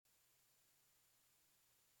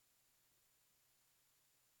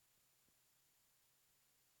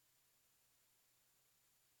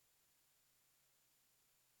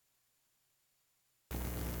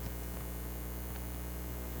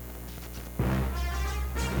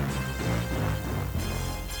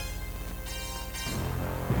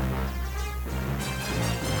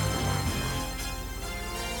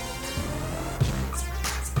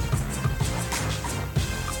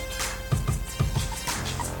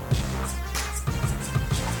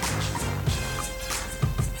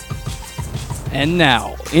And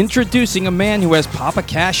now, introducing a man who has Papa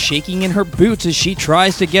Cass shaking in her boots as she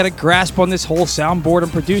tries to get a grasp on this whole soundboard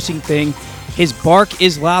and producing thing. His bark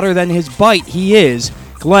is louder than his bite. He is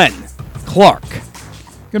Glenn Clark.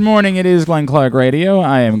 Good morning. It is Glenn Clark Radio.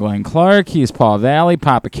 I am Glenn Clark. He's Paul Valley.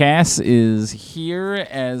 Papa Cass is here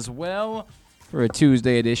as well for a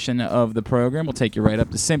Tuesday edition of the program. We'll take you right up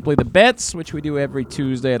to Simply the Bets, which we do every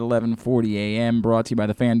Tuesday at 11:40 a.m., brought to you by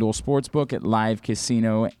the FanDuel Sportsbook at Live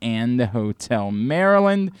Casino and Hotel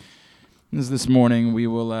Maryland. This morning, we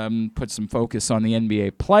will put some focus on the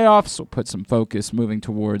NBA playoffs. We'll put some focus moving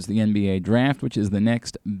towards the NBA draft, which is the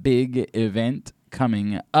next big event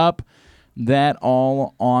coming up. That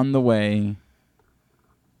all on the way.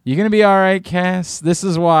 You going to be all right, Cass? This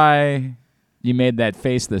is why you made that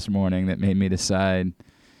face this morning that made me decide. You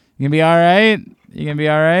going to be all right? You going to be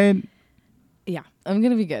all right? Yeah, I'm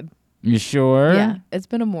going to be good. You sure? Yeah, it's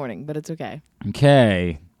been a morning, but it's okay.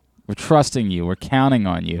 Okay. We're trusting you. We're counting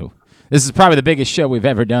on you. This is probably the biggest show we've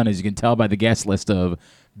ever done, as you can tell by the guest list of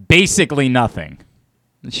basically nothing.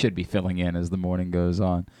 It should be filling in as the morning goes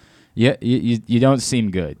on. Yeah, you don't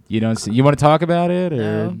seem good. You want to talk about it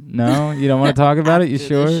or no? You don't want to talk about it? You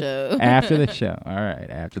sure? After the show. All right,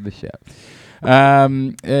 after the show.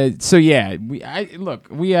 So yeah,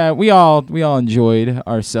 we all enjoyed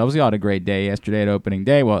ourselves. We all had a great day yesterday at opening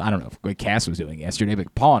day. Well, I don't know what Cass was doing yesterday,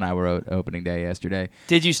 but Paul and I were at opening day yesterday.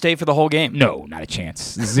 Did you stay for the whole game? No, not a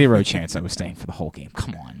chance. Zero chance I was staying for the whole game.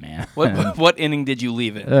 Come on, man. What inning did you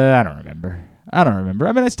leave it? I don't remember.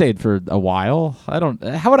 I mean, I stayed for a while.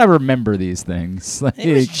 How would I remember these things? Like,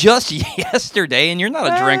 it was just yesterday, and you're not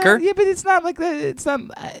a drinker. Yeah, but it's not like that. It's not.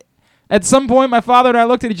 At some point, my father and I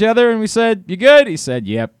looked at each other and we said, "You good?" He said,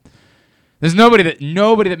 "Yep." There's nobody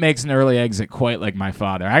that makes an early exit quite like my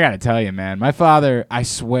father. I gotta tell you, man. My father, I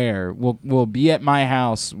swear, will be at my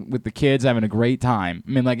house with the kids having a great time.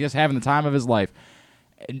 I mean, like just having the time of his life.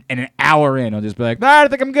 And an hour in, he'll just be like, I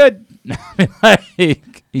think I'm good. Like,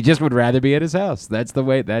 he just would rather be at his house. That's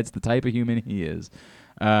the type of human he is.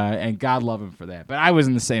 And God love him for that. But I was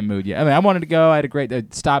in the same mood. Yeah, I mean, I wanted to go. I had a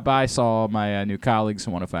great stop by, saw my new colleagues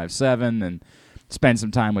from 105.7 and spent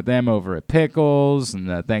some time with them over at Pickles.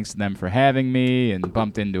 And thanks to them for having me, and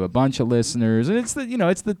bumped into a bunch of listeners. And it's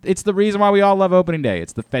the reason why we all love opening day.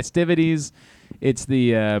 It's the festivities. It's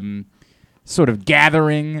the sort of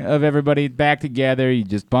gathering of everybody back together. You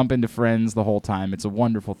just bump into friends the whole time. It's a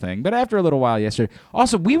wonderful thing. But after a little while yesterday,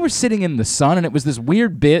 also, we were sitting in the sun, and it was this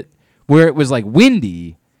weird bit where it was like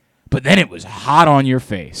windy, but then it was hot on your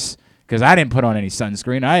face because I didn't put on any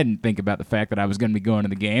sunscreen. I didn't think about the fact that I was going to be going to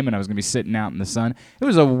the game and I was going to be sitting out in the sun. It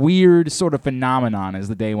was a weird sort of phenomenon as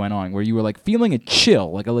the day went on where you were like feeling a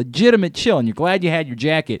chill, like a legitimate chill, and you're glad you had your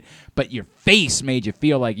jacket, but your face made you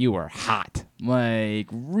feel like you were hot. Like,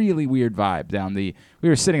 really weird vibe we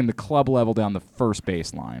were sitting in the club level down the first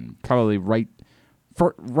base line, probably right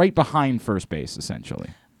behind first base, essentially.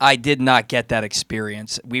 I did not get that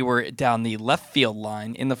experience. We were down the left field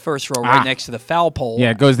line in the first row, right next to the foul pole.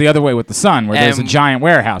 Yeah, it goes the other way with the sun, where there's a giant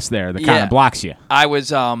warehouse there that kind of blocks you. I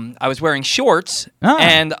was wearing shorts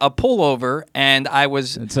and a pullover, and I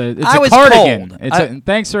was It's a cardigan. Cold.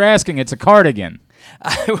 Thanks for asking. It's a cardigan.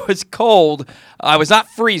 I was cold. I was not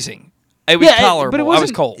freezing. It was tolerable. But I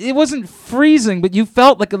was cold. It wasn't freezing, but you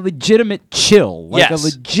felt like a legitimate chill, like a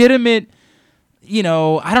legitimate.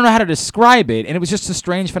 I don't know how to describe it, and it was just a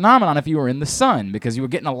strange phenomenon if you were in the sun because you were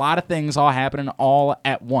getting a lot of things all happening all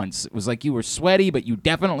at once. It was like you were sweaty, but you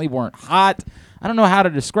definitely weren't hot. I don't know how to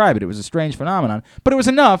describe it. It was a strange phenomenon, but it was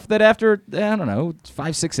enough that after,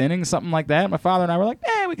 5-6 innings, something like that, my father and I were like,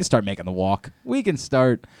 we can start making the walk. We can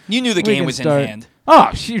start. You knew the game was in hand.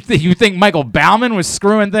 Oh, you think Michael Baumann was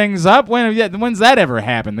screwing things up? When's that ever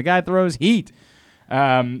happened? The guy throws heat.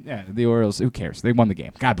 The Orioles, who cares? They won the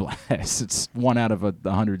game. God bless. It's 1 out of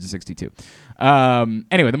 162.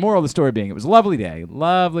 Anyway, the moral of the story being it was a lovely day.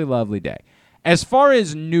 Lovely, lovely day. As far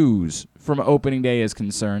as news from opening day is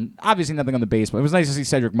concerned, obviously nothing on the baseball. It was nice to see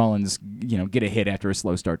Cedric Mullins, get a hit after a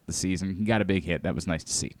slow start to the season. He got a big hit. That was nice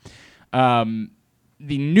to see. The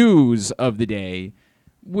news of the day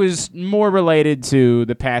was more related to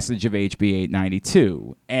the passage of HB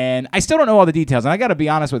 892. And I still don't know all the details. And I got to be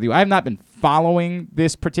honest with you, I have not been following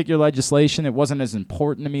this particular legislation. It wasn't as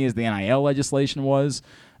important to me as the NIL legislation was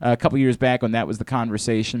a couple years back when that was the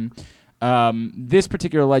conversation. This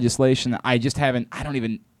particular legislation, I got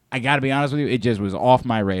to be honest with you, it just was off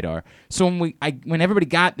my radar. So when everybody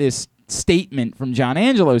got this statement from John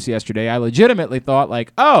Angelos yesterday, I legitimately thought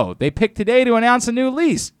they picked today to announce a new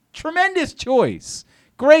lease. Tremendous choice.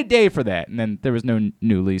 great day for that. And then there was no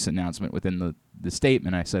new lease announcement within the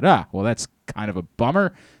statement. I said, well, that's kind of a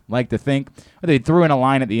bummer. Like to think they threw in a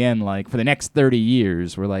line at the end, like, for the next 30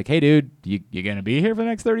 years. We're like, hey, dude, you going to be here for the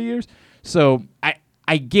next 30 years? So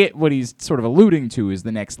I get what he's sort of alluding to is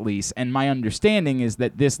the next lease. And my understanding is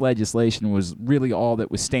that this legislation was really all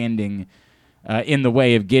that was standing in the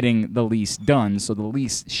way of getting the lease done. So the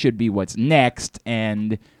lease should be what's next,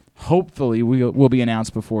 and hopefully will be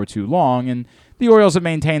announced before too long. And the Orioles have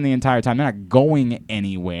maintained the entire time they're not going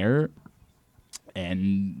anywhere,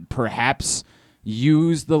 and perhaps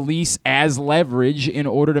use the lease as leverage in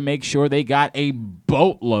order to make sure they got a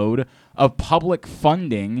boatload of public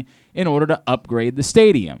funding in order to upgrade the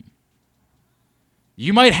stadium.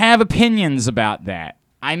 You might have opinions about that.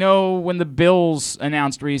 I know when the Bills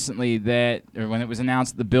announced recently when it was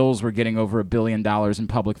announced that the Bills were getting over $1 billion in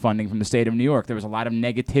public funding from the state of New York, there was a lot of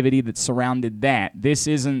negativity that surrounded that. This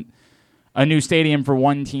isn't a new stadium for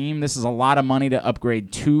one team. This is a lot of money to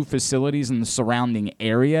upgrade 2 facilities in the surrounding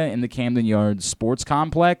area in the Camden Yards Sports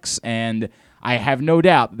Complex, and I have no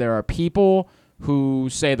doubt there are people who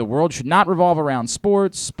say the world should not revolve around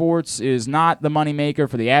sports. Sports is not the moneymaker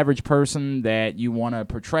for the average person that you want to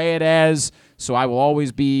portray it as, so I will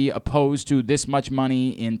always be opposed to this much money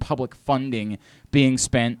in public funding being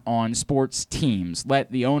spent on sports teams.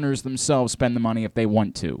 Let the owners themselves spend the money if they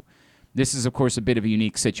want to. This is, of course, a bit of a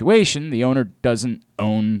unique situation. The owner doesn't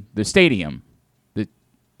own the stadium. The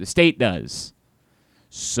state does.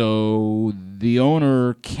 So the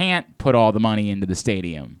owner can't put all the money into the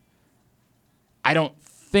stadium. I don't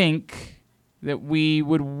think that we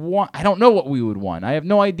would want... I don't know what we would want. I have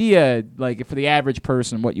no idea, like, for the average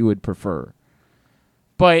person, what you would prefer.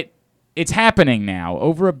 But it's happening now.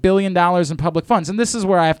 Over $1 billion in public funds. And this is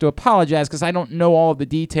where I have to apologize because I don't know all of the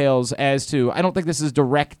details as to... I don't think this is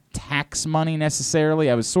direct tax money necessarily.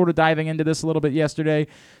 I was sort of diving into this a little bit yesterday,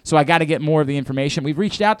 so I got to get more of the information. We've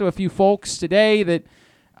reached out to a few folks today that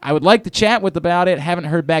I would like to chat with about it. Haven't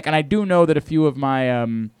heard back. And I do know that a few of my...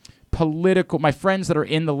 my friends that are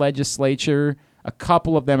in the legislature, a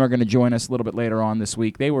couple of them are going to join us a little bit later on this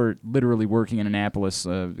week. They were literally working in Annapolis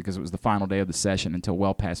because it was the final day of the session until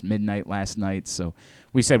well past midnight last night. So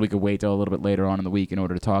we said we could wait till a little bit later on in the week in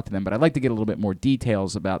order to talk to them. But I'd like to get a little bit more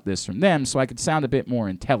details about this from them so I could sound a bit more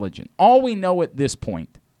intelligent. All we know at this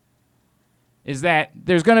point is that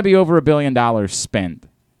there's going to be over $1 billion spent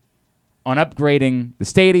on upgrading the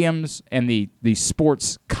stadiums and the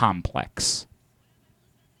sports complex.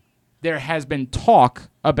 There has been talk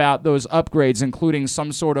about those upgrades, including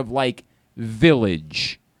some sort of, like,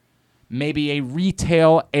 village, maybe a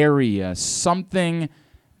retail area, something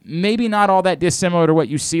maybe not all that dissimilar to what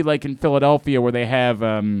you see, like, in Philadelphia, where they have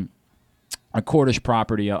a Cordish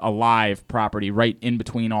property, a live property right in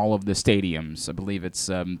between all of the stadiums. I believe it's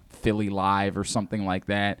Philly Live or something like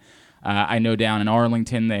that. I know down in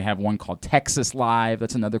Arlington they have one called Texas Live.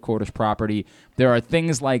 That's another Cordish property. There are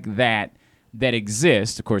things like that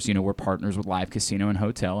exist. Of course, we're partners with Live Casino and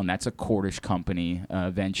Hotel, and that's a Cordish company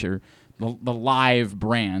venture. The Live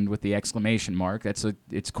brand with the exclamation mark, it's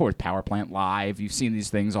Cordish Power Plant Live. You've seen these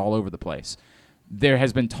things all over the place. There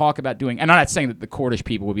has been talk about doing, and I'm not saying that the Cordish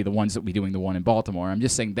people will be the ones that will be doing the one in Baltimore. I'm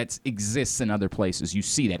just saying that exists in other places. You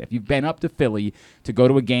see that. If you've been up to Philly to go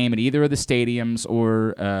to a game at either of the stadiums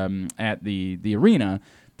or at the arena,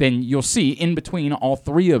 then you'll see in between all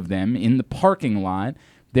 3 of them in the parking lot,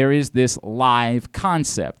 there is this live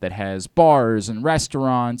concept that has bars and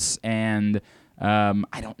restaurants, and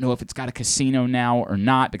I don't know if it's got a casino now or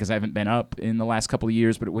not because I haven't been up in the last couple of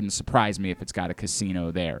years, but it wouldn't surprise me if it's got a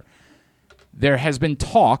casino there. There has been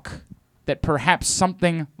talk that perhaps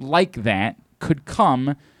something like that could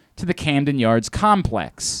come to the Camden Yards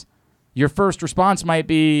complex. Your first response might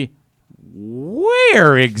be,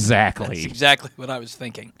 where exactly? That's exactly what I was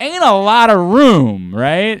thinking. Ain't a lot of room,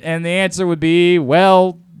 right? And the answer would be,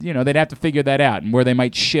 well, they'd have to figure that out and where they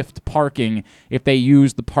might shift parking if they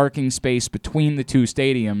use the parking space between the 2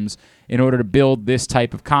 stadiums in order to build this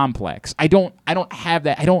type of complex. I don't have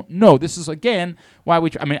that. I don't know. This is, again, why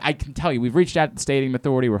I can tell you, we've reached out to the Stadium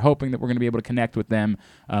Authority. We're hoping that we're going to be able to connect with them.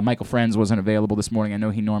 Michael Friends wasn't available this morning. I know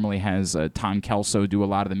he normally has Tom Kelso do a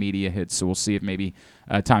lot of the media hits, so we'll see if maybe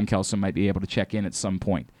Tom Kelso might be able to check in at some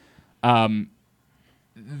point.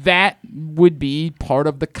 That would be part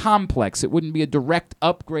of the complex. It wouldn't be a direct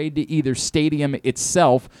upgrade to either stadium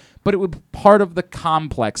itself, but it would be part of the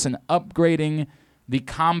complex and upgrading the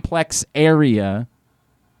complex area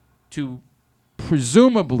to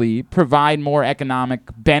presumably provide more economic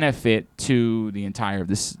benefit to the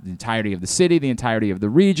entirety of the city, the entirety of the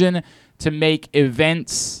region, to make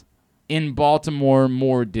events in Baltimore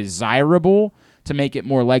more desirable, to make it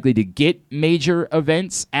more likely to get major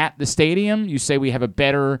events at the stadium. You say we have a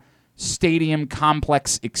better stadium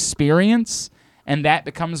complex experience, and that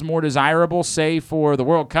becomes more desirable, say, for the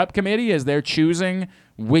World Cup committee as they're choosing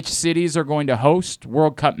which cities are going to host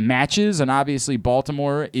World Cup matches. And obviously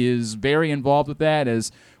Baltimore is very involved with that,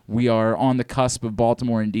 as we are on the cusp of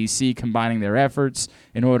Baltimore and D.C. combining their efforts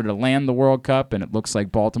in order to land the World Cup, and it looks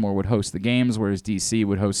like Baltimore would host the games, whereas D.C.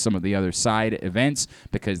 would host some of the other side events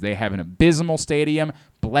because they have an abysmal stadium.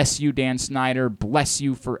 Bless you, Dan Snyder. Bless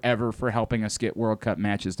you forever for helping us get World Cup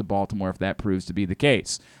matches to Baltimore if that proves to be the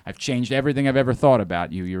case. I've changed everything I've ever thought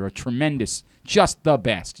about you. You're a tremendous, just the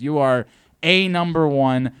best. You are a number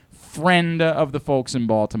one friend of the folks in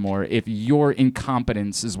Baltimore. If your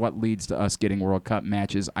incompetence is what leads to us getting World Cup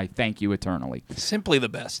matches, I thank you eternally. Simply the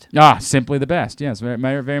best. Simply the best. Yes,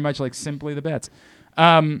 very much like Simply the Best.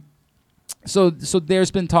 So there's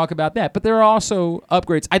been talk about that, but there are also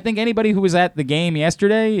upgrades. I think anybody who was at the game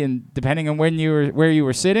yesterday, and depending on where you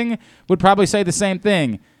were sitting, would probably say the same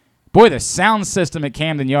thing. Boy, the sound system at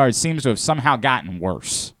Camden Yards seems to have somehow gotten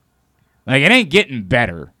worse. Like, it ain't getting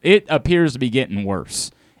better. It appears to be getting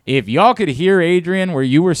worse. If y'all could hear Adrian where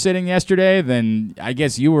you were sitting yesterday, then I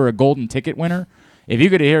guess you were a golden ticket winner. If you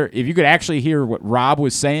could actually hear what Rob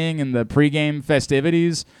was saying in the pregame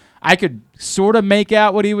festivities, I could sort of make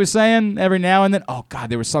out what he was saying every now and then. Oh God,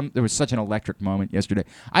 there was such an electric moment yesterday.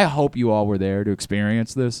 I hope you all were there to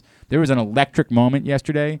experience this. There was an electric moment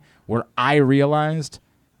yesterday where I realized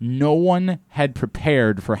no one had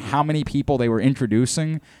prepared for how many people they were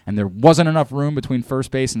introducing, and there wasn't enough room between first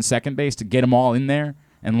base and second base to get them all in there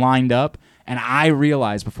and lined up. And I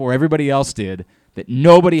realized before everybody else did that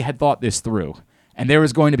nobody had thought this through, and there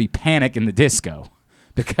was going to be panic in the disco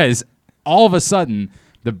because all of a sudden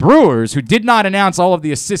the Brewers, who did not announce all of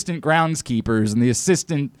the assistant groundskeepers and the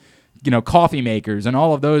assistant coffee makers and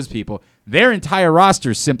all of those people, their entire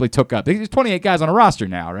roster simply took up. There's 28 guys on a roster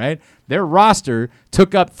now, right? Their roster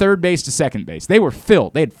took up third base to second base. They were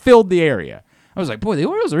filled. They had filled the area. I was like, boy, the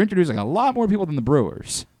Orioles are introducing a lot more people than the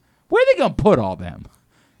Brewers. Where are they going to put all them?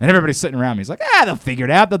 And everybody's sitting around me. He's like, they'll figure it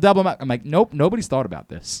out. They'll double them up. I'm like, nope, nobody's thought about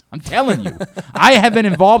this. I'm telling you. I have been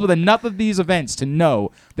involved with enough of these events to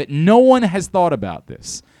know that no one has thought about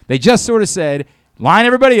this. They just sort of said, line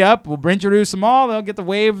everybody up. We'll introduce them all. They'll get the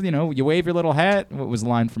wave. You wave your little hat. What was the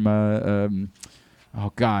line from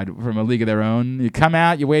from A League of Their Own? You come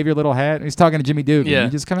out, you wave your little hat. He's talking to Jimmy Dugan. Yeah. You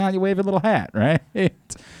just come out, you wave your little hat, right?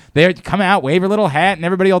 They come out, wave your little hat, and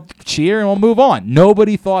everybody will cheer, and we'll move on.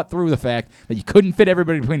 Nobody thought through the fact that you couldn't fit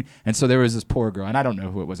everybody between. And so there was this poor girl, and I don't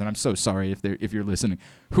know who it was, and I'm so sorry if you're listening,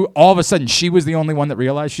 who all of a sudden she was the only one that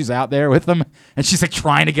realized she's out there with them, and she's like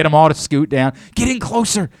trying to get them all to scoot down. Get in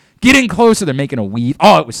closer. Getting closer, they're making a weave.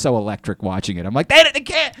 Oh, it was so electric watching it. I'm like, they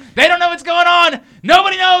can't. They don't know what's going on.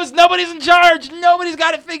 Nobody knows. Nobody's in charge. Nobody's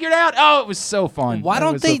got it figured out. Oh, it was so fun. Why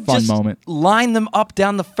don't they just line them up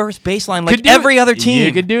down the first baseline like every other team?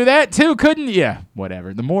 You could do that too, couldn't you? Yeah,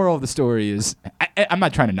 whatever. The moral of the story is, I'm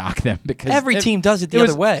not trying to knock them because every team does it the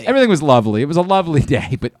other way. Everything was lovely. It was a lovely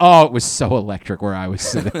day, but it was so electric where I was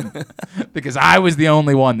sitting because I was the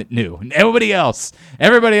only one that knew. And everybody else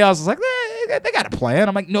was like, they got a plan.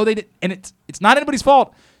 I'm like, no, they didn't. And it's not anybody's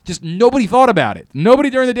fault. Just nobody thought about it. Nobody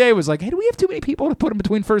during the day was like, hey, do we have too many people to put them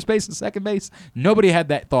between first base and second base? Nobody had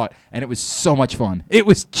that thought, and it was so much fun. It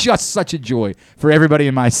was just such a joy for everybody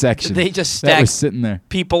in my section. They just stacked was sitting there.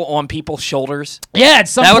 People on people's shoulders. Yeah, at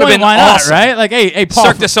some that point, would have been why awesome. Not, right? Like, hey,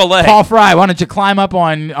 Cirque du Soleil. Paul Fry, why don't you climb up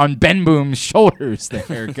on Ben Boom's shoulders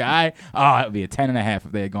there, guy? Oh, it would be a 10.5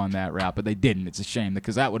 if they had gone that route, but they didn't. It's a shame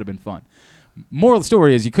because that would have been fun. Moral of the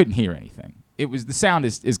story is you couldn't hear anything. The sound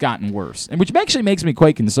has gotten worse, and which actually makes me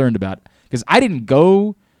quite concerned about it because I didn't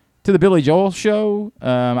go to the Billy Joel show.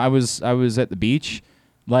 I was at the beach.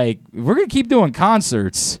 Like, if we're gonna keep doing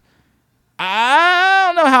concerts, I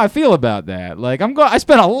don't know how I feel about that. Like, I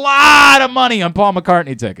spent a lot of money on Paul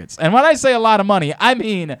McCartney tickets, and when I say a lot of money, I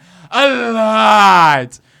mean a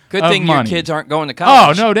lot. Good thing money. Your kids aren't going to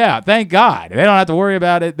college. Oh, no doubt. Thank God. They don't have to worry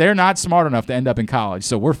about it. They're not smart enough to end up in college,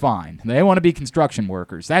 so we're fine. They want to be construction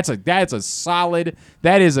workers. That's a solid.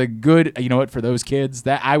 That is a good. You know what? For those kids,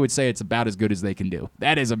 that I would say it's about as good as they can do.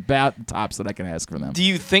 That is about the tops that I can ask for them. Do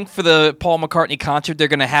you think for the Paul McCartney concert they're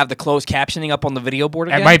going to have the closed captioning up on the video board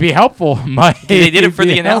again? That might be helpful. They did it for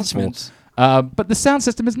the announcements. But the sound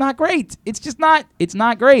system is not great. It's just not. It's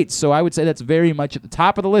not great. So I would say that's very much at the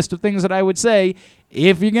top of the list of things that I would say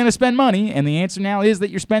if you're going to spend money, and the answer now is that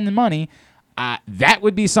you're spending money, that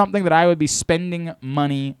would be something that I would be spending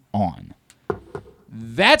money on.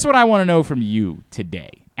 That's what I want to know from you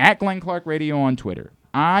today. At Glenn Clark Radio on Twitter.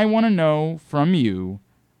 I want to know from you,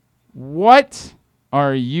 what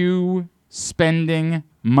are you spending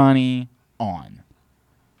money on.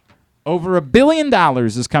 Over $1 billion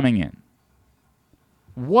is coming in.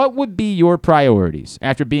 What would be your priorities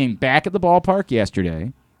after being back at the ballpark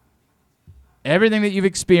yesterday? Everything that you've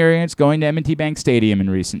experienced going to M&T Bank Stadium in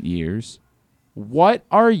recent years. What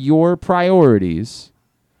are your priorities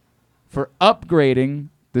for upgrading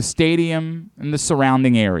the stadium and the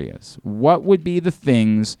surrounding areas? What would be the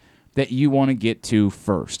things that you want to get to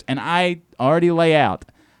first? And I already lay out,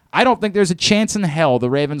 I don't think there's a chance in hell the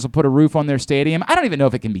Ravens will put a roof on their stadium. I don't even know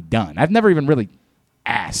if it can be done. I've never even really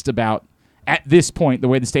asked about, at this point, the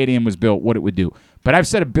way the stadium was built, what it would do. But I've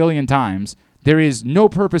said 1 billion times, there is no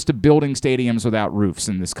purpose to building stadiums without roofs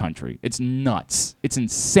in this country. It's nuts. It's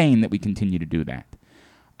insane that we continue to do that.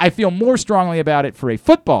 I feel more strongly about it for a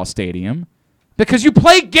football stadium because you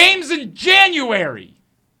play games in January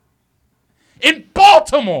in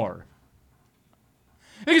Baltimore.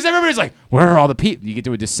 Because everybody's like, where are all the people? You get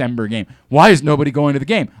to a December game. Why is nobody going to the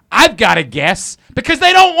game? I've got to guess. Because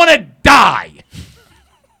they don't want to die.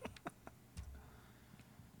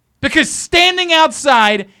 Because standing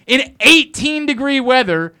outside in 18-degree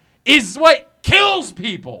weather is what kills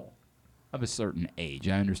people of a certain age.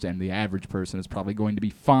 I understand the average person is probably going to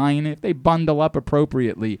be fine if they bundle up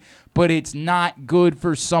appropriately, but it's not good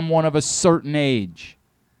for someone of a certain age.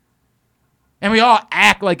 And we all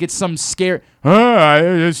act like it's some scare. I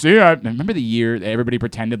remember the year that everybody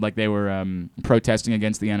pretended like they were protesting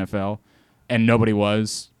against the NFL, and nobody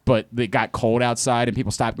was. But it got cold outside, and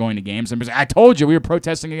people stopped going to games. And I told you we were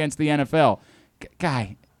protesting against the NFL.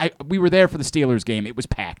 Guy, we were there for the Steelers game. It was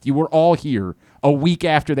packed. You were all here a week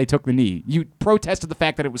after they took the knee. You protested the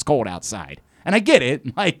fact that it was cold outside. And I get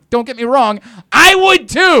it. Like, don't get me wrong. I would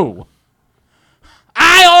too.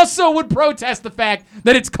 I also would protest the fact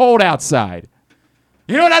that it's cold outside.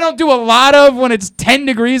 You know what I don't do a lot of when it's 10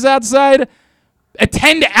 degrees outside?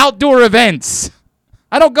 Attend outdoor events.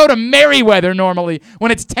 I don't go to Merriweather normally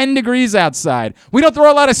when it's 10 degrees outside. We don't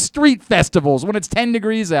throw a lot of street festivals when it's 10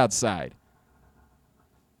 degrees outside.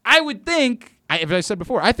 I would think, as I said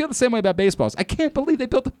before, I feel the same way about baseballs. I can't believe they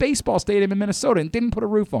built a baseball stadium in Minnesota and didn't put a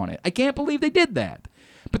roof on it. I can't believe they did that.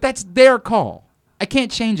 But that's their call. I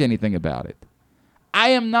can't change anything about it.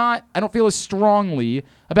 I don't feel as strongly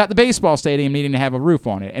about the baseball stadium needing to have a roof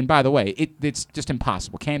on it. And by the way, it's just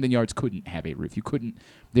impossible. Camden Yards couldn't have a roof.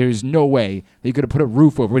 There's no way that you could have put a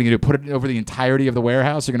roof over. What are you going to do, put it over the entirety of the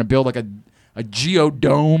warehouse? You're going to build like a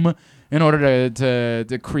geodome in order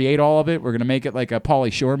to create all of it? We're going to make it like a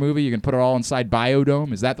Pauly Shore movie. You can put it all inside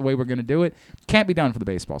Biodome. Is that the way we're going to do it? Can't be done for the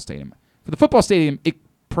baseball stadium. For the football stadium, it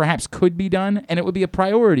perhaps could be done, and it would be a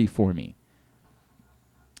priority for me.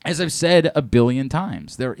 As I've said 1 billion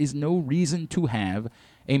times, there is no reason to have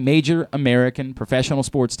a major American professional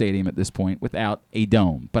sports stadium at this point without a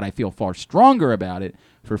dome. But I feel far stronger about it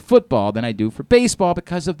for football than I do for baseball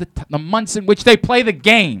because of the months in which they play the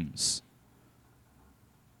games.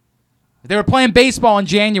 If they were playing baseball in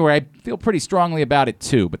January, I feel pretty strongly about it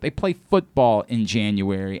too. But they play football in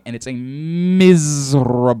January, and it's a miserable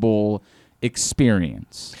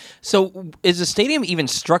experience. So is the stadium even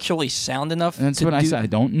structurally sound enough? That's what I said. I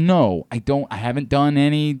don't know. I haven't done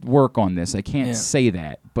any work on this. I can't say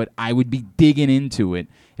that. But I would be digging into it.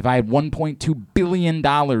 If I had $1.2 billion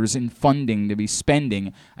in funding to be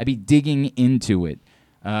spending, I'd be digging into it.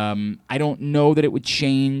 I don't know that it would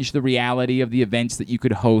change the reality of the events that you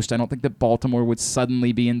could host. I don't think that Baltimore would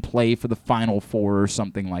suddenly be in play for the Final Four or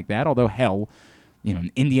something like that. Although, hell,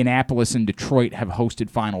 Indianapolis and Detroit have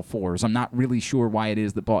hosted Final Fours. I'm not really sure why it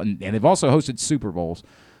is that and they've also hosted Super Bowls.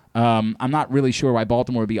 I'm not really sure why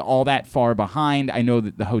Baltimore would be all that far behind. I know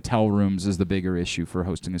that the hotel rooms is the bigger issue for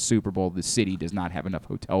hosting a Super Bowl. The city does not have enough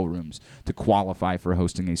hotel rooms to qualify for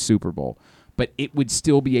hosting a Super Bowl. But it would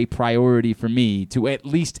still be a priority for me to at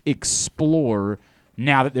least explore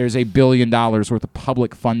now that there's $1 billion worth of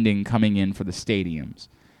public funding coming in for the stadiums.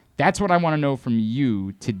 That's what I want to know from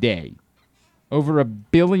you today. Over $1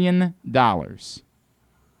 billion.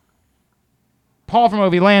 Paul from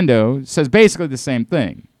Oviedo says basically the same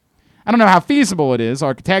thing. I don't know how feasible it is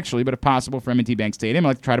architecturally, but if possible for M&T Bank Stadium, I'd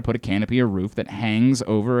like to try to put a canopy or roof that hangs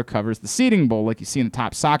over or covers the seating bowl like you see in the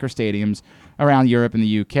top soccer stadiums around Europe and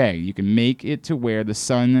the UK. You can make it to where the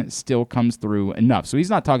sun still comes through enough. So he's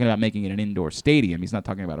not talking about making it an indoor stadium. He's not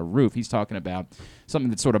talking about a roof. He's talking about something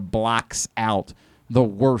that sort of blocks out the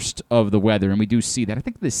worst of the weather, and we do see that. I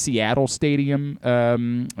think the Seattle Stadium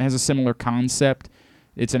has a similar concept.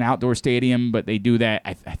 It's an outdoor stadium, but they do that,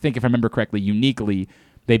 I think if I remember correctly, uniquely.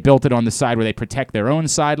 They built it on the side where they protect their own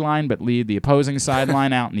sideline but leave the opposing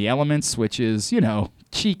sideline out in the elements, which is,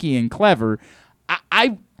 cheeky and clever.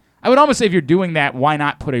 I would almost say if you're doing that, why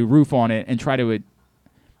not put a roof on it and try to...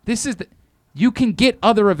 You can get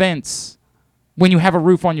other events when you have a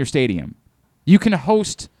roof on your stadium. You can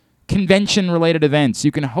host convention-related events.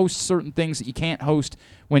 You can host certain things that you can't host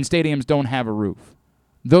when stadiums don't have a roof.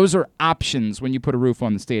 Those are options when you put a roof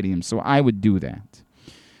on the stadium, so I would do that.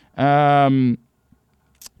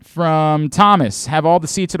 From Thomas, have all the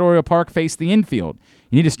seats at Oriole Park face the infield.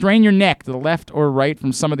 You need to strain your neck to the left or right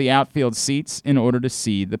from some of the outfield seats in order to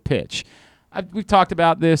see the pitch. We've talked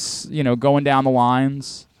about this, going down the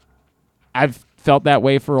lines. I've felt that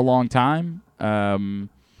way for a long time.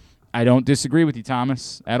 I don't disagree with you,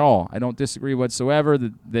 Thomas, at all. I don't disagree whatsoever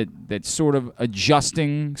that sort of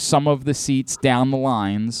adjusting some of the seats down the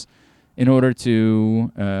lines in order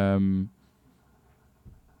to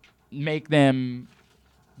make them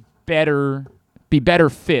be better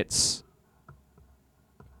fits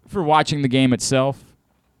for watching the game itself.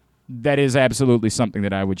 That is absolutely something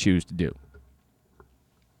that I would choose to do.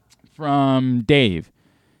 From Dave.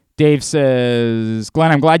 Dave says,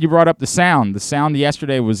 Glenn, I'm glad you brought up the sound. The sound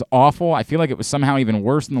yesterday was awful. I feel like it was somehow even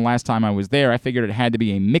worse than the last time I was there. I figured it had to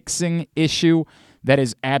be a mixing issue. That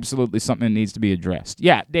is absolutely something that needs to be addressed.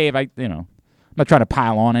 Yeah, Dave, I'm not trying to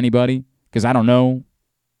pile on anybody because I don't know.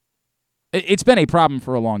 It's been a problem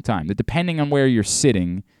for a long time that depending on where you're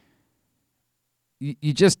sitting,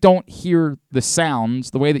 you just don't hear the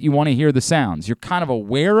sounds the way that you want to hear the sounds. You're kind of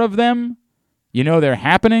aware of them. You know they're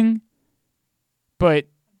happening, but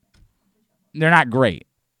they're not great.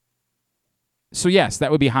 So, yes,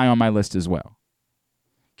 that would be high on my list as well.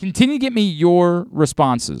 Continue to get me your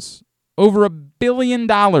responses. Over $1 billion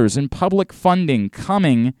in public funding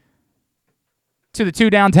coming to the 2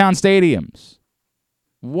 downtown stadiums.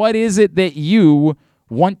 What is it that you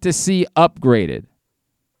want to see upgraded?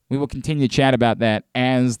 We will continue to chat about that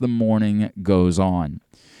as the morning goes on.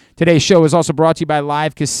 Today's show is also brought to you by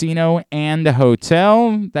Live Casino and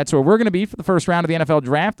Hotel. That's where we're going to be for the first round of the NFL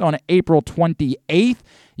Draft on April 28th.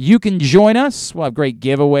 You can join us. We'll have great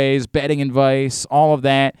giveaways, betting advice, all of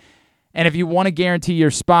that. And if you want to guarantee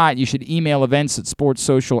your spot, you should email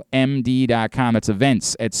events@sportssocialmd.com. That's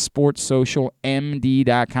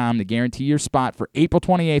events@sportssocialmd.com to guarantee your spot for April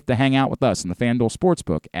 28th to hang out with us in the FanDuel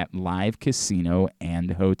Sportsbook at Live Casino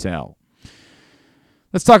and Hotel.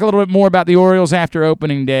 Let's talk a little bit more about the Orioles after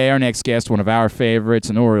opening day. Our next guest, one of our favorites,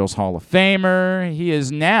 an Orioles Hall of Famer. He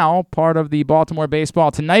is now part of the Baltimore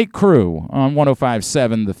Baseball Tonight crew on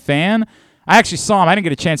 105.7 The Fan. I actually saw him. I didn't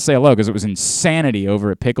get a chance to say hello because it was insanity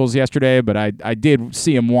over at Pickles yesterday, but I did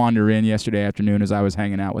see him wander in yesterday afternoon as I was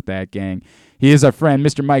hanging out with that gang. He is our friend,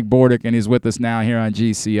 Mr. Mike Bordick, and he's with us now here on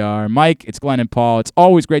GCR. Mike, it's Glenn and Paul. It's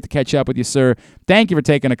always great to catch up with you, sir. Thank you for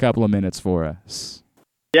taking a couple of minutes for us.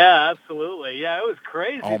 Yeah, absolutely. Yeah, it was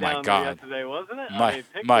crazy there yesterday, wasn't it?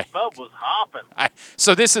 My Pub was hopping.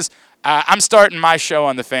 So this is, I'm starting my show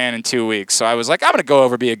on The Fan in 2 weeks, so I was like, I'm going to go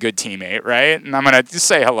over be a good teammate, right? And I'm going to just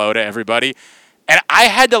say hello to everybody. And I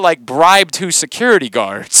had to, bribe 2 security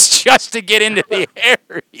guards just to get into the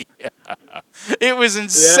area. It was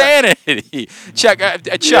insanity. Yeah.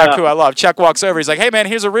 Chuck, who I love, Chuck walks over. He's like, hey, man,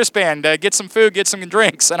 here's a wristband. Get some food, get some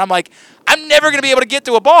drinks. And I'm like, I'm never going to be able to get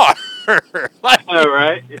to a bar. All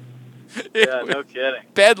right. Yeah, no kidding.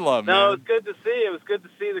 Bedlam, No, man. It was good to see. It was good to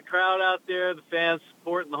see the crowd out there, the fans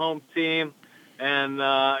supporting the home team. And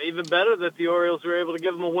even better that the Orioles were able to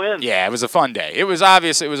give them a win. Yeah, it was a fun day. It was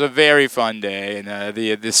obvious it was a very fun day. And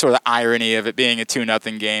the sort of irony of it being a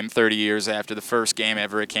 2-0 game 30 years after the first game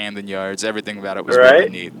ever at Camden Yards, everything about it was really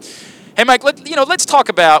neat. Hey, Mike, let's talk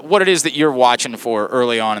about what it is that you're watching for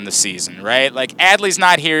early on in the season, right? Like, Adley's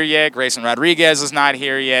not here yet. Grayson Rodriguez is not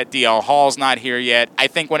here yet. DL Hall's not here yet. I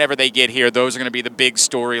think whenever they get here, those are going to be the big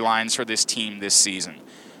storylines for this team this season.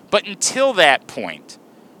 But until that point,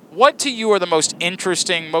 what to you are the most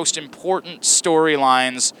interesting, most important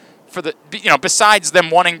storylines for the, besides them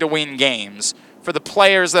wanting to win games, for the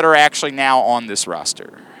players that are actually now on this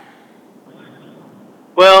roster?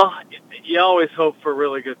 Well, you always hope for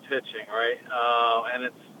really good pitching, right?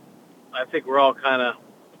 And I think we're all kind of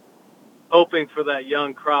hoping for that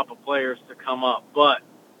young crop of players to come up. But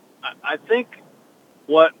I think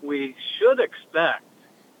what we should expect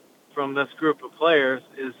from this group of players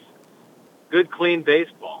is good, clean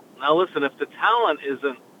baseball. Now, listen, if the talent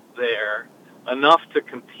isn't there enough to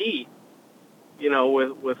compete,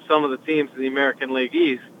 with some of the teams in the American League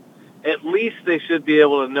East, at least they should be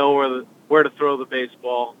able to know where to throw the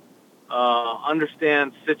baseball,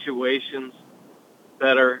 understand situations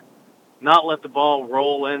better, not let the ball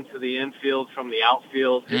roll into the infield from the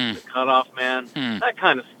outfield, hit the cutoff man, that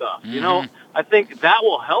kind of stuff. Mm-hmm. I think that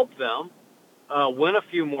will help them win a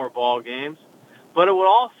few more ball games, but it would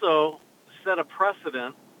also set a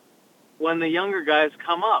precedent when the younger guys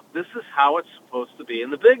come up. This is how it's supposed to be in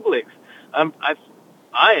the big leagues.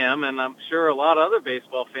 I am, and I'm sure a lot of other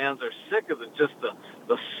baseball fans are sick of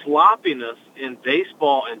the sloppiness in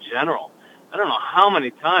baseball in general. I don't know how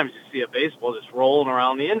many times you see a baseball just rolling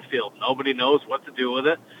around the infield. Nobody knows what to do with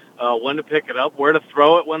it, when to pick it up, where to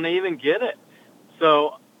throw it when they even get it.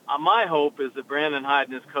 So my hope is that Brandon Hyde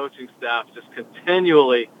and his coaching staff just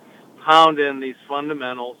continually pound in these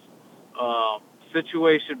fundamentals,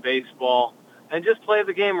 situation baseball, and just play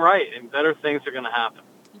the game right, and better things are going to happen.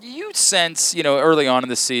 Do you sense, early on in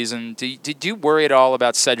the season, did you worry at all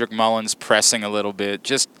about Cedric Mullins pressing a little bit?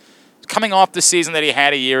 Just coming off the season that he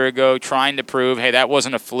had a year ago, trying to prove, hey, that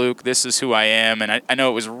wasn't a fluke, this is who I am. And I know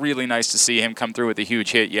it was really nice to see him come through with a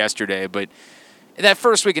huge hit yesterday, but that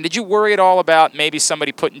first weekend, did you worry at all about maybe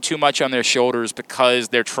somebody putting too much on their shoulders because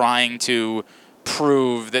they're trying to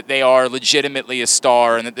prove that they are legitimately a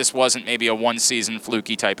star and that this wasn't maybe a one-season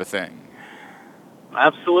fluky type of thing?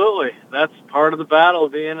 Absolutely. That's part of the battle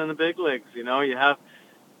of being in the big leagues. You have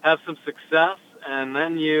some success, and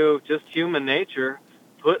then you, just human nature,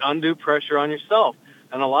 put undue pressure on yourself.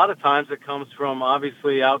 And a lot of times it comes from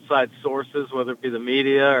obviously outside sources, whether it be the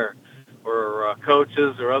media or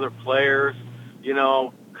coaches or other players,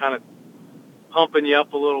 kind of pumping you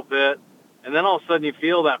up a little bit. And then all of a sudden you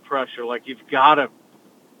feel that pressure, like you've got to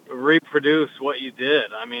reproduce what you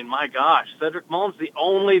did. I mean, my gosh, Cedric Mullins, the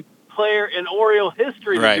only player in Oriole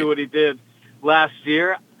history to do what he did last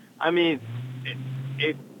year. I mean,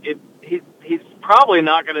 he's probably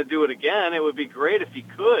not going to do it again. It would be great if he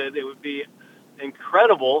could. It would be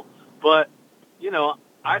incredible. But,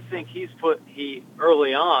 I think he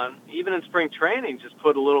early on, even in spring training, just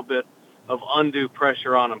put a little bit of undue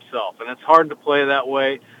pressure on himself. And it's hard to play that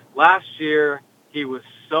way. Last year, he was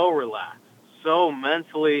so relaxed, so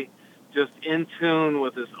mentally just in tune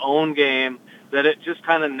with his own game that it just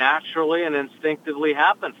kind of naturally and instinctively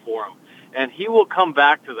happened for him. And he will come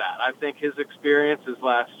back to that. I think his experiences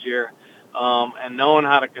last year and knowing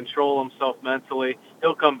how to control himself mentally,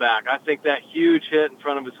 he'll come back. I think that huge hit in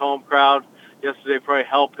front of his home crowd yesterday probably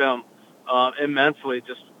helped him immensely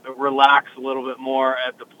just relax a little bit more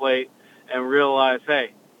at the plate and realize,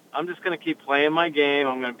 hey, I'm just going to keep playing my game.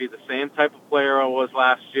 I'm going to be the same type of player I was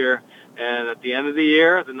last year. And at the end of the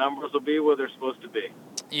year, the numbers will be where they're supposed to be.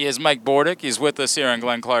 He is Mike Bordick. He's with us here on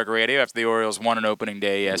Glenn Clark Radio after the Orioles won an opening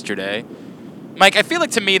day yesterday. Mike, I feel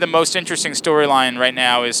like to me the most interesting storyline right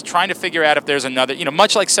now is trying to figure out if there's another,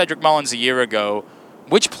 much like Cedric Mullins a year ago,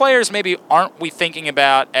 which players maybe aren't we thinking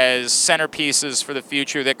about as centerpieces for the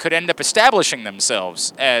future that could end up establishing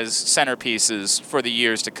themselves as centerpieces for the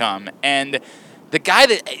years to come? And the guy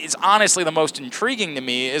that is honestly the most intriguing to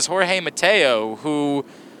me is Jorge Mateo, who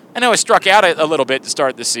I know has struck out a little bit to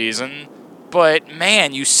start the season, but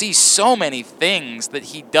man, you see so many things that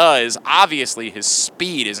he does. Obviously, his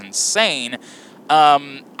speed is insane.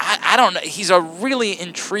 I don't know. He's a really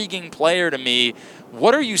intriguing player to me.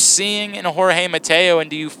 What are you seeing in Jorge Mateo, and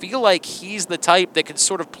do you feel like he's the type that could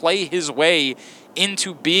sort of play his way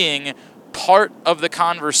into being part of the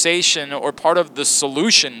conversation or part of the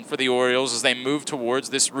solution for the Orioles as they move towards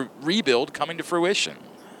this rebuild coming to fruition?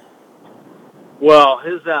 Well,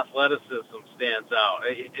 his athleticism stands out.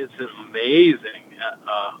 It's amazing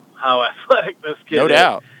how athletic this kid is. No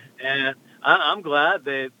doubt. And I'm glad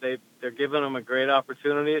they're giving him a great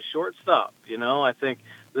opportunity at shortstop. I think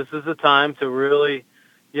this is the time to really,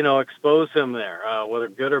 expose him there, whether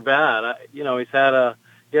good or bad. He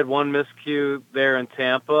had one miscue there in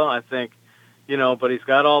Tampa, I think, but he's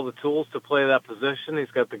got all the tools to play that position. He's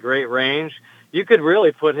got the great range. You could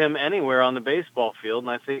really put him anywhere on the baseball field, and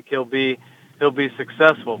I think he'll be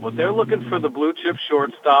successful. But they're looking for the blue chip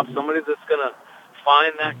shortstop, somebody that's going to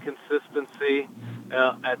find that consistency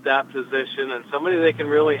at that position, and somebody they can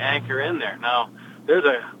really anchor in there. Now, there's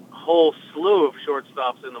a whole slew of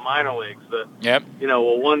shortstops in the minor leagues that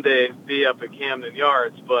will one day be up at Camden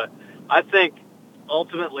Yards. But I think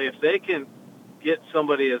ultimately, if they can get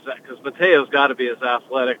somebody because Mateo's got to be as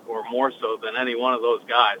athletic or more so than any one of those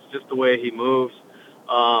guys, just the way he moves,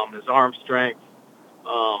 his arm strength,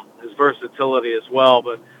 his versatility as well.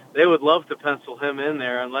 But they would love to pencil him in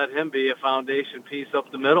there and let him be a foundation piece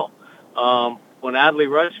up the middle. When Adley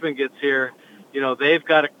Rutschman gets here, they've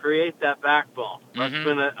got to create that backbone. Mm-hmm.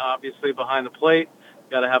 Rutschman, obviously, behind the plate,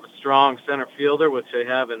 got to have a strong center fielder, which they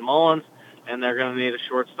have in Mullins, and they're going to need a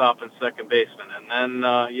shortstop and second baseman. And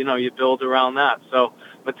then, you build around that. So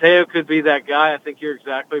Mateo could be that guy. I think you're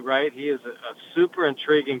exactly right. He is a super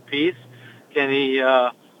intriguing piece. Can he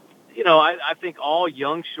I think all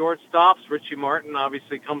young shortstops, Richie Martin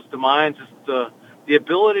obviously comes to mind, just the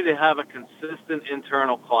ability to have a consistent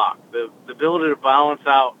internal clock, the ability to balance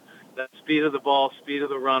out that speed of the ball, speed of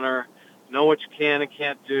the runner, know what you can and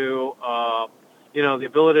can't do. The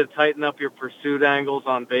ability to tighten up your pursuit angles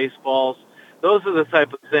on baseballs. Those are the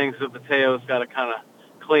type of things that Mateo's got to kind of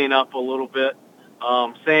clean up a little bit.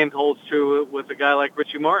 Same holds true with a guy like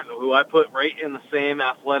Richie Martin, who I put right in the same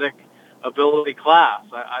athletic ability class.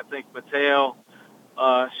 I think Mateo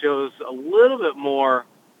shows a little bit more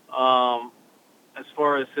as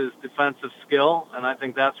far as his defensive skill, and I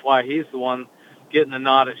think that's why he's the one getting the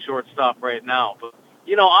nod at shortstop right now. But,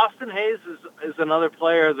 Austin Hayes is another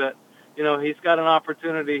player that, he's got an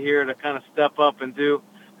opportunity here to kind of step up and do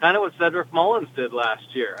kind of what Cedric Mullins did last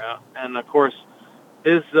year. And, of course,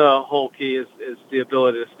 his whole key is the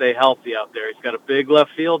ability to stay healthy out there. He's got a big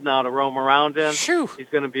left field now to roam around in. Phew. He's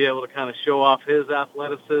going to be able to kind of show off his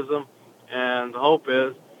athleticism, and the hope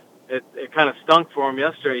is it kind of stunk for him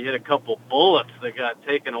yesterday. He hit a couple bullets that got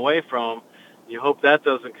taken away from him. You hope that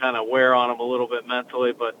doesn't kind of wear on him a little bit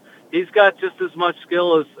mentally, but he's got just as much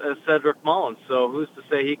skill as Cedric Mullins, so who's to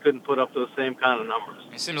say he couldn't put up those same kind of numbers?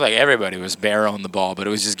 It seems like everybody was barreling the ball, but it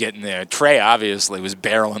was just getting there. Trey obviously was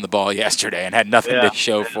barreling the ball yesterday and had nothing to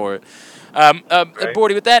show for it. Right.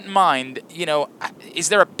 Bordy, with that in mind, is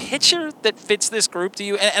there a pitcher that fits this group to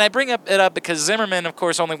you? And I bring it up because Zimmerman, of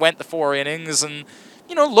course, only went the 4 innings and,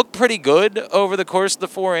 looked pretty good over the course of the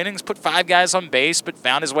 4 innings, put 5 guys on base, but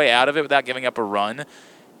found his way out of it without giving up a run.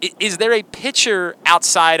 Is there a pitcher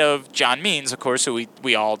outside of John Means, of course, who we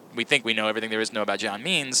think we know everything there is to know about John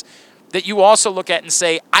Means, that you also look at and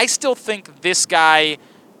say, I still think this guy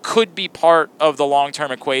could be part of the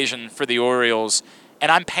long-term equation for the Orioles,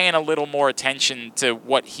 and I'm paying a little more attention to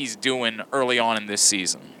what he's doing early on in this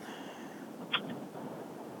season?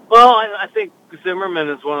 Well, I think Zimmerman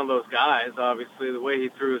is one of those guys. Obviously, the way he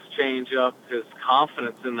threw his changeup, his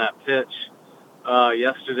confidence in that pitch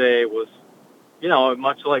yesterday was,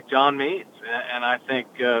 much like John Means. And I think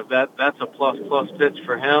that's a plus pitch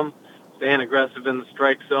for him, staying aggressive in the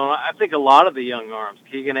strike zone. I think a lot of the young arms,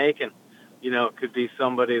 Keegan Aiken, could be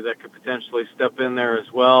somebody that could potentially step in there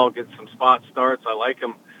as well, get some spot starts. I like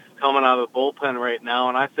him coming out of the bullpen right now.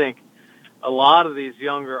 And I think a lot of these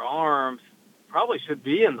younger arms probably should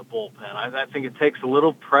be in the bullpen. I think it takes a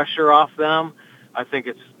little pressure off them. I think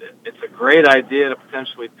it's a great idea to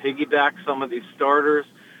potentially piggyback some of these starters.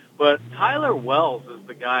 But Tyler Wells is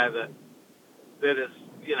the guy that is,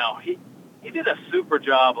 he did a super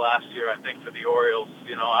job last year, I think, for the Orioles,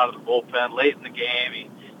 out of the bullpen late in the game.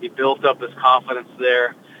 He built up his confidence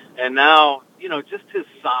there. And now, just his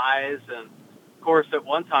size, and, of course, at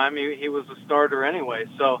one time he was a starter anyway.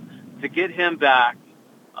 So to get him back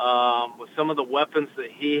with some of the weapons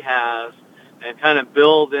that he has and kind of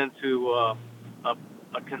build into a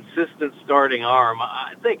consistent starting arm,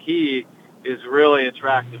 I think he is really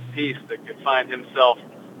attractive piece that could find himself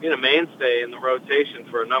a mainstay in the rotation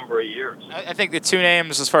for a number of years. I think the two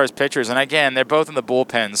names as far as pitchers, and again, they're both in the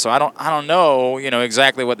bullpen, so I don't know,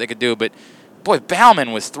 exactly what they could do, but boy,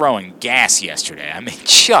 Bauman was throwing gas yesterday. I mean,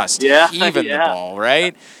 just heaving the ball,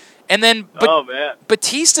 right? And then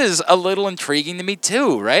Batista's a little intriguing to me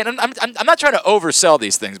too, right? I'm not trying to oversell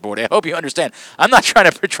these things, Bordy. I hope you understand. I'm not trying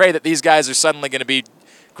to portray that these guys are suddenly going to be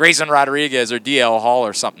Grayson Rodriguez or DL Hall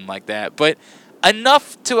or something like that, but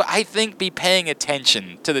enough to, I think, be paying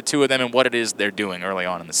attention to the two of them and what it is they're doing early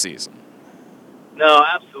on in the season. No,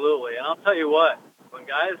 absolutely. And I'll tell you what, when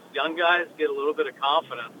young guys get a little bit of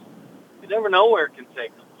confidence, you never know where it can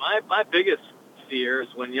take them. My biggest fear is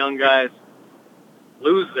when young guys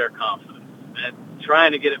lose their confidence and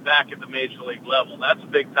trying to get it back at the major league level. That's a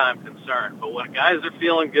big-time concern. But when guys are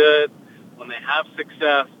feeling good, when they have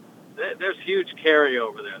success, there's huge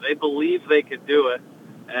carryover there. They believe they could do it,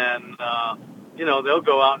 and they'll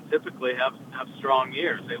go out and typically have strong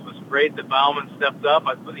years. It was great that Bauman stepped up.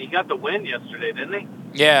 He got the win yesterday, didn't he?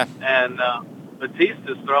 Yeah. And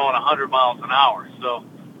Batista's throwing 100 miles an hour. So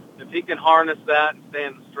if he can harness that and stay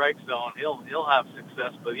in the strike zone, he'll have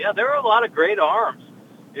success. But yeah, there are a lot of great arms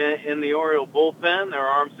in the Oriole bullpen. There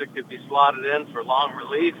are arms that could be slotted in for long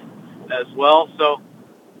relief as well. So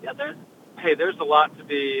yeah, there's a lot to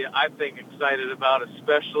be, I think, excited about,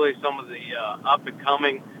 especially some of the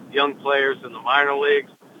up-and-coming young players in the minor leagues.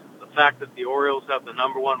 The fact that the Orioles have the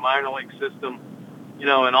number one minor league system, in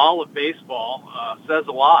all of baseball, says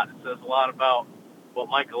a lot. It says a lot about what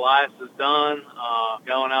Mike Elias has done,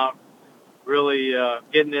 going out, really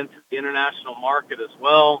getting into the international market as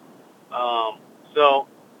well. So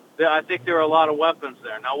I think there are a lot of weapons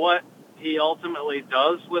there. Now, what he ultimately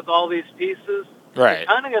does with all these pieces, right, it's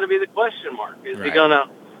kind of going to be the question mark. Is he gonna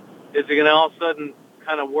all of a sudden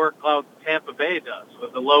kind of work like Tampa Bay does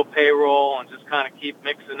with a low payroll and just kind of keep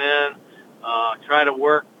mixing in, try to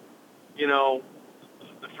work,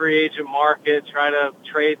 the free agent market, try to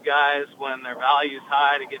trade guys when their value's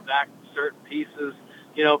high to get back certain pieces,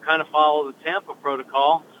 kind of follow the Tampa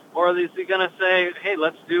protocol? Or is he going to say, hey,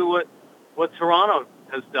 let's do what Toronto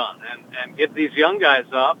has done and get these young guys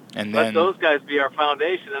up, and let then those guys be our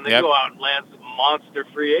foundation, and then go out and land some monster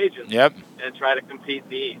free agents and try to compete in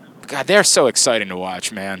the East? God, they're so exciting to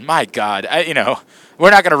watch, man. My God. We're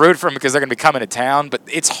not going to root for them because they're going to be coming to town, but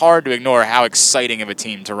it's hard to ignore how exciting of a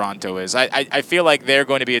team Toronto is. I feel like they're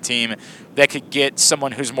going to be a team that could get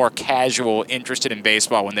someone who's more casual interested in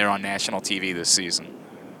baseball when they're on national TV this season.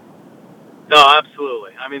 No,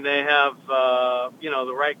 absolutely. I mean, they have,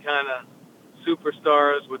 the right kind of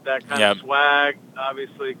superstars with that kind of swag.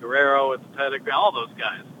 Obviously, Guerrero with the pedigree, all those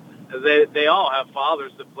guys. They all have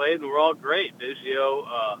fathers that played, and we're all great.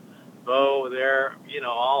 Biggio, Bo, there,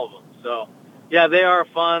 all of them. So, yeah, they are a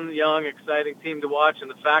fun, young, exciting team to watch, and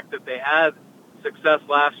the fact that they had success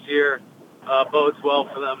last year bodes well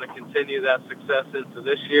for them to continue that success into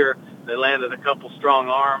this year. They landed a couple strong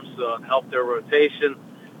arms, so it helped their rotation.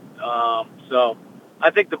 So I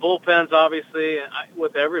think the bullpen's obviously,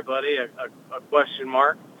 with everybody, a question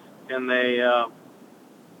mark. Can they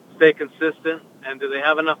stay consistent, and do they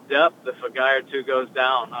have enough depth if a guy or two goes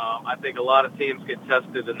down? I think a lot of teams get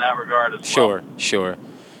tested in that regard as well. Sure.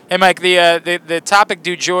 Hey, Mike, the topic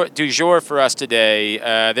du jour for us today,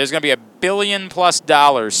 there's going to be $1 billion+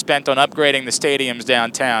 spent on upgrading the stadiums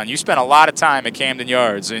downtown. You spent a lot of time at Camden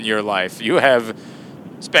Yards in your life. You have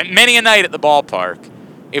spent many a night at the ballpark.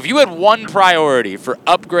 If you had one priority for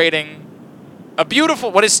upgrading a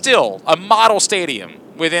beautiful, what is still a model stadium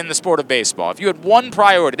within the sport of baseball, if you had one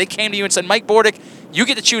priority, they came to you and said, Mike Bordick, you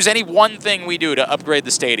get to choose any one thing we do to upgrade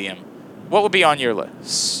the stadium, what would be on your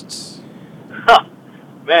list?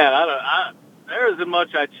 Man, there isn't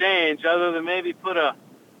much I'd change other than maybe put a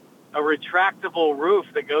retractable roof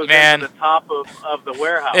that goes into the top of the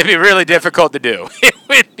warehouse. It'd be really difficult to do. It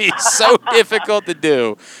would be so difficult to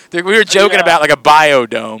do. We were joking about like a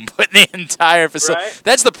biodome, putting the entire facility. Right?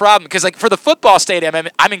 That's the problem, because like for the football stadium,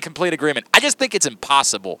 I'm in complete agreement. I just think it's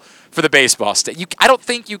impossible for the baseball stadium. I don't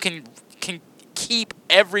think you can keep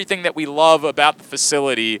everything that we love about the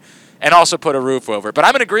facility and also put a roof over it. But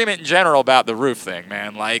I'm in agreement in general about the roof thing,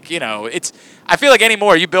 man. Like, I feel like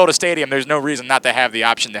anymore you build a stadium, there's no reason not to have the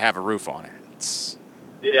option to have a roof on it.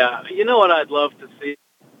 Yeah, you know what I'd love to see,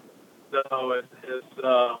 though, is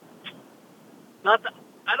I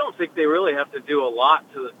don't think they really have to do a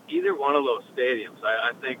lot to either one of those stadiums.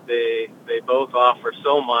 I think they both offer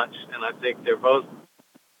so much, and I think they're both.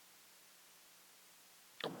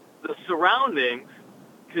 The surroundings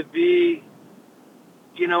could be,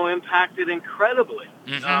 impacted incredibly.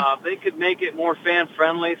 Mm-hmm. They could make it more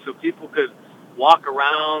fan-friendly so people could walk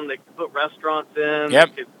around. They could put restaurants in. Yep.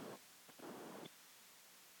 They could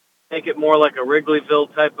make it more like a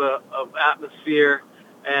Wrigleyville type of atmosphere.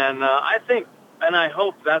 And I think, and I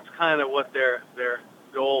hope that's kind of what their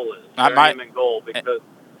goal is, their aim and goal, because,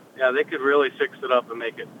 they could really fix it up and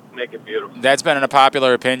make it beautiful. That's been a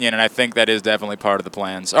popular opinion, and I think that is definitely part of the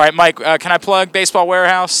plans. All right, Mike, can I plug Baseball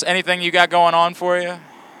Warehouse? Anything you got going on for you?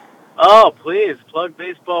 Oh, please, plug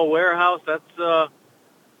Baseball Warehouse. That's,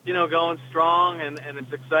 going strong, and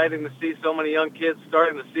it's exciting to see so many young kids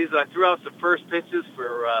starting the season. I threw out some first pitches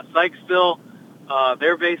for Sykesville,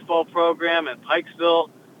 their baseball program, and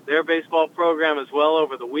Pikesville, their baseball program as well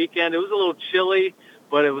over the weekend. It was a little chilly,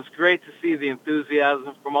 but it was great to see the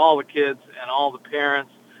enthusiasm from all the kids and all the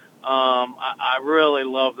parents. I really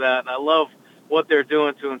love that, and I love what they're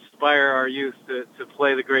doing to inspire our youth to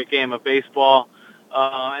play the great game of baseball.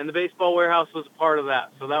 And the Baseball Warehouse was a part of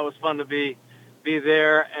that, so that was fun to be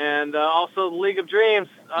there. And also the League of Dreams,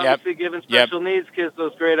 obviously giving special needs kids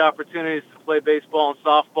those great opportunities to play baseball and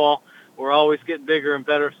softball. We're always getting bigger and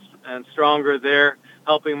better and stronger there,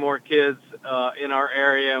 helping more kids in our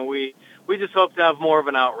area, and we just hope to have more of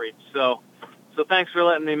an outreach. So thanks for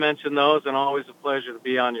letting me mention those, and always a pleasure to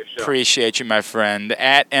be on your show. Appreciate you, my friend.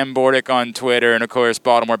 At MBordick on Twitter, and, of course,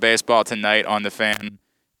 Baltimore Baseball Tonight on The Fan.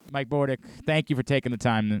 Mike Bordick, thank you for taking the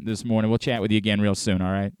time this morning. We'll chat with you again real soon,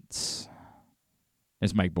 all right?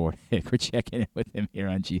 There's Mike Bordick. We're checking in with him here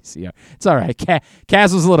on GCR. It's all right.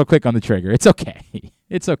 Kaz was a little quick on the trigger. It's okay.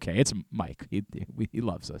 It's okay. It's Mike. He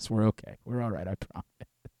loves us. We're okay. We're all right, I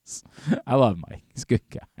promise. I love Mike. He's a good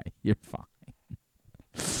guy. You're fine.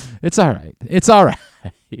 It's all right. It's all right.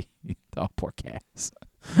 Oh, poor Kaz.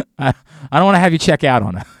 I don't want to have you check out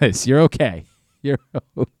on us. You're okay. You're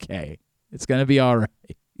okay. It's going to be all right.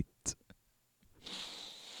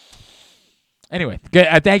 Anyway,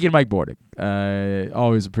 thank you to Mike Bordick.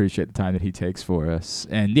 Always appreciate the time that he takes for us.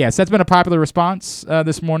 And yes, that's been a popular response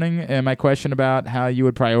this morning. And my question about how you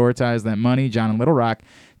would prioritize that money, John in Little Rock,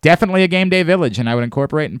 definitely a game day village, and I would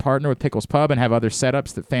incorporate and partner with Pickles Pub and have other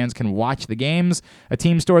setups that fans can watch the games. A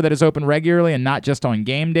team store that is open regularly and not just on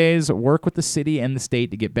game days. Work with the city and the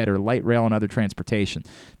state to get better light rail and other transportation.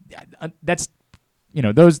 That's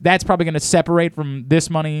that's probably going to separate from this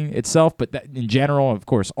money itself, but in general, of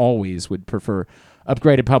course, always would prefer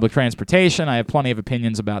upgraded public transportation. I have plenty of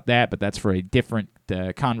opinions about that, but that's for a different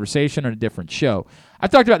conversation or a different show. I've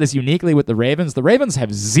talked about this uniquely with the Ravens. The Ravens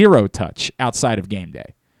have zero touch outside of game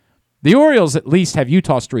day. The Orioles at least have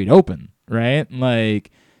Utah Street open, right? Like,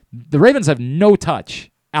 the Ravens have no touch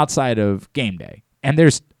outside of game day, and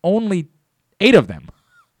there's only 8 of them.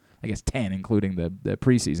 I guess 10, including the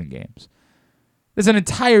preseason games. There's an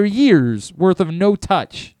entire year's worth of no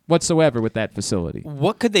touch whatsoever with that facility.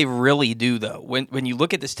 What could they really do, though? When you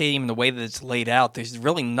look at the stadium and the way that it's laid out, there's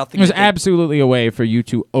really nothing. There's absolutely a way for you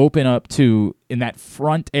to open up to, in that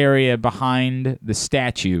front area behind the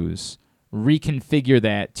statues, reconfigure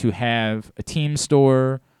that to have a team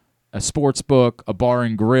store, a sports book, a bar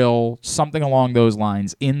and grill, something along those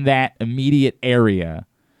lines in that immediate area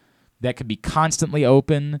that could be constantly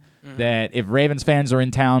open, that if Ravens fans are in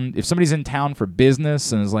town, if somebody's in town for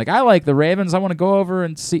business and is like, I like the Ravens, I want to go over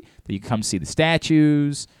and see, that you can come see the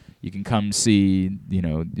statues, you can come see,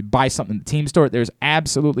 buy something at the team store. There's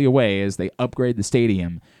absolutely a way, as they upgrade the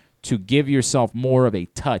stadium, to give yourself more of a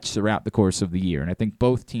touch throughout the course of the year. And I think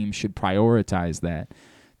both teams should prioritize that.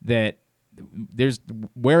 That there's,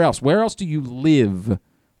 where else do you live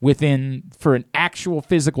within, for an actual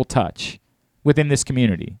physical touch within this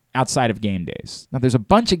community outside of game days? Now, there's a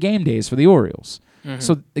bunch of game days for the Orioles,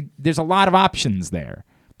 so there's a lot of options there.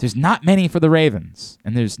 There's not many for the Ravens,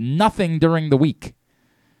 and there's nothing during the week.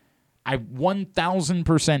 I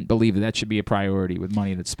 1,000% believe that should be a priority with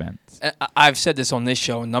money that's spent. I've said this on this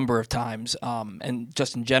show a number of times, and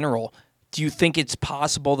just in general. Do you think it's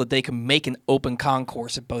possible that they can make an open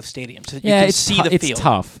concourse at both stadiums so that you can see the field? It's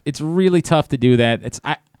tough. It's really tough to do that.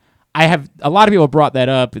 I have a lot of people have brought that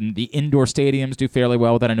up, and the indoor stadiums do fairly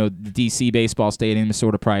well with that. I know the DC baseball stadium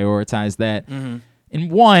sort of prioritize that. And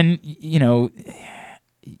one,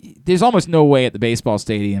 there's almost no way at the baseball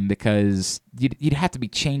stadium because you'd have to be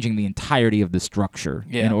changing the entirety of the structure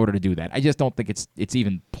in order to do that. I just don't think it's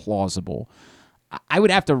even plausible. I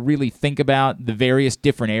would have to really think about the various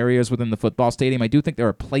different areas within the football stadium. I do think there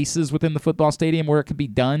are places within the football stadium where it could be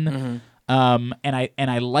done, and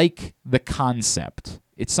I like the concept.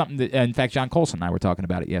 It's something that, in fact, John Colson and I were talking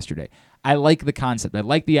about it yesterday. I like the concept. I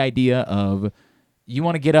like the idea of you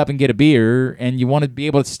want to get up and get a beer, and you want to be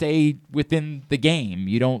able to stay within the game.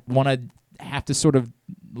 You don't want to have to sort of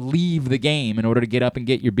leave the game in order to get up and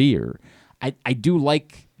get your beer. I do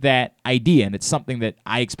like that idea, and it's something that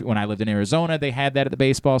when I lived in Arizona, they had that at the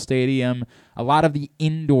baseball stadium. A lot of the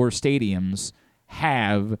indoor stadiums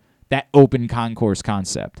have that open concourse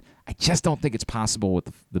concept. I just don't think it's possible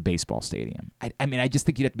with the baseball stadium. I mean, I just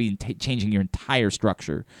think you'd have to be changing your entire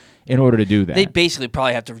structure in order to do that. They basically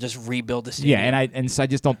probably have to just rebuild the stadium. Yeah, and so I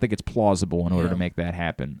just don't think it's plausible in order to make that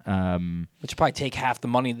happen. Which would probably take half the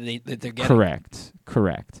money that they're getting.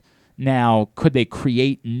 Correct. Now, could they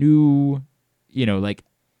create new,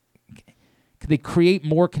 could they create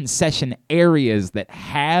more concession areas that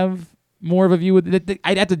have more of a view?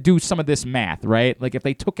 I'd have to do some of this math, right? Like if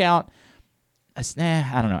they took out, I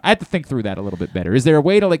don't know. I have to think through that a little bit better. Is there a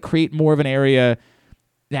way to create more of an area,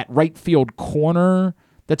 that right field corner,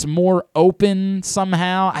 that's more open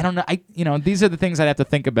somehow? I don't know. These are the things I'd have to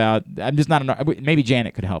think about. I'm just not. Maybe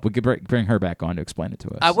Janet could help. We could bring her back on to explain it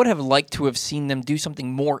to us. I would have liked to have seen them do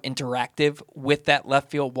something more interactive with that left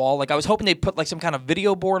field wall. Like I was hoping they'd put some kind of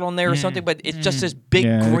video board on there or something, but it's just this big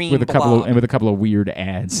green with a blob. with a couple of weird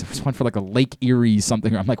ads. There's one for a Lake Erie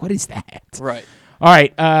something. I'm like, what is that? Right. All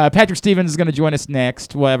right, Patrick Stevens is going to join us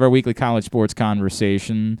next. We'll have our weekly college sports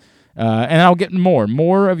conversation, and I'll get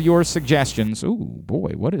more of your suggestions. Ooh,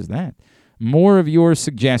 boy, what is that? More of your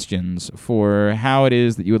suggestions for how it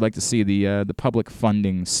is that you would like to see the public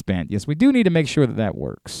funding spent. Yes, we do need to make sure that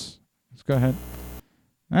works. Let's go ahead.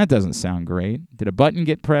 That doesn't sound great. Did a button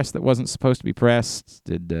get pressed that wasn't supposed to be pressed?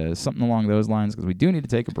 Did something along those lines? Because we do need to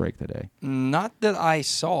take a break today. Not that I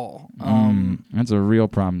saw. That's a real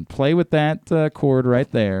problem. Play with that cord right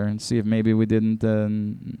there and see if maybe we didn't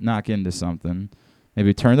knock into something.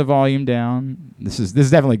 Maybe turn the volume down. This is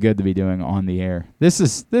definitely good to be doing on the air. This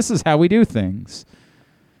is how we do things.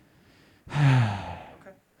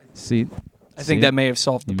 See, I think that may have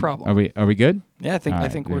solved the problem. Are we good? Yeah, I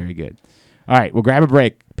think we're very good. All right, we'll grab a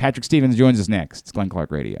break. Patrick Stevens joins us next. It's Glenn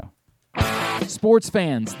Clark Radio. Sports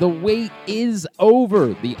fans, the wait is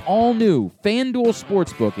over. The all-new FanDuel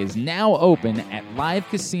Sportsbook is now open at Live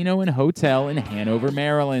Casino and Hotel in Hanover,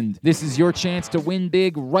 Maryland. This is your chance to win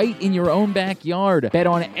big right in your own backyard. Bet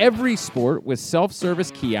on every sport with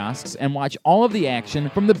self-service kiosks and watch all of the action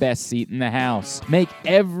from the best seat in the house. Make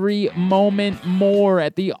every moment more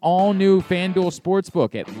at the all-new FanDuel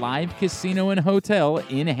Sportsbook at Live Casino and Hotel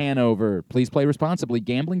in Hanover. Please play responsibly.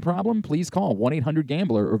 Gambling problem? Please call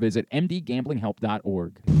 1-800-GAMBLER or visit mdgamblinghelp.org.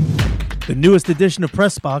 The newest edition of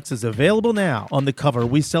PressBox is available now. On the cover,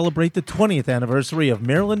 we celebrate the 20th anniversary of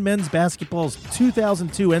Maryland men's basketball's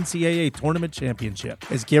 2002 NCAA Tournament Championship,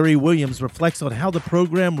 as Gary Williams reflects on how the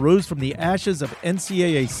program rose from the ashes of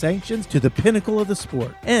NCAA sanctions to the pinnacle of the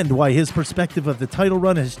sport, and why his perspective of the title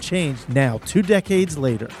run has changed now 2 decades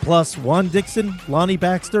later. Plus, Juan Dixon, Lonnie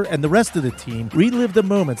Baxter, and the rest of the team relive the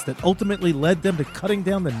moments that ultimately led them to cutting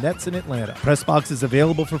down the nets in Atlanta. PressBox is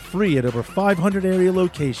available for free at over 500 area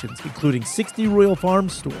locations, including 60 Royal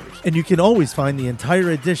Farms stores. And you can always find the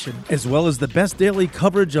entire edition, as well as the best daily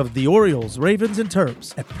coverage of the Orioles, Ravens, and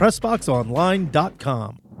Terps at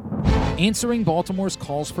PressBoxOnline.com. Answering Baltimore's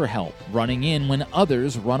calls for help, running in when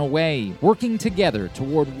others run away, working together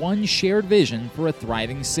toward one shared vision for a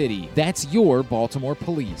thriving city. That's your Baltimore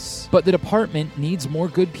Police. But the department needs more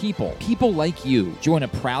good people. People like you. Join a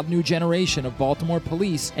proud new generation of Baltimore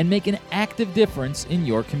Police and make an active difference in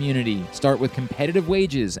your community. Start with competitive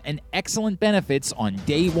wages and excellent benefits on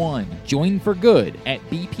day one. Join for good at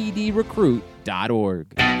bpdrecruit.org.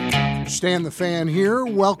 Stan the Fan here,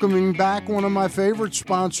 welcoming back one of my favorite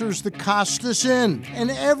sponsors, the Costas Inn. And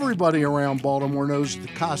everybody around Baltimore knows the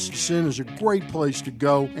Costas Inn is a great place to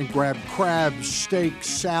go and grab crabs, steaks,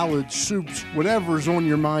 salads, soups, whatever's on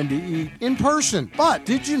your mind to eat in person. But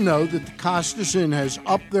did you know that the Costas Inn has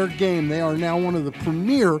upped their game? They are now one of the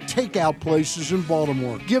premier takeout places in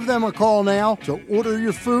Baltimore. Give them a call now to order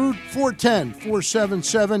your food,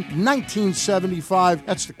 410-477-1975.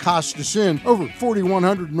 That's the Costas Inn, over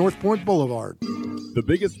 4100 North Point Boulevard. The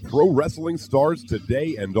biggest pro wrestling stars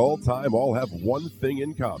today and all time all have one thing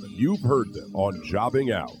in common. You've heard them on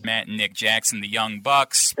Jobbing Out. Matt and Nick Jackson, the Young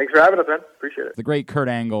Bucks. Thanks for having us, man. Appreciate it. The great Kurt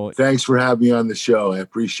Angle. Thanks for having me on the show. I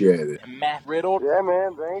appreciate it. Matt Riddle. Yeah,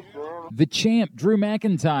 man. Thanks, man. The champ, Drew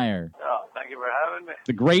McIntyre. Oh, thank you for having me.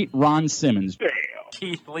 The great Ron Simmons. Damn.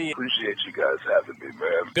 Keith Lee. Appreciate you guys having me,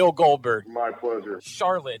 man. Bill Goldberg. My pleasure.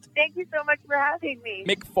 Charlotte. Thank you so much for having me.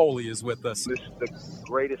 Mick Foley is with us. This is the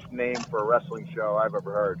greatest name for a wrestling show I've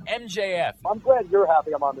ever heard. MJF. I'm glad you're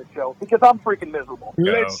happy I'm on this show because I'm freaking miserable.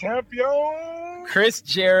 Le champion! Chris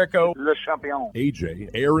Jericho. Le champion.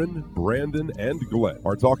 AJ, Aaron, Brandon, and Glenn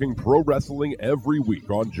are talking pro wrestling every week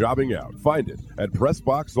on Jobbing Out. Find it at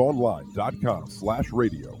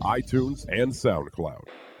PressBoxOnline.com/radio, iTunes, and SoundCloud.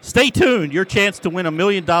 Stay tuned. Your chance to win $1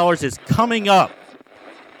 million is coming up.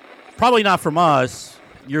 Probably not from us.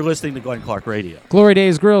 You're listening to Glenn Clark Radio. Glory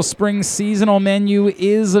Days Grill spring seasonal menu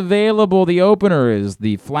is available. The opener is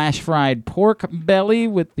the flash fried pork belly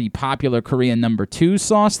with the popular Korean No. 2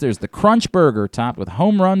 sauce. There's the crunch burger topped with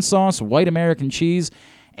home run sauce, white American cheese,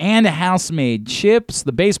 and house-made chips.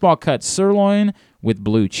 The baseball cut sirloin with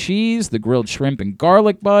blue cheese, the grilled shrimp and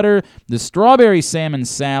garlic butter, the strawberry salmon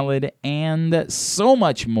salad, and so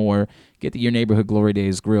much more. Get to your neighborhood Glory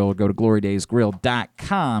Days Grill. Go to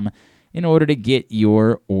glorydaysgrill.com in order to get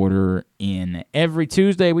your order in. Every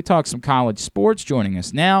Tuesday, we talk some college sports. Joining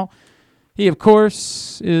us now, he, of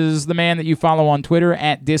course, is the man that you follow on Twitter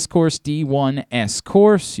at Discourse D1S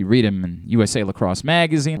Course. You read him in USA Lacrosse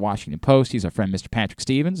Magazine, Washington Post. He's our friend, Mr. Patrick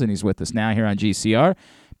Stevens, and he's with us now here on GCR.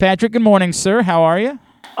 Patrick, good morning, sir. How are you?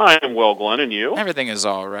 I am well, Glenn, and you? Everything is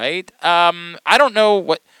all right. I don't know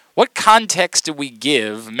what context do we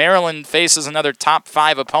give. Maryland faces another top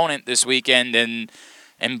 5 opponent this weekend and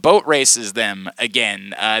boat races them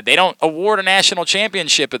again. They don't award a national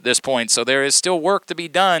championship at this point, so there is still work to be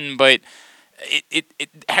done, but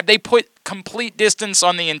have they put complete distance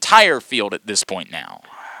on the entire field at this point now?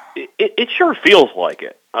 It sure feels like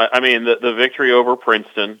it. I mean, the victory over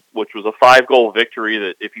Princeton, which was a 5-goal victory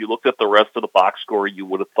that if you looked at the rest of the box score, you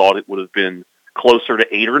would have thought it would have been closer to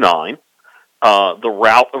 8 or 9. The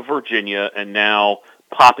rout of Virginia, and now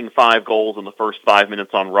popping 5 goals in the first 5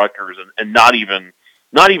 minutes on Rutgers, and not even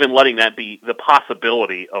letting that be the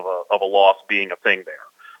possibility of a loss being a thing there.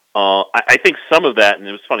 I think some of that, and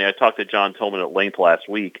it was funny, I talked to John Tillman at length last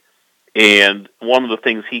week, and one of the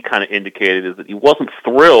things he kind of indicated is that he wasn't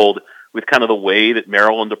thrilled with kind of the way that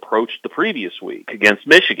Maryland approached the previous week against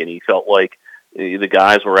Michigan. He felt like the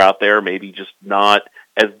guys were out there maybe just not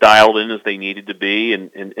as dialed in as they needed to be.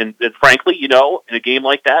 And frankly, in a game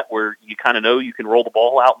like that where you kind of know you can roll the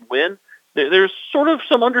ball out and win, there's sort of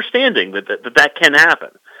some understanding that can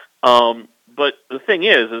happen. But the thing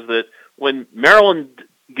is that when Maryland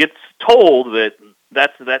gets told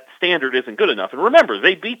that standard isn't good enough, and remember,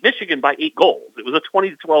 they beat Michigan by 8 goals. It was a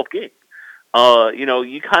 20-12 game.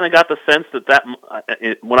 You kind of got the sense that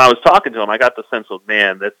when I was talking to him, I got the sense of,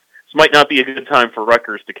 man, this might not be a good time for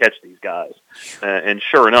Rutgers to catch these guys. And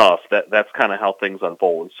sure enough, that's kind of how things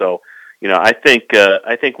unfold. So, I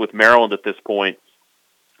think with Maryland at this point,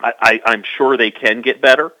 I'm sure they can get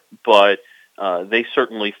better, but it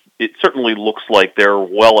certainly looks like they're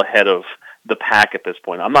well ahead of the pack at this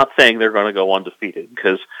point. I'm not saying they're going to go undefeated,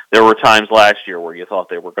 because there were times last year where you thought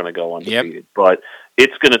they were going to go undefeated. But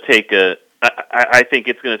it's going to take I think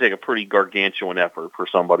it's going to take a pretty gargantuan effort for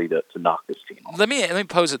somebody to knock this team off. Let me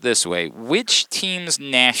pose it this way. Which teams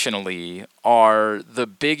nationally are the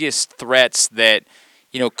biggest threats that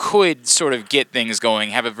could sort of get things going,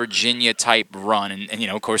 have a Virginia-type run? And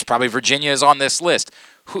of course, probably Virginia is on this list.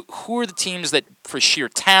 Who are the teams that, for sheer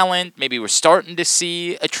talent, maybe we're starting to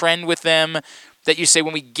see a trend with them, that you say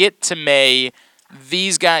when we get to May,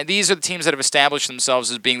 these are the teams that have established themselves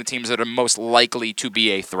as being the teams that are most likely to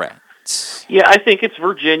be a threat? Yeah, I think it's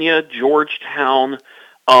Virginia, Georgetown.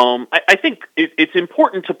 I think it's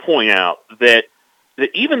important to point out that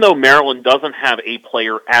even though Maryland doesn't have a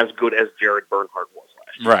player as good as Jared Bernhardt was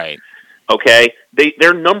last year, right? Okay,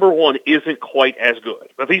 their number one isn't quite as good,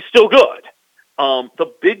 but he's still good.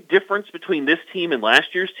 The big difference between this team and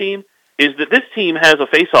last year's team is that this team has a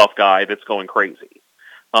face-off guy that's going crazy.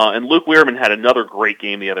 And Luke Weirman had another great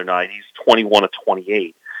game the other night. He's 21 of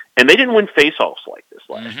 28. And they didn't win face-offs like this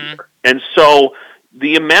last year. And so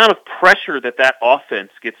the amount of pressure that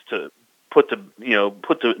offense gets to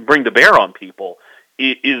bring to bear on people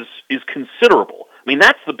is considerable. I mean,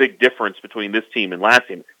 that's the big difference between this team and last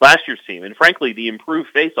year's team. And frankly, the improved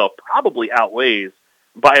face-off probably outweighs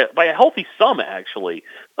by a healthy sum, actually,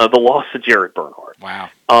 the loss of Jared Bernhardt. Wow.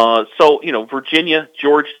 So, Virginia,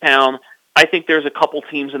 Georgetown, I think there's a couple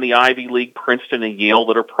teams in the Ivy League, Princeton and Yale,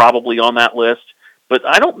 that are probably on that list. But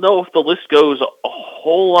I don't know if the list goes a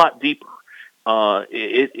whole lot deeper.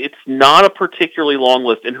 It's not a particularly long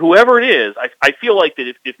list. And whoever it is, I feel like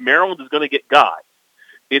that if Maryland is going to get got,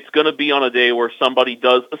 it's going to be on a day where somebody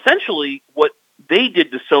does essentially what they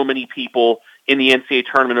did to so many people in the NCAA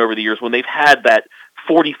tournament over the years when they've had that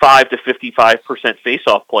 45 to 55%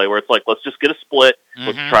 face-off play where it's like, let's just get a split,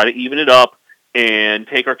 let's try to even it up, and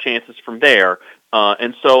take our chances from there.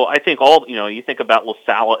 And so I think you think about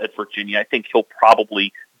LaSalle at Virginia, I think he'll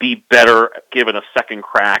probably be better given a second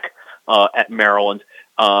crack at Maryland.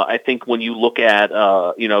 I think when you look at,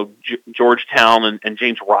 Georgetown and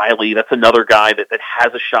James Riley, that's another guy that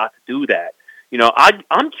has a shot to do that.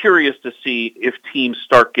 I'm curious to see if teams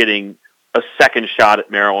start getting a second shot at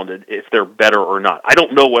Maryland if they're better or not. I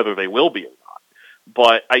don't know whether they will be or not,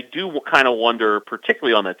 but I do kind of wonder,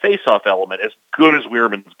 particularly on that face-off element, as good as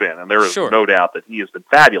Weirman's been, and there is no doubt that he has been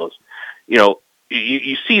fabulous.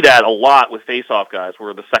 You see that a lot with face-off guys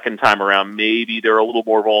where the second time around, maybe they're a little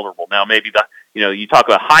more vulnerable. Now, maybe you talk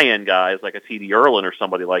about high-end guys like a T.D. Erlin or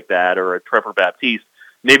somebody like that, or a Trevor Baptiste,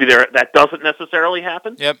 maybe that doesn't necessarily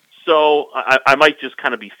happen. Yep. So I might just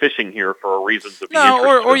kind of be fishing here for a reason to be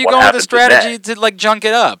or you go with a strategy to junk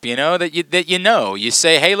it up, you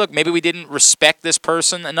say, hey, look, maybe we didn't respect this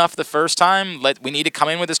person enough the first time. We need to come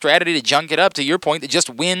in with a strategy to junk it up, to your point, to just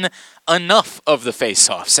win enough of the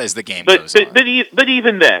face-offs as the game goes on. But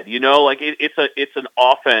even then, it's an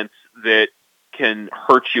offense that can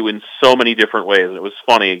hurt you in so many different ways. And it was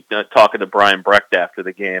funny talking to Brian Brecht after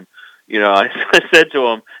the game. I said to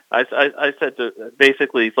him, I said to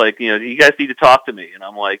basically, it's like, you guys need to talk to me. And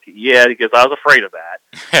I'm like, yeah, because I was afraid of that.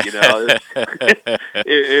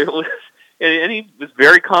 It was, and he was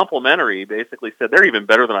very complimentary. He basically said, they're even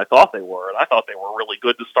better than I thought they were. And I thought they were really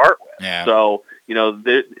good to start with. Yeah. So,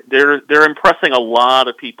 they're impressing a lot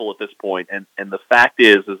of people at this point. And the fact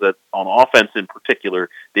is that on offense in particular,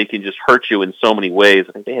 they can just hurt you in so many ways.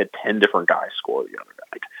 I think they had 10 different guys score the other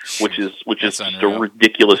night, which is just a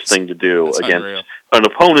ridiculous thing to do against an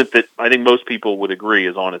opponent that I think most people would agree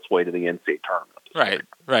is on its way to the NCAA tournament. Right.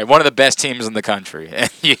 One of the best teams in the country.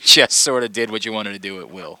 And you just sort of did what you wanted to do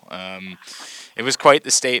at will. It was quite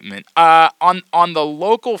the statement. On the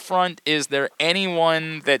local front, is there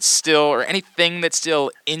anyone that's still, or anything that's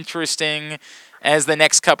still interesting as the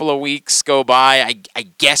next couple of weeks go by? I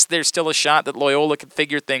guess there's still a shot that Loyola could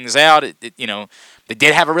figure things out. They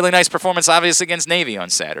did have a really nice performance, obviously, against Navy on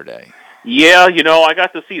Saturday. Yeah, I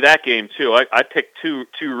got to see that game too. I picked two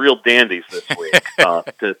real dandies this week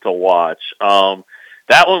to watch.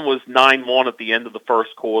 That one was 9-1 at the end of the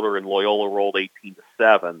first quarter, and Loyola rolled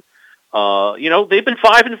 18-7. they've been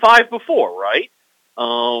 5-5 before, right?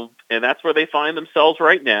 And that's where they find themselves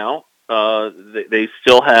right now. They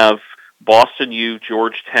still have Boston U,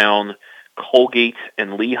 Georgetown, Colgate,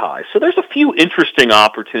 and Lehigh. So there's a few interesting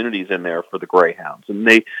opportunities in there for the Greyhounds, and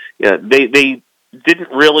they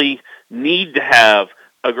didn't really need to have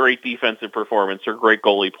a great defensive performance or great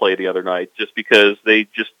goalie play the other night, just because they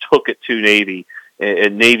just took it to Navy,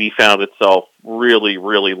 and Navy found itself really,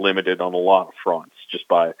 really limited on a lot of fronts just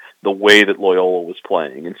by the way that Loyola was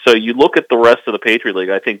playing. And so you look at the rest of the Patriot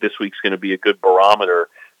League, I think this week's going to be a good barometer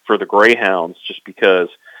for the Greyhounds, just because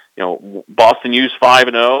Boston U's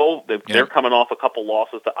 5-0. They're coming off a couple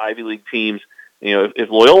losses to Ivy League teams. If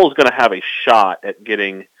Loyola's going to have a shot at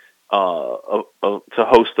getting to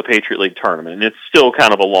host the Patriot League tournament, and it's still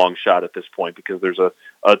kind of a long shot at this point because there's a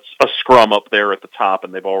scrum up there at the top,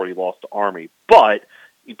 and they've already lost to Army. But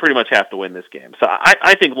you pretty much have to win this game. So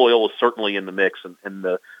I think Loyola's certainly in the mix, and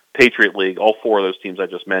the Patriot League, all four of those teams I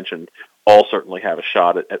just mentioned, all certainly have a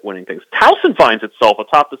shot at winning things. Towson finds itself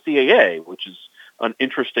atop the CAA, which is an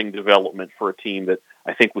interesting development for a team that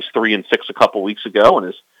I think was 3-6 a couple weeks ago and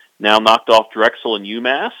is now knocked off Drexel and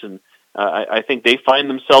UMass, and I think they find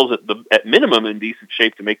themselves at minimum in decent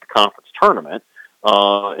shape to make the conference tournament.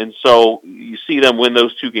 And so you see them win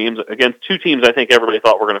those two games against two teams I think everybody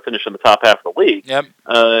thought were going to finish in the top half of the league. Yep.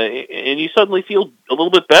 And you suddenly feel a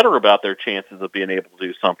little bit better about their chances of being able to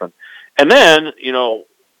do something. And then,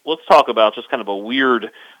 let's talk about just kind of a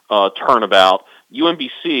weird turnabout.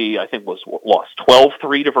 UMBC, I think, lost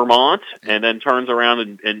 12-3 to Vermont, and then turns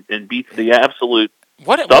around and beats the absolute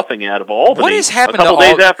stuffing out of Albany. What has happened a couple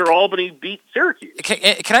days after Albany beat Syracuse?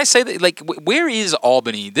 Can I say that, where is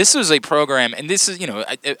Albany? This is a program, and this is,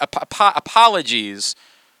 apologies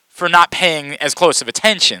for not paying as close of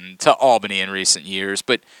attention to Albany in recent years,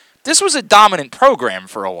 but this was a dominant program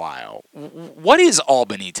for a while. What is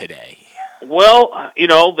Albany today? Well,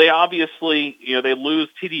 they obviously, they lose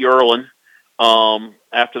T.D. Erlin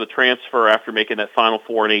after the transfer, after making that Final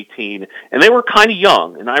Four in 2018, and they were kind of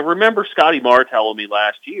young. And I remember Scotty Marr telling me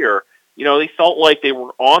last year, they felt like they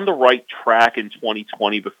were on the right track in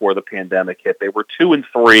 2020 before the pandemic hit. They were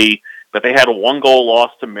 2-3, but they had a 1-goal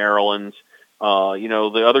loss to Maryland.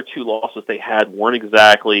 The other two losses they had weren't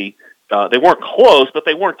exactly, they weren't close, but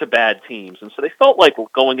they weren't to bad teams. And so they felt like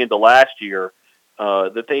going into last year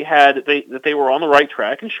that they were on the right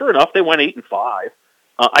track. And sure enough, they went 8-5.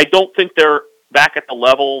 I don't think they're back at the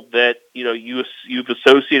level that you've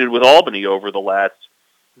associated with Albany over the last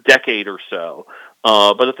decade or so.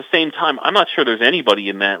 But at the same time, I'm not sure there's anybody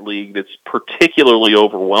in that league that's particularly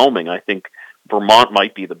overwhelming. I think Vermont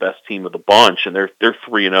might be the best team of the bunch, and they're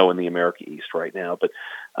 3-0 in the America East right now. But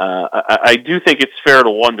I do think it's fair to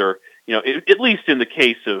wonder, at least in the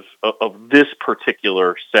case of this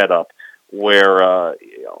particular setup, where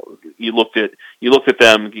you looked at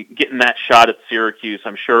them getting that shot at Syracuse.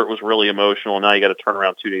 I'm sure it was really emotional. Now you got to turn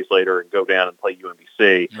around 2 days later and go down and play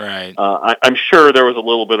UMBC. Right. I'm sure there was a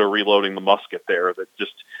little bit of reloading the musket there that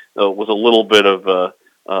just was a little bit of a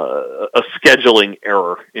scheduling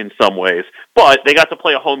error in some ways. But they got to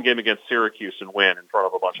play a home game against Syracuse and win in front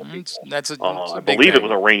of a bunch of people. That's I big believe thing. it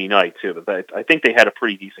was a rainy night too, but I think they had a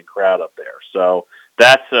pretty decent crowd up there. So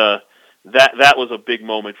that's that was a big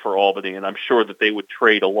moment for Albany, and I'm sure that they would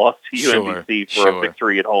trade a loss to UMBC for a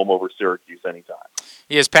victory at home over Syracuse anytime.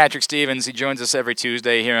 He is Patrick Stevens. He joins us every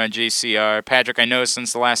Tuesday here on GCR. Patrick, I know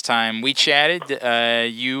since the last time we chatted,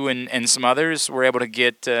 you and some others were able to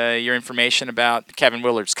get your information about Kevin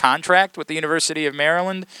Willard's contract with the University of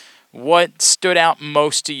Maryland. What stood out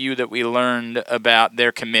most to you that we learned about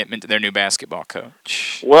their commitment to their new basketball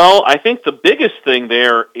coach? Well, I think the biggest thing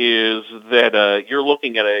there is that you're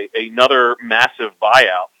looking at another massive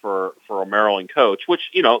buyout for a Maryland coach, which,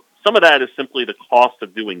 some of that is simply the cost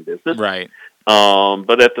of doing business. Right.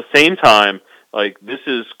 But at the same time, this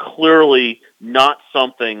is clearly not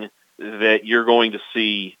something that you're going to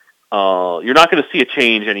see. You're not going to see a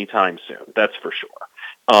change anytime soon. That's for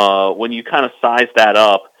sure. When you kind of size that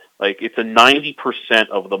up, it's a 90%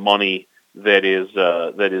 of the money that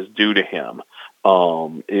is due to him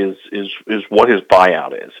is what his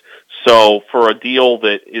buyout is. So for a deal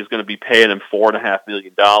that is going to be paying him $4.5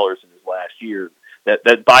 million in his last year, that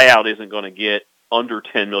buyout isn't going to get under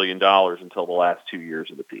 $10 million until the last 2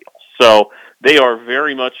 years of the deal. So they are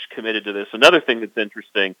very much committed to this. Another thing that's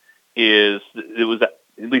interesting is it was,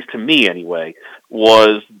 at least to me anyway,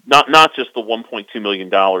 was not just the $1.2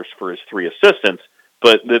 million for his 3 assistants,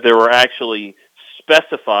 but that there were actually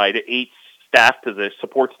specified 8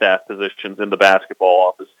 support staff positions in the basketball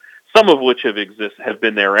office, some of which have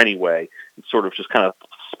been there anyway, and sort of just kind of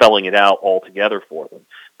spelling it out all together for them.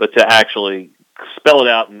 But to actually spell it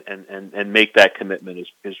out and make that commitment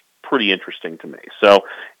is pretty interesting to me. So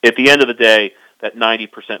at the end of the day, that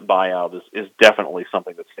 90% buyout is definitely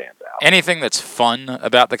something that stands out. Anything that's fun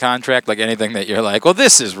about the contract, like anything that you're like, well,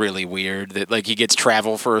 this is really weird, that like he gets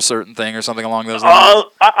travel for a certain thing or something along those lines?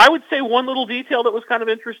 I would say one little detail that was kind of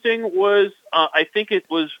interesting was I think it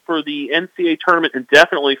was for the NCAA tournament and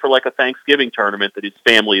definitely for like a Thanksgiving tournament that his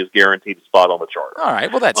family is guaranteed a spot on the charter. All right,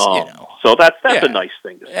 well that's so that's a nice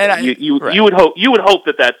thing to say. And you would hope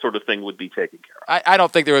that sort of thing would be taken care of. I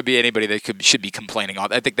don't think there would be anybody that should be complaining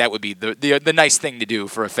on. I think that would be the nice thing to do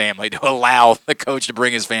for a family, to allow the coach to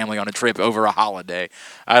bring his family on a trip over a holiday.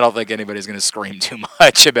 I don't think anybody's going to scream too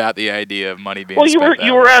much about the idea of money being spent. Well,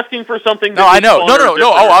 you were asking for something. No, I know.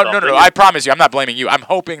 No. I promise you, I'm not blaming you. I'm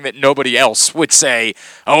hoping that nobody else would say,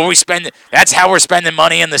 "Oh, that's how we're spending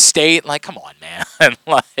money in the state." Like, come on, man.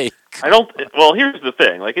 Like, I don't. Well, here's the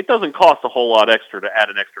thing. Like, it doesn't cost a whole lot extra to add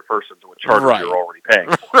an extra person to a charter you're already paying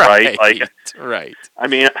for, right? Like, right. I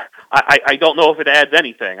mean, I don't know if it adds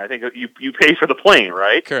anything. I think you pay for the plane,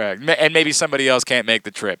 right? Correct. And maybe somebody else can't make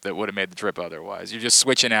the trip that would have made the trip otherwise. You're just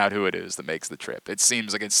switching out who it is that makes the trip. It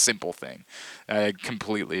seems like a simple thing. I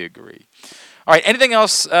completely agree. All right, anything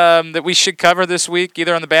else that we should cover this week,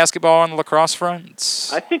 either on the basketball or on the lacrosse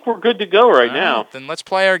front? I think we're good to go right now. Then let's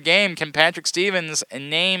play our game. Can Patrick Stevens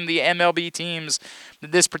name the MLB teams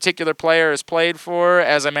that this particular player has played for?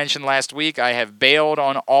 As I mentioned last week, I have bailed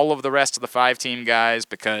on all of the rest of the 5-team guys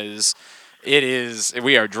because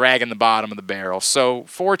we are dragging the bottom of the barrel. So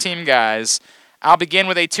 4-team guys. I'll begin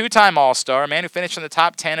with a 2-time All-Star, a man who finished in the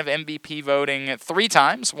top 10 of MVP voting 3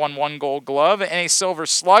 times, won 1 Gold Glove, and a Silver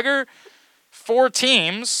Slugger. 4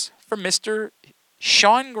 teams for Mr.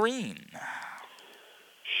 Shawn Green.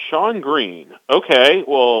 Shawn Green. Okay,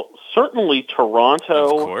 well, certainly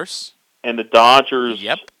Toronto. Of course. And the Dodgers.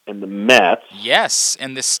 Yep. And the Mets. Yes,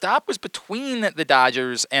 and the stop was between the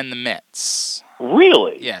Dodgers and the Mets.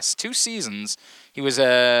 Really? Yes, 2 seasons. He was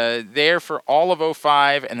there for all of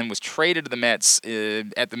 2005 and then was traded to the Mets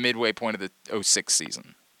at the midway point of the 2006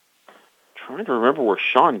 season. Trying to remember where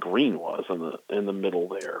Shawn Green was in the middle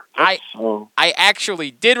there. I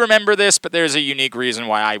actually did remember this, but there's a unique reason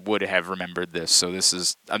why I would have remembered this. So this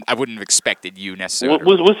is I wouldn't have expected you necessarily.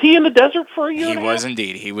 Was he in the desert for a year? He was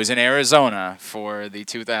indeed. He was in Arizona for the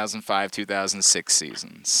 2005-2006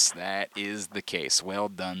 seasons. That is the case. Well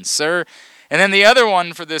done, sir. And then the other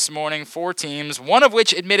one for this morning, 4 teams, one of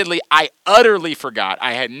which, admittedly, I utterly forgot.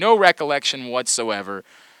 I had no recollection whatsoever.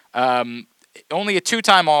 Only a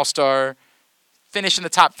 2-time All-Star. Finished in the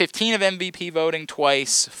top 15 of MVP voting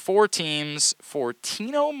twice. 4 teams for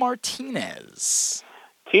Tino Martinez.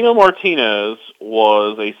 Tino Martinez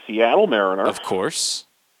was a Seattle Mariner. Of course.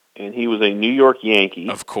 And he was a New York Yankee.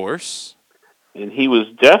 Of course. And he was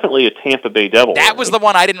definitely a Tampa Bay Devil. That was the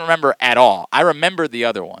one I didn't remember at all. I remembered the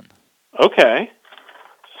other one. Okay.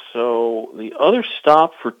 So the other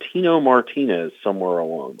stop for Tino Martinez somewhere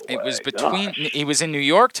along the way. It was he was in New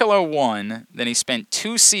York till 2001, then he spent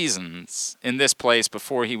 2 seasons in this place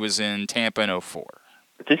before he was in Tampa in 2004.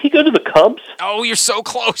 Did he go to the Cubs? Oh, you're so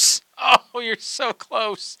close. Oh, you're so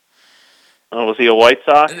close. Oh, was he a White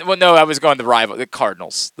Sox? Well, no, I was going the rival, the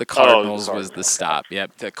Cardinals. The Cardinals was the stop.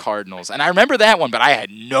 Yep, the Cardinals. And I remember that one, but I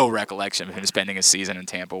had no recollection of him spending a season in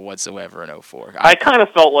Tampa whatsoever in 2004. I kind of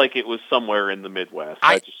felt like it was somewhere in the Midwest.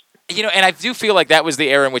 And I do feel like that was the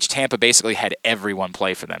era in which Tampa basically had everyone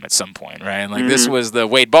play for them at some point, right? Like this was the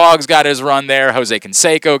Wade Boggs got his run there, Jose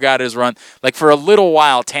Canseco got his run. Like for a little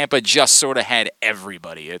while, Tampa just sort of had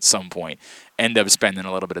everybody at some point. End up spending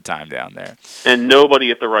a little bit of time down there. And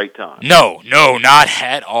nobody at the right time. No, not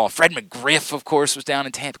at all. Fred McGriff, of course, was down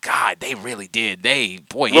in Tampa. God, they really did.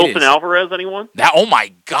 Wilson Alvarez, anyone? Oh,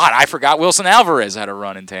 my God, I forgot Wilson Alvarez had a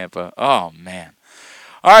run in Tampa. Oh, man.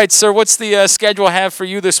 All right, sir, what's the schedule have for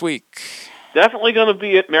you this week? Definitely going to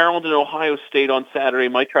be at Maryland and Ohio State on Saturday.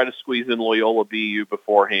 Might try to squeeze in Loyola BU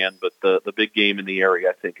beforehand, but the big game in the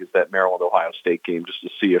area, I think, is that Maryland-Ohio State game, just to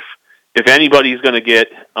see if anybody's going to get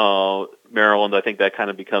Maryland. I think that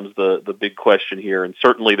kind of becomes the big question here, and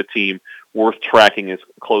certainly the team worth tracking as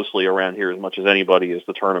closely around here as much as anybody as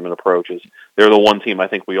the tournament approaches. They're the one team I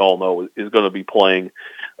think we all know is going to be playing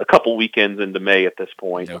a couple weekends into May at this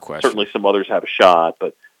point. No question. Certainly some others have a shot,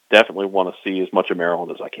 but definitely want to see as much of Maryland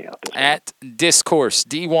as I can. At Discourse,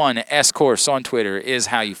 D1S Course on Twitter is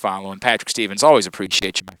how you follow. And Patrick Stevens, always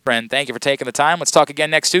appreciate you, my friend. Thank you for taking the time. Let's talk again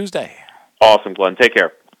next Tuesday. Awesome, Glenn. Take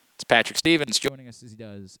care. It's Patrick Stevens joining us as he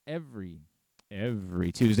does every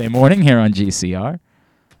Tuesday morning here on GCR.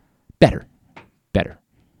 Better.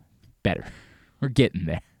 We're getting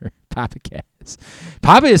there. Papa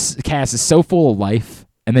Cass is so full of life,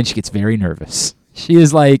 and then she gets very nervous. She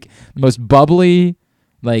is like the most bubbly.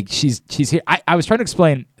 Like she's here. I was trying to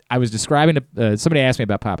explain. I was describing to somebody asked me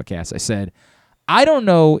about Papa Cass. I said, I don't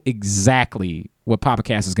know exactly what Papa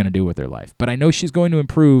Cass is going to do with her life, but I know she's going to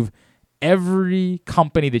improve every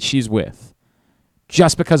company that she's with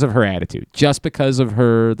just because of her attitude, just because of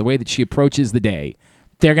the way that she approaches the day.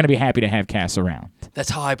 They're going to be happy to have Cass around.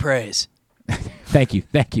 That's high praise. Thank you.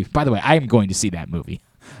 By the way, I am going to see that movie.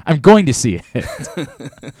 I'm going to see it.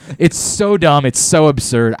 It's so dumb. It's so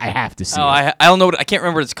absurd. I have to see it. I don't know. I can't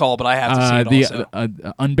remember what it's called, but I have to see it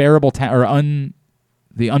also. Unbearable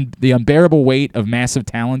the unbearable weight of massive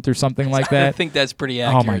talent or something like that. I think that's pretty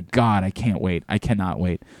accurate. Oh my God, I can't wait. I cannot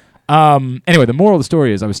wait. Anyway, the moral of the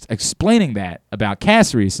story is I was explaining that about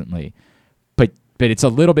Cass recently, but it's a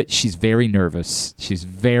little bit, she's very nervous. She's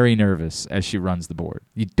very nervous as she runs the board.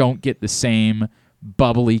 You don't get the same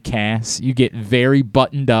bubbly Cass. You get very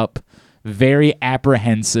buttoned up, very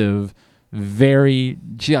apprehensive, very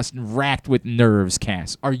just racked with nerves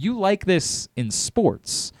Cass. Are you like this in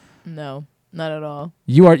sports? No, not at all.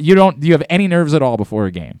 Do you have any nerves at all before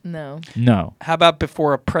a game? No. How about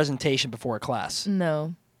before a presentation, before a class?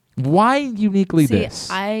 No. Why uniquely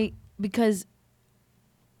this? Because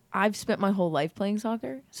I've spent my whole life playing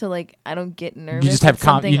soccer, so like I don't get nervous. You just have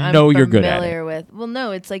something you know you're good at it. familiar with. Well,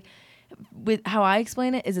 no, it's like with how I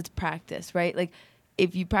explain it is it's practice, right? Like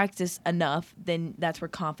if you practice enough, then that's where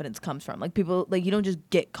confidence comes from. Like people, like you don't just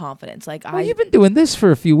get confidence. Like you've been doing this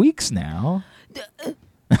for a few weeks now.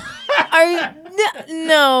 Are you?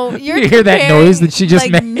 No, you're. You hear that noise that she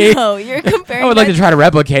just made? No, you're comparing. I would like to try to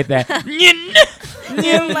replicate that.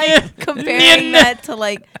 You're like comparing that to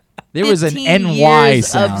like. There was an NY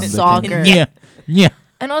sound of soccer. Yeah.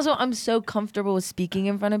 And also, I'm so comfortable with speaking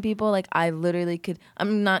in front of people. Like, I literally could.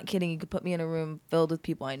 I'm not kidding. You could put me in a room filled with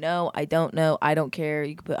people I know, I don't know, I don't care.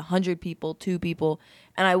 You could put 100 people, 2 people,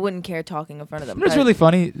 and I wouldn't care talking in front of them. You know what's really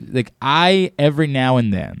funny? Like, I every now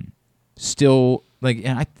and then still like,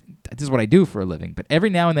 and this is what I do for a living. But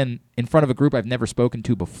every now and then, in front of a group I've never spoken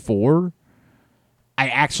to before, I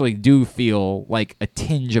actually do feel like a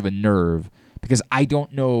tinge of a nerve. Because I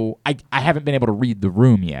don't know, I haven't been able to read the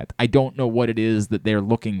room yet. I don't know what it is that they're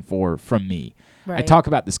looking for from me. Right. I talk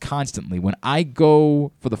about this constantly. When I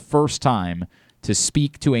go for the first time to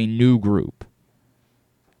speak to a new group,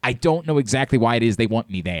 I don't know exactly why it is they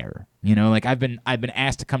want me there. You know, like I've been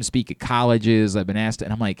asked to come speak at colleges. I've been asked,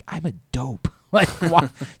 and I'm like, I'm a dope. Like, why?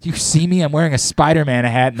 You see me? I'm wearing a Spider-Man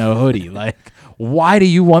hat and a hoodie. Like, why do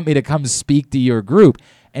you want me to come speak to your group?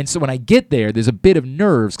 And so when I get there, there's a bit of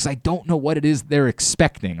nerves because I don't know what it is they're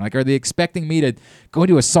expecting. Like, are they expecting me to go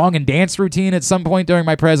into a song and dance routine at some point during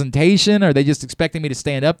my presentation? Are they just expecting me to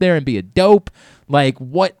stand up there and be a dope? Like,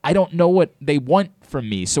 what? I don't know what they want from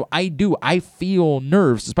me. So I feel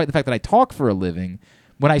nerves, despite the fact that I talk for a living,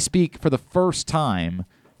 when I speak for the first time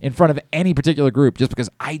in front of any particular group, just because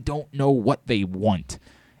I don't know what they want.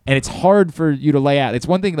 And it's hard for you to lay out. It's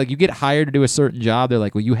one thing, like, you get hired to do a certain job. They're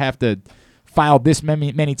like, well, you have to file this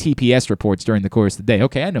many TPS reports during the course of the day.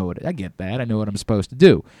 Okay, I get that. I know what I'm supposed to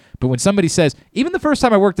do. But when somebody says, even the first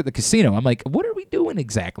time I worked at the casino, I'm like, what are we doing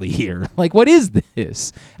exactly here? Like, what is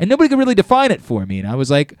this? And nobody could really define it for me. And I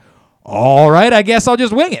was like, all right, I guess I'll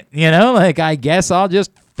just wing it. You know, like, I guess I'll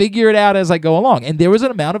just figure it out as I go along. And there was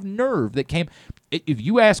an amount of nerve that came. If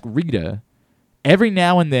you ask Rita, every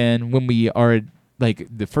now and then when we are like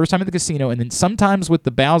the first time at the casino, and then sometimes with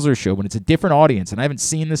the Bowser show when it's a different audience, and I haven't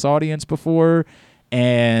seen this audience before,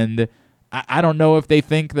 and I don't know if they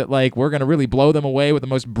think that like we're gonna really blow them away with the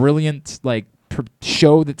most brilliant like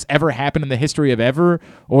show that's ever happened in the history of ever,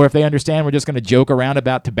 or if they understand we're just gonna joke around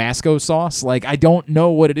about Tabasco sauce. Like, I don't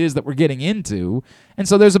know what it is that we're getting into, and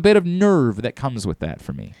so there's a bit of nerve that comes with that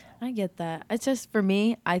for me. I get that. It's just, for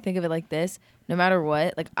me, I think of it like this. No matter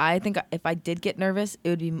what, like, I think if I did get nervous, it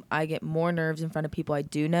would be, I get more nerves in front of people I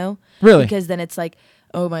do know. Really? Because then it's like,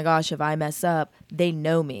 oh my gosh, if I mess up, they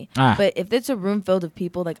know me. But if it's a room filled with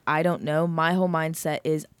people like I don't know, my whole mindset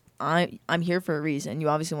is I'm here for a reason. You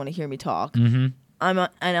obviously want to hear me talk. Mm-hmm.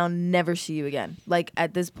 And I'll never see you again. Like,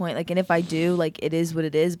 at this point, like, and if I do, like, it is what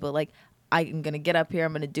it is, but like, I'm going to get up here,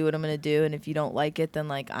 I'm going to do what I'm going to do, and if you don't like it, then,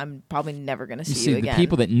 like, I'm probably never going to see you again. The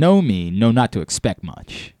people that know me know not to expect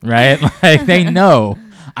much, right? Like, they know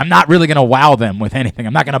I'm not really going to wow them with anything.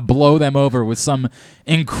 I'm not going to blow them over with some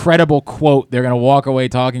incredible quote they're going to walk away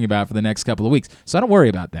talking about for the next couple of weeks. So I don't worry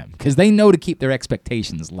about them because they know to keep their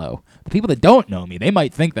expectations low. The people that don't know me, they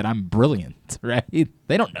might think that I'm brilliant, right?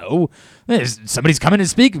 They don't know. Somebody's coming to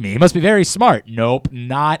speak to me. He must be very smart. Nope,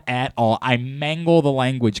 not at all. I mangle the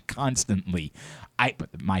language constantly.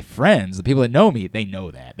 But my friends, the people that know me, they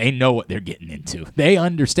know that. They know what they're getting into. They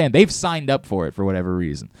understand. They've signed up for it for whatever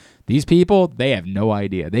reason. These people, they have no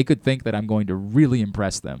idea. They could think that I'm going to really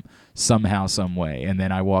impress them somehow, some way, and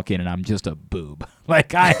then I walk in and I'm just a boob.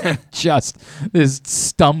 Like I am just this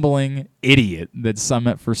stumbling idiot that's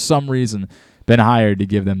for some reason been hired to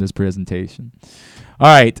give them this presentation. All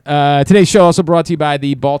right. Today's show also brought to you by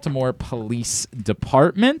the Baltimore Police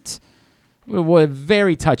Department. What a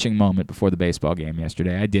very touching moment before the baseball game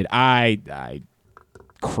yesterday. I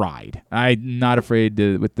cried. I'm not afraid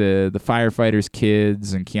with the firefighters'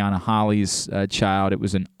 kids and Kiana Holly's child. It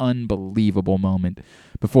was an unbelievable moment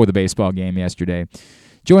before the baseball game yesterday.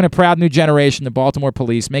 Join a proud new generation, the Baltimore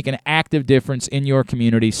Police. Make an active difference in your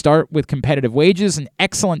community. Start with competitive wages and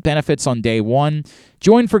excellent benefits on day one.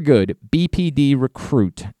 Join for good,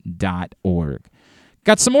 bpdrecruit.org.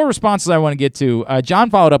 Got some more responses I want to get to. John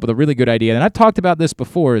followed up with a really good idea, and I've talked about this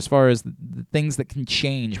before as far as the things that can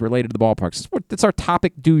change related to the ballparks. That's our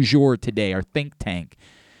topic du jour today, our think tank.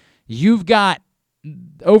 You've got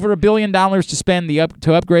over $1 billion to spend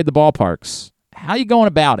to upgrade the ballparks. How are you going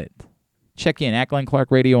about it? Check in at Glenn Clark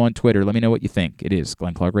Radio on Twitter. Let me know what you think. It is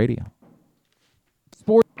Glenn Clark Radio.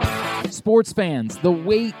 Sports fans, the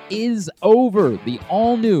wait is over. The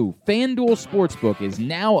all-new FanDuel Sportsbook is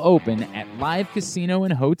now open at Live Casino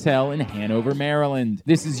and Hotel in Hanover, Maryland.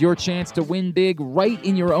 This is your chance to win big right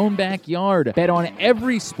in your own backyard. Bet on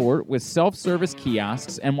every sport with self-service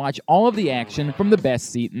kiosks and watch all of the action from the best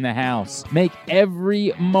seat in the house. Make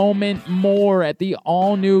every moment more at the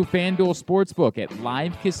all-new FanDuel Sportsbook at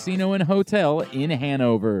Live Casino and Hotel in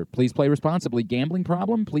Hanover. Please play responsibly. Gambling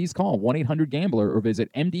problem? Please call 1-800-GAMBLER or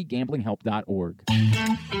visit mdgamblinghelp.org.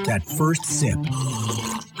 That first sip.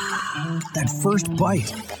 That first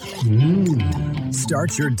bite.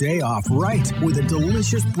 Start your day off right with a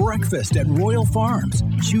delicious breakfast at Royal Farms.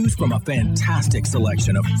 Choose from a fantastic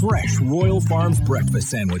selection of fresh Royal Farms breakfast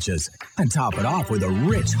sandwiches and top it off with a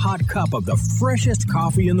rich hot cup of the freshest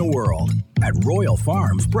coffee in the world. At Royal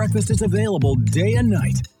Farms, breakfast is available day and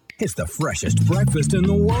night. It's the freshest breakfast in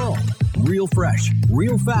the world. Real fresh,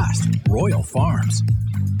 real fast. Royal Farms.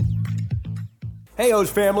 Hey, O's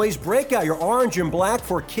families, break out your orange and black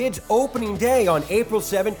for Kids Opening Day on April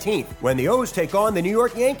 17th, when the O's take on the New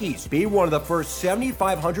York Yankees. Be one of the first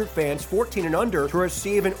 7,500 fans 14 and under to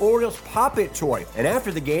receive an Orioles Pop-It toy. And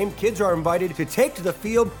after the game, kids are invited to take to the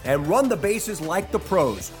field and run the bases like the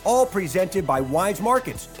pros. All presented by Wise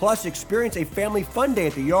Markets. Plus, experience a family fun day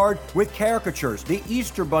at the yard with caricatures, the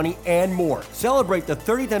Easter Bunny, and more. Celebrate the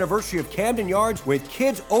 30th anniversary of Camden Yards with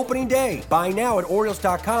Kids Opening Day. Buy now at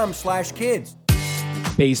Orioles.com/kids.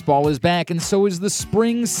 Baseball is back, and so is the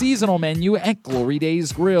spring seasonal menu at Glory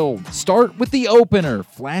Days Grill. Start with the opener,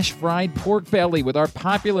 flash-fried pork belly with our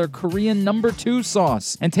popular Korean No. 2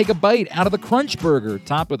 sauce, and take a bite out of the Crunch Burger,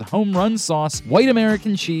 topped with home run sauce, white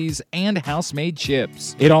American cheese, and house-made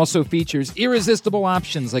chips. It also features irresistible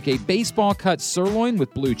options like a baseball-cut sirloin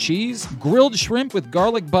with blue cheese, grilled shrimp with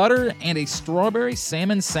garlic butter, and a strawberry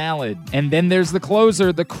salmon salad. And then there's the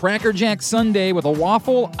closer, the Cracker Jack Sundae with a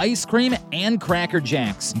waffle, ice cream, and Cracker Jacks.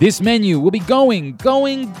 This menu will be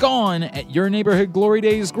gone at your neighborhood Glory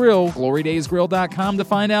Days Grill. GloryDaysGrill.com to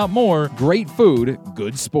find out more. Great food,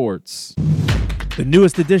 good sports. The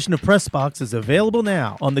newest edition of Press Box is available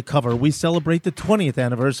now. On the cover, we celebrate the 20th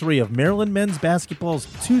anniversary of Maryland men's basketball's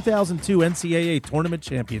 2002 NCAA Tournament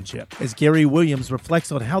Championship, as Gary Williams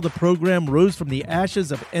reflects on how the program rose from the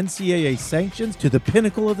ashes of NCAA sanctions to the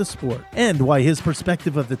pinnacle of the sport, and why his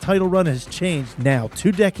perspective of the title run has changed now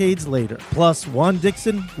 2 decades later. Plus, Juan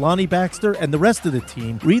Dixon, Lonnie Baxter, and the rest of the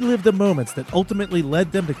team relive the moments that ultimately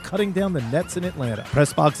led them to cutting down the nets in Atlanta.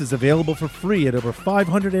 Press Box is available for free at over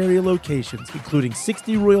 500 area locations, including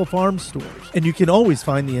 60 Royal Farms stores. And you can always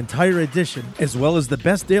find the entire edition, as well as the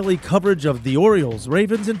best daily coverage of the Orioles,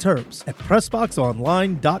 Ravens, and Terps at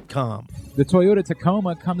PressBoxOnline.com. The Toyota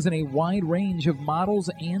Tacoma comes in a wide range of models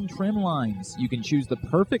and trim lines. You can choose the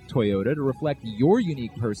perfect Toyota to reflect your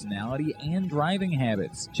unique personality and driving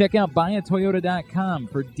habits. Check out buyatoyota.com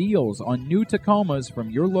for deals on new Tacomas from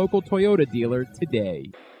your local Toyota dealer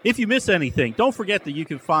today. If you miss anything, don't forget that you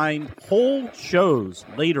can find whole shows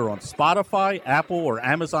later on Spotify, Apple, or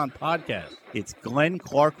Amazon Podcasts. It's Glenn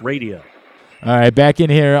Clark Radio. All right, back in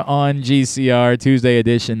here on GCR, Tuesday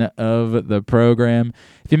edition of the program.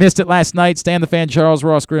 If you missed it last night, Stan the Fan Charles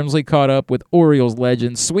Ross Grimsley caught up with Orioles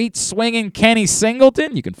legend, sweet swinging Kenny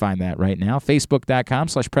Singleton. You can find that right now.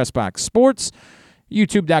 Facebook.com/PressBoxSports.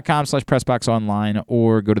 YouTube.com/PressBoxOnline,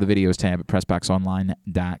 or go to the videos tab at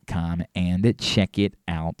PressBoxOnline.com and check it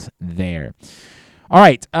out there. All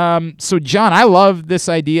right. So, John, I love this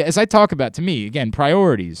idea. As I talk about, to me, again,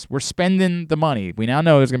 priorities. We're spending the money. We now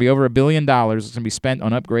know there's going to be over $1 billion that's going to be spent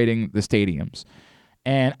on upgrading the stadiums.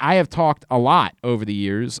 And I have talked a lot over the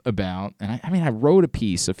years about, and I wrote a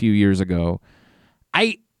piece a few years ago.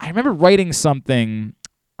 I remember writing something.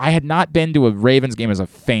 I had not been to a Ravens game as a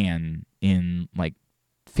fan in like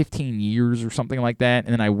 15 years or something like that.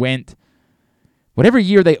 And then I went, whatever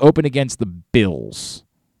year they opened against the Bills,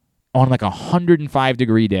 on like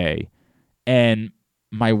 105-degree day, and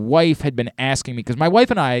my wife had been asking me, because my wife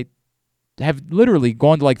and I have literally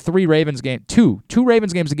gone to like two Ravens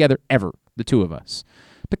games together ever, the two of us,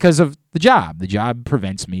 because of the job. The job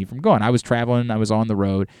prevents me from going. I was traveling, I was on the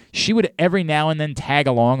road. She would every now and then tag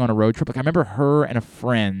along on a road trip. Like I remember her and a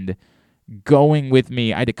friend going with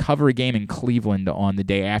me. I had to cover a game in Cleveland on the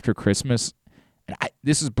day after Christmas. And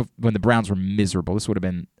this is when the Browns were miserable. This would have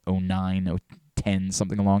been 2009, 2010,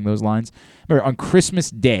 something along those lines. Remember, on Christmas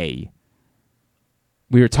Day,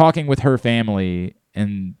 we were talking with her family,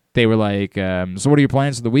 and they were like, so what are your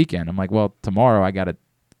plans for the weekend? I'm like, well, tomorrow I got to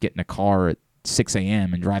get in a car at 6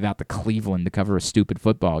 a.m. and drive out to Cleveland to cover a stupid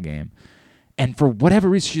football game. And for whatever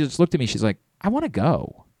reason, she just looked at me. She's like, I want to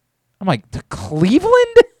go. I'm like, to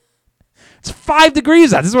Cleveland? It's 5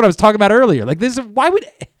 degrees out. This is what I was talking about earlier. Like,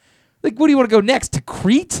 what do you want to go next? To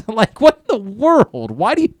Crete? Like, what in the world?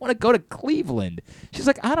 Why do you want to go to Cleveland? She's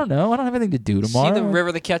like, I don't know. I don't have anything to do tomorrow. See the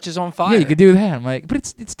river that catches on fire. Yeah, you could do that. I'm like, but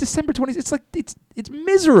it's December 20th. It's like, it's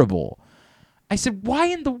miserable. I said, why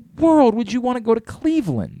in the world would you want to go to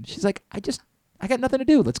Cleveland? She's like, I got nothing to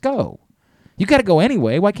do. Let's go. You got to go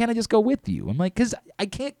anyway. Why can't I just go with you? I'm like, because I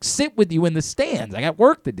can't sit with you in the stands. I got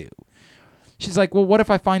work to do. She's like, well, what if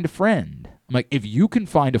I find a friend? I'm like, if you can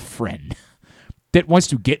find a friend that wants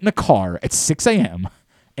to get in a car at 6 a.m.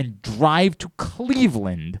 and drive to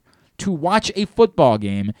Cleveland to watch a football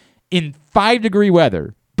game in 5-degree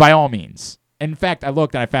weather, by all means. In fact, I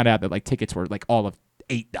looked and I found out that like tickets were like all of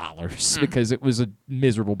 $8 because it was a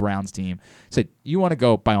miserable Browns team. Said, you want to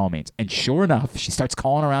go, by all means. And sure enough, she starts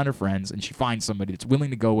calling around her friends, and she finds somebody that's willing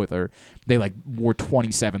to go with her. They like wore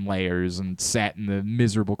 27 layers and sat in the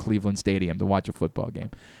miserable Cleveland Stadium to watch a football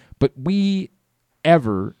game. But I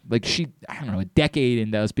don't know, a decade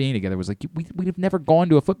into us being together, was like, we'd have never gone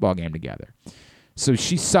to a football game together. So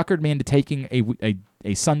she suckered me into taking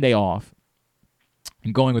a Sunday off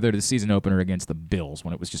and going with her to the season opener against the Bills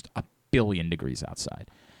when it was just 1 billion degrees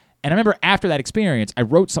outside. And I remember after that experience, I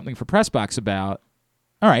wrote something for Pressbox about,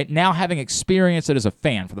 all right, now having experienced it as a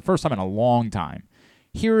fan for the first time in a long time,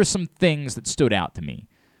 here are some things that stood out to me.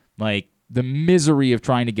 Like the misery of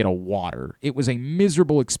trying to get a water. It was a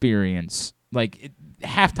miserable experience. Like,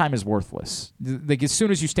 halftime is worthless. Like, as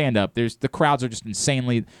soon as you stand up, the crowds are just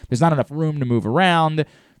insanely, there's not enough room to move around.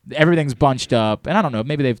 Everything's bunched up. And I don't know,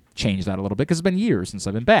 maybe they've changed that a little bit because it's been years since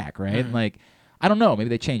I've been back, right? Mm-hmm. Like, I don't know, maybe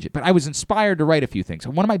they changed it. But I was inspired to write a few things.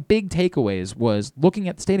 And one of my big takeaways was looking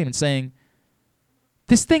at the stadium and saying,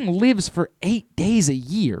 this thing lives for 8 days a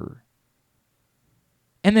year.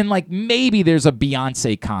 And then, like, maybe there's a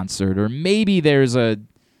Beyonce concert, or maybe there's a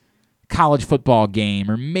college football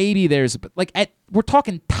game, or maybe there's, like, we're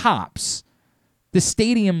talking tops. The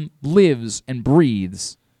stadium lives and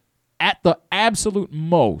breathes at the absolute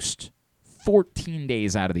most 14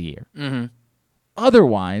 days out of the year. Mm-hmm.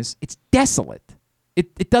 Otherwise, it's desolate.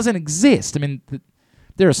 It doesn't exist. I mean,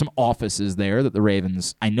 there are some offices there that the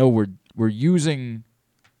Ravens, I know, were using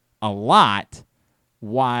a lot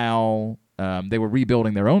while they were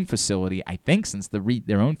rebuilding their own facility. I think since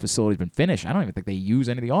their own facility's been finished, I don't even think they use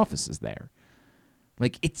any of the offices there.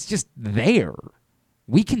 Like, it's just there.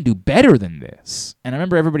 We can do better than this. And I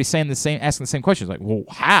remember everybody asking the same questions, like, well,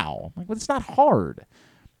 how? I'm like, well, it's not hard.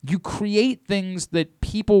 You create things that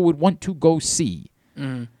people would want to go see.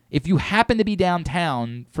 Mm. If you happen to be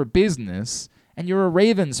downtown for business and you're a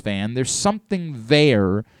Ravens fan, there's something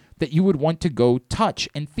there that you would want to go touch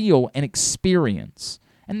and feel and experience.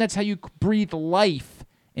 And that's how you breathe life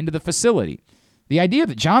into the facility. The idea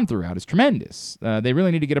that John threw out is tremendous. They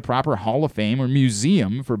really need to get a proper Hall of Fame or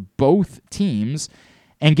museum for both teams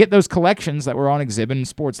and get those collections that were on exhibit in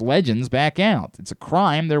Sports Legends back out. It's a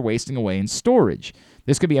crime they're wasting away in storage.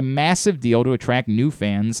 This could be a massive deal to attract new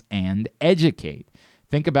fans and educate.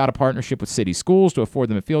 Think about a partnership with city schools to afford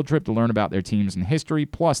them a field trip to learn about their teams and history.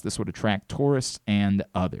 Plus, this would attract tourists and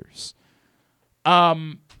others.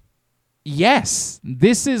 Yes,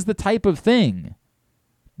 this is the type of thing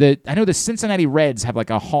that I know the Cincinnati Reds have,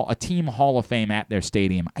 like a team Hall of Fame at their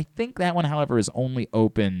stadium. I think that one, however, is only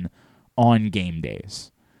open on game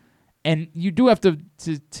days. And you do have to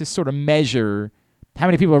sort of measure how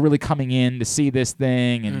many people are really coming in to see this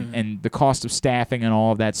thing, and the cost of staffing and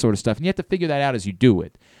all of that sort of stuff. And you have to figure that out as you do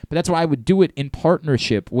it. But that's why I would do it in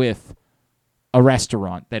partnership with a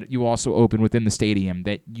restaurant that you also open within the stadium,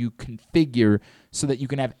 that you configure so that you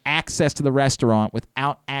can have access to the restaurant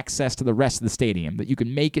without access to the rest of the stadium, that you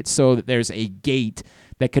can make it so that there's a gate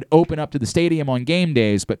that could open up to the stadium on game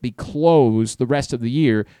days but be closed the rest of the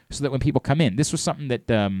year so that when people come in. This was something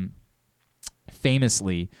that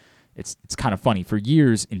famously, it's kind of funny, for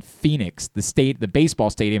years in Phoenix, the baseball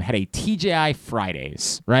stadium had a TGI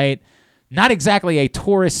Fridays, right? Not exactly a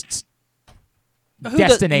tourist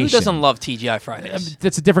destination. Who doesn't love TGI Fridays?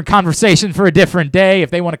 That's a different conversation for a different day.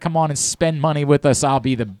 If they want to come on and spend money with us, I'll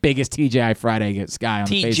be the biggest TGI Fridays guy on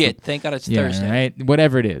Facebook. TGIT. Thank God it's Thursday. Right?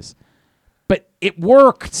 Whatever it is. But it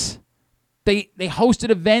worked. They hosted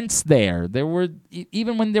events there. There were,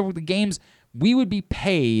 even when there were the games, we would be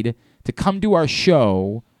paid to come do our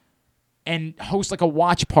show and host like a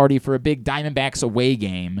watch party for a big Diamondbacks away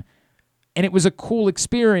game. And it was a cool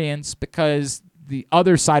experience because the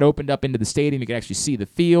other side opened up into the stadium. You could actually see the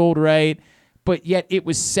field, right? But yet it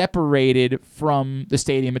was separated from the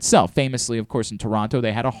stadium itself. Famously, of course, in Toronto,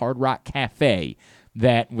 they had a Hard Rock Cafe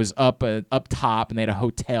that was up top, and they had a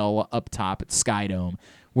hotel up top at Skydome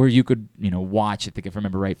where you could, watch. I think if I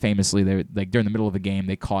remember right, famously, they like during the middle of the game,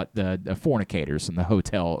 they caught the fornicators in the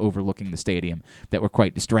hotel overlooking the stadium that were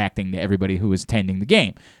quite distracting to everybody who was attending the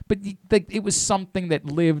game. But it was something that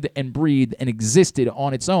lived and breathed and existed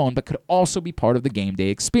on its own, but could also be part of the game day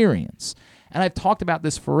experience. And I've talked about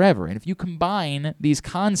this forever. And if you combine these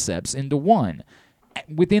concepts into one,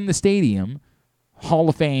 within the stadium, Hall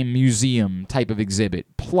of Fame museum type of exhibit,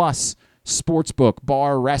 plus sportsbook,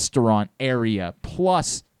 bar, restaurant area,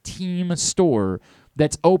 plus team store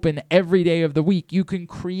that's open every day of the week, you can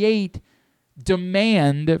create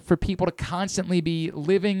demand for people to constantly be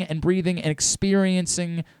living and breathing and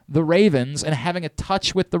experiencing the Ravens and having a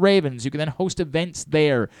touch with the Ravens. You can then host events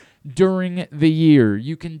there during the year.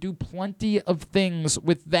 You can do plenty of things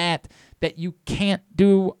with that you can't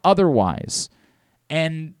do otherwise.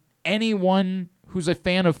 And anyone who's a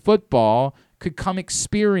fan of football could come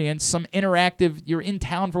experience some interactive, you're in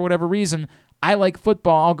town for whatever reason, I like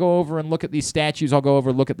football, I'll go over and look at these statues, I'll go over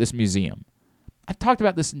and look at this museum. I've talked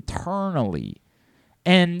about this internally,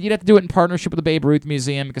 and you'd have to do it in partnership with the Babe Ruth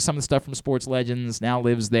Museum because some of the stuff from Sports Legends now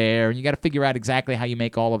lives there, and you got to figure out exactly how you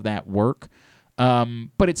make all of that work.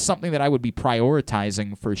 But it's something that I would be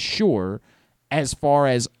prioritizing for sure as far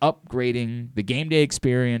as upgrading the game day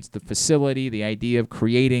experience, the facility, the idea of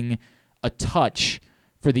creating a touch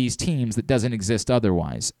for these teams that doesn't exist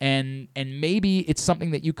otherwise. And maybe it's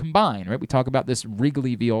something that you combine, right? We talk about this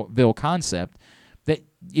Wrigleyville concept, that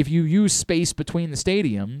if you use space between the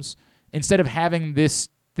stadiums, instead of having this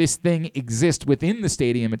thing exist within the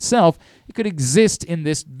stadium itself, it could exist in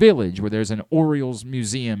this village where there's an Orioles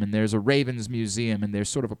museum and there's a Ravens museum and there's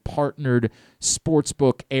sort of a partnered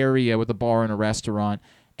sportsbook area with a bar and a restaurant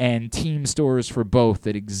and team stores for both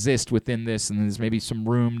that exist within this, and there's maybe some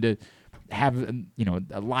room to have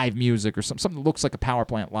a live music or something that looks like a power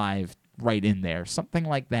plant live right in there, something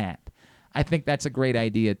like that. I think that's a great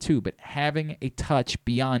idea too, but having a touch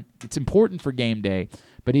beyond, it's important for game day,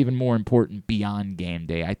 but even more important beyond game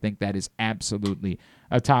day. I think that is absolutely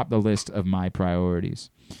atop the list of my priorities.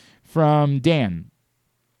 From Dan.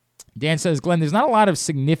 Dan says, Glenn, there's not a lot of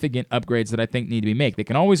significant upgrades that I think need to be made. They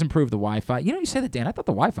can always improve the Wi-Fi. You say that, Dan. I thought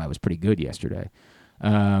the Wi-Fi was pretty good yesterday.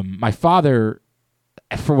 My father,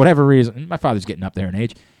 for whatever reason, my father's getting up there in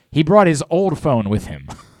age, he brought his old phone with him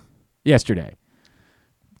yesterday.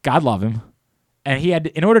 God love him. And he had,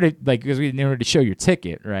 in order to show your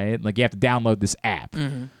ticket, right? Like you have to download this app.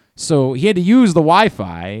 Mm-hmm. So he had to use the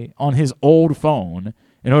Wi-Fi on his old phone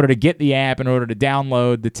in order to get the app, in order to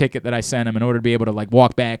download the ticket that I sent him, in order to be able to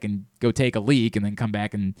walk back and go take a leak and then come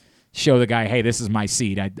back and show the guy, hey, this is my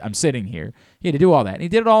seat. I'm sitting here. He had to do all that. And he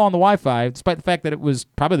did it all on the Wi-Fi, despite the fact that it was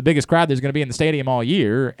probably the biggest crowd there's going to be in the stadium all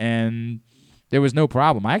year, and there was no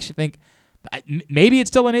problem. I actually think maybe it's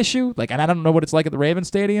still an issue, and I don't know what it's like at the Ravens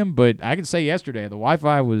Stadium, but I can say yesterday the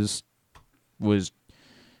Wi-Fi was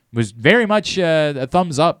very much a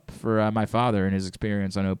thumbs up for my father and his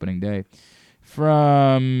experience on opening day.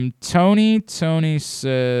 From Tony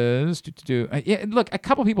says, look, a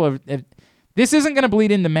couple people have this isn't going to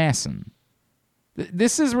bleed into Masson.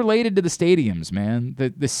 This is related to the stadiums, man.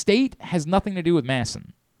 The state has nothing to do with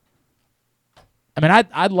Masson. I mean,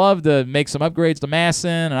 I'd love to make some upgrades to Masson,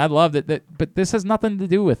 and I'd love that, but this has nothing to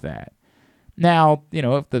do with that. Now,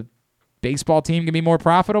 if the baseball team can be more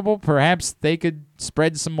profitable, perhaps they could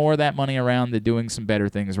spread some more of that money around to doing some better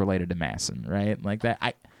things related to Masson, right? Like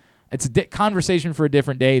that. it's a conversation for a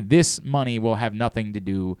different day. This money will have nothing to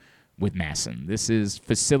do with MASN. This is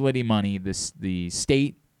facility money. The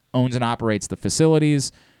state owns and operates the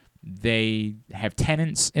facilities. They have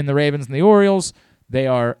tenants in the Ravens and the Orioles. They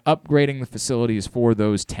are upgrading the facilities for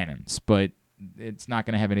those tenants, but it's not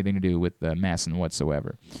going to have anything to do with MASN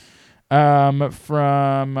whatsoever.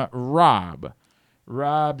 From Rob.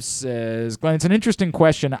 Rob says, Glenn, it's an interesting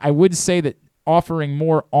question. I would say that offering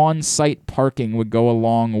more on-site parking would go a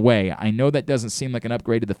long way. I know that doesn't seem like an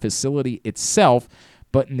upgrade to the facility itself,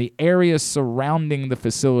 but in the areas surrounding the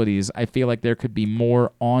facilities, I feel like there could be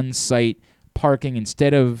more on-site parking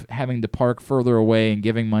instead of having to park further away and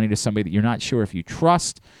giving money to somebody that you're not sure if you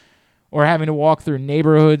trust, or having to walk through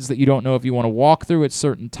neighborhoods that you don't know if you want to walk through at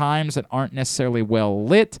certain times that aren't necessarily well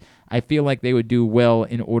lit. I feel like they would do well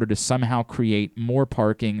in order to somehow create more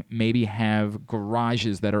parking, maybe have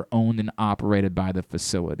garages that are owned and operated by the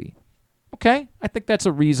facility. Okay, I think that's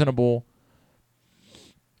a reasonable,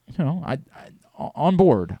 I on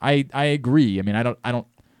board. I agree. I mean, I don't.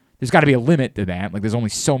 There's got to be a limit to that. Like, there's only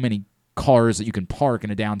so many cars that you can park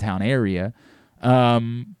in a downtown area.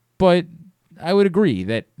 But I would agree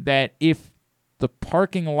that if the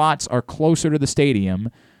parking lots are closer to the stadium,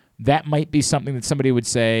 that might be something that somebody would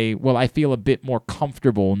say, well, I feel a bit more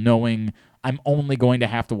comfortable knowing I'm only going to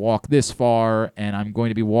have to walk this far, and I'm going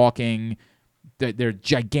to be walking. There are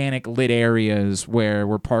gigantic lit areas where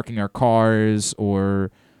we're parking our cars,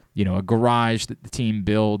 or a garage that the team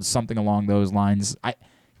builds, something along those lines.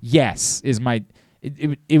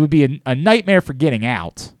 It would be a nightmare for getting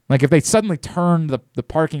out. Like, if they suddenly turned the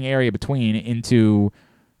parking area between into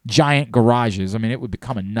giant garages, I mean, it would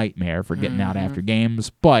become a nightmare for getting out after games.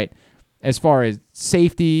 But as far as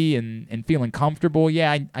safety and feeling comfortable,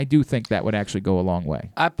 I do think that would actually go a long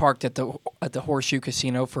way. I parked at the Horseshoe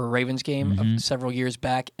Casino for a Ravens game several years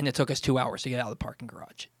back, and it took us 2 hours to get out of the parking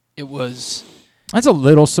garage. That's a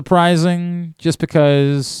little surprising, just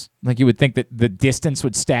because you would think that the distance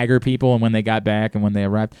would stagger people and when they got back and when they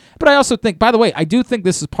arrived. But I also think, by the way, I do think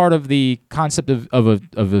this is part of the concept of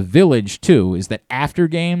a village too, is that after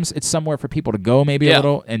games, it's somewhere for people to go maybe a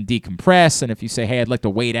little and decompress. And if you say, hey, I'd like to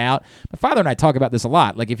wait out. My father and I talk about this a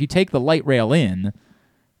lot. Like, if you take the light rail in,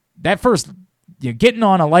 that first getting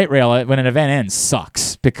on a light rail when an event ends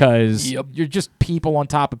sucks, because you're just people on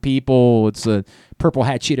top of people. It's a purple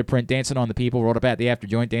hat cheetah print dancing on the people, rolled up at the after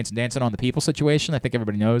joint, dancing on the people situation. I think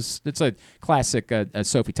everybody knows. It's a classic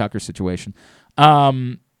Sophie Tucker situation.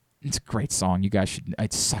 It's a great song. You guys should.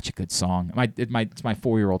 It's such a good song. It's my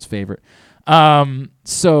 4-year-old's favorite.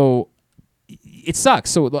 So it sucks.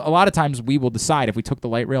 So a lot of times we will decide, if we took the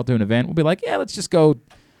light rail to an event, we'll be like, yeah, let's just go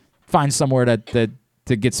find somewhere to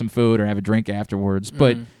get some food or have a drink afterwards.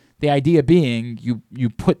 But the idea being, you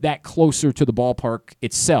put that closer to the ballpark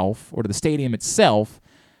itself or to the stadium itself,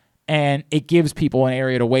 and it gives people an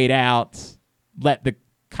area to wait out, let the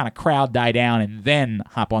kind of crowd die down, and then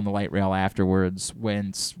hop on the light rail afterwards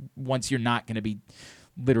once you're not going to be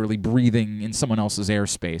literally breathing in someone else's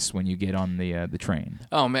airspace when you get on the train.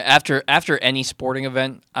 Oh man, after any sporting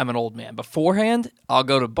event, I'm an old man. Beforehand, I'll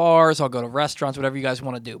go to bars, I'll go to restaurants, whatever you guys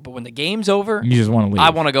want to do. But when the game's over, you just want to leave. I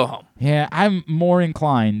want to go home. Yeah, I'm more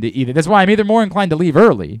inclined to either. That's why I'm either more inclined to leave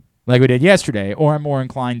early, like we did yesterday, or I'm more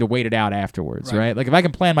inclined to wait it out afterwards, right? Like, if I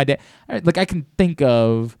can plan my day, like, I can think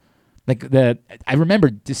of, I remember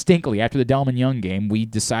distinctly after the Delman Young game, we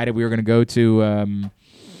decided we were going to go to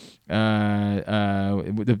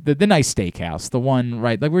the nice steakhouse, the one,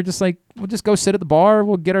 right? Like, we're just like, we'll just go sit at the bar,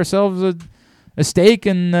 we'll get ourselves a steak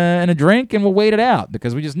and a drink, and we'll wait it out,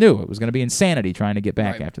 because we just knew it was going to be insanity trying to get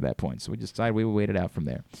back after that point. So we just decided we would wait it out from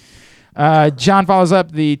there. John follows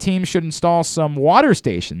up, the team should install some water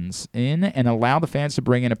stations in and allow the fans to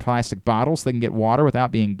bring in a plastic bottle so they can get water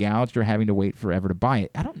without being gouged or having to wait forever to buy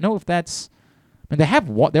it. I don't know if that's... I mean,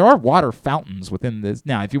 there are water fountains within this.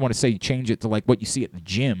 Now, if you want to say change it to like what you see at the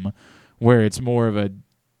gym, where it's more of a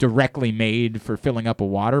directly made for filling up a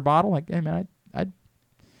water bottle, like, I'd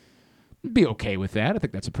be okay with that. I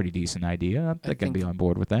think that's a pretty decent idea. I think I'd be on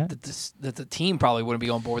board with that. That the team probably wouldn't be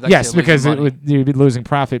on board with that. Yes, because you'd be losing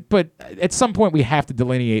profit. But at some point, we have to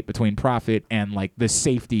delineate between profit and like the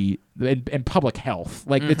safety and public health.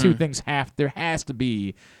 Like, the two things there has to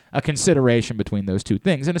be a consideration between those two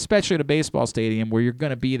things, and especially at a baseball stadium where you're going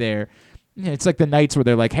to be there. It's like the nights where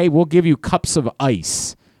they're like, hey, we'll give you cups of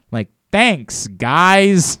ice. Like, thanks,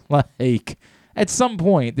 guys. Like, at some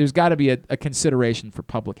point, there's got to be a consideration for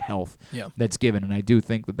public health that's given, and I do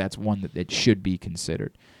think that that's one that should be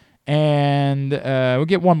considered. And we'll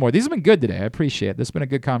get one more. These have been good today. I appreciate it. This has been a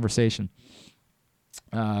good conversation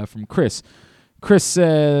from Chris. Chris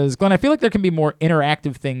says, Glenn, I feel like there can be more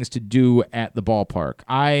interactive things to do at the ballpark.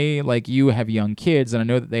 I, like you, have young kids, and I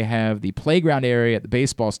know that they have the playground area at the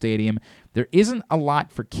baseball stadium. There isn't a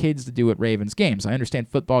lot for kids to do at Ravens games. I understand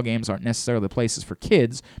football games aren't necessarily the places for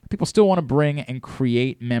kids, but people still want to bring and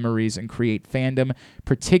create memories and create fandom.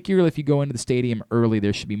 Particularly if you go into the stadium early,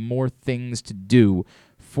 there should be more things to do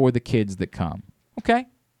for the kids that come. Okay.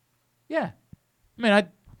 Yeah. I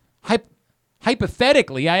mean,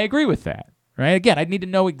 hypothetically, I agree with that. Right? Again, I'd need to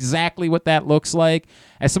know exactly what that looks like.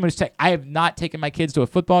 As someone who's I have not taken my kids to a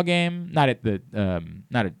football game, not at the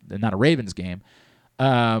not a Ravens game,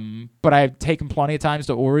 but I've taken plenty of times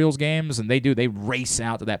to Orioles games, and they race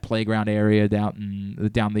out to that playground area down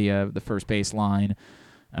the first base line.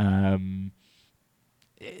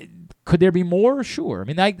 Could there be more? Sure. I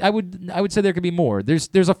mean, I would say there could be more.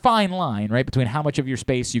 There's a fine line, right, between how much of your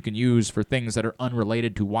space you can use for things that are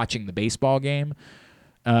unrelated to watching the baseball game.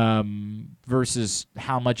 Versus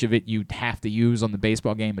how much of it you'd have to use on the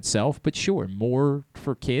baseball game itself. But sure, more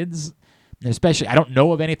for kids. Especially, I don't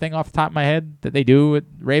know of anything off the top of my head that they do at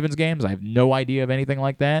Ravens games. I have no idea of anything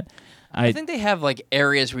like that. I think they have like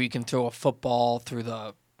areas where you can throw a football through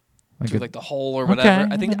the hole or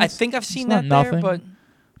whatever. Okay. I think I've seen It's that not there, nothing. but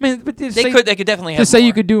I mean, but they could definitely have to say more.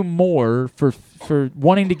 you could do more for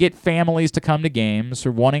wanting to get families to come to games,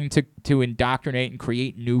 or wanting to indoctrinate and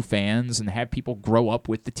create new fans and have people grow up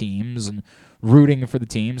with the teams and rooting for the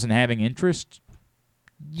teams and having interest.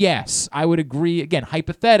 Yes, I would agree, again,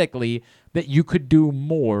 hypothetically, that you could do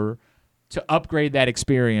more to upgrade that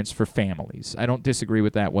experience for families. I don't disagree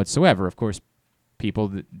with that whatsoever. Of course, people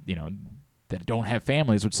that don't have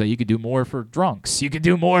families would say you could do more for drunks. You could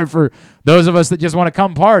do more for those of us that just want to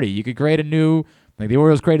come party. You could create a new, like the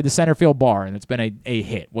Orioles created the center field bar, and it's been a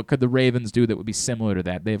hit. What could the Ravens do that would be similar to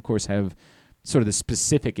that? They, of course, have sort of the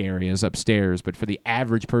specific areas upstairs, but for the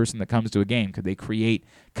average person that comes to a game, could they create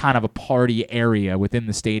kind of a party area within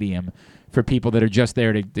the stadium for people that are just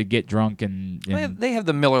there to get drunk and They have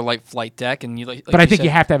the Miller Lite flight deck, and but I think you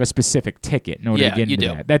have to have a specific ticket in order to get into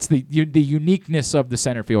that. That's the uniqueness of the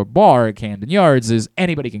center field bar at Camden Yards is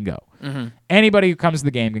anybody can go. Mm-hmm. Anybody who comes to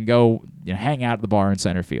the game can go hang out at the bar in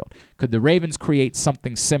center field. Could the Ravens create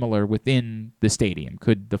something similar within the stadium?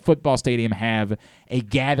 Could the football stadium have a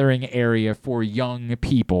gathering area for young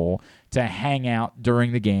people to hang out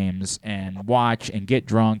during the games and watch and get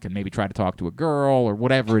drunk and maybe try to talk to a girl or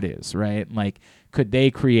whatever it is, right? Like, could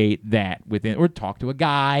they create that within, or talk to a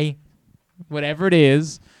guy, whatever it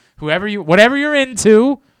is, whatever you're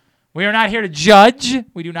into. We are not here to judge.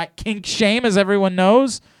 We do not kink shame, as everyone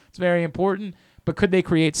knows. It's very important. But could they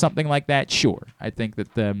create something like that? Sure. I think that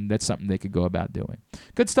that's something they could go about doing.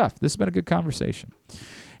 Good stuff. This has been a good conversation.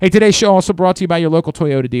 Hey, today's show also brought to you by your local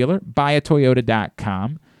Toyota dealer,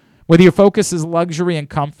 buyatoyota.com. Whether your focus is luxury and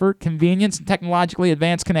comfort, convenience and technologically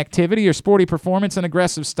advanced connectivity, or sporty performance and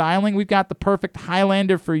aggressive styling, we've got the perfect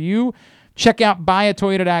Highlander for you. Check out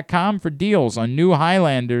buyatoyota.com for deals on new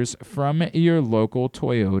Highlanders from your local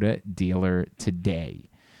Toyota dealer today.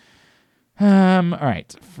 All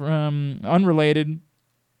right. From unrelated,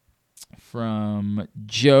 from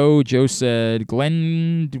Joe. Joe said,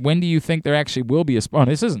 Glenn, when do you think there actually will be a... Oh,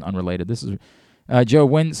 this isn't unrelated. This is... Joe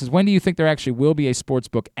says, when do you think there actually will be a sports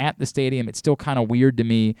book at the stadium? It's still kind of weird to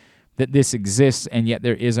me that this exists, and yet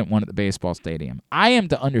there isn't one at the baseball stadium. I am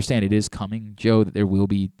to understand it is coming, Joe, that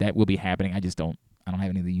that will be happening. I don't have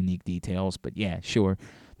any of the unique details, but yeah, sure.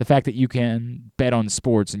 The fact that you can bet on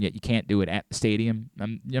sports and yet you can't do it at the stadium,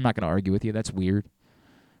 I'm not going to argue with you. That's weird.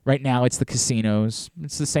 Right now, it's the casinos.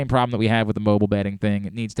 It's the same problem that we have with the mobile betting thing.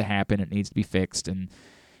 It needs to happen. It needs to be fixed, and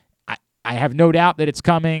I have no doubt that it's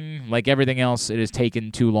coming. Like everything else, it has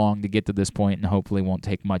taken too long to get to this point, and hopefully won't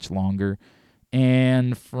take much longer.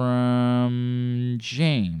 And from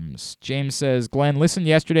James. James says, Glenn, listen,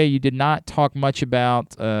 yesterday you did not talk much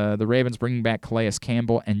about the Ravens bringing back Calais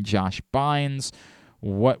Campbell and Josh Bynes.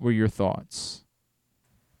 What were your thoughts?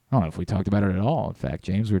 I don't know if we talked about it at all. In fact,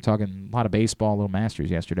 James, we were talking a lot of baseball, little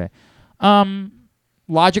Masters yesterday.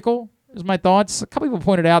 Logical is my thoughts. A couple people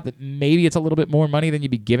pointed out that maybe it's a little bit more money than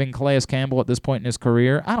you'd be giving Calais Campbell at this point in his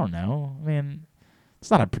career. I don't know. I mean,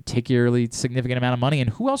 it's not a particularly significant amount of money. And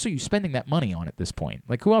who else are you spending that money on at this point?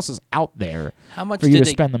 Like, who else is out there for you to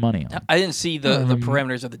spend the money on? I didn't see the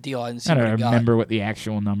parameters of the deal. I don't remember what the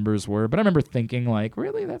actual numbers were, but I remember thinking, like,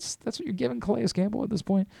 really? That's what you're giving Calais Campbell at this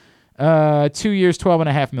point? 2 years,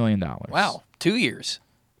 $12.5 million. Wow, 2 years.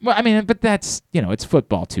 Well, I mean, but that's, it's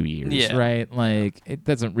football 2 years, yeah. Right? Like, it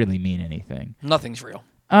doesn't really mean anything. Nothing's real.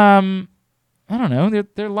 I don't know.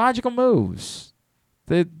 They're logical moves.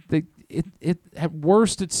 At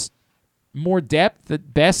worst, it's more depth.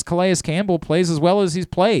 At best, Calais Campbell plays as well as he's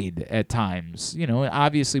played at times. You know,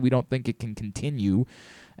 obviously we don't think it can continue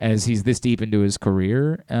as he's this deep into his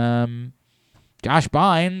career. Josh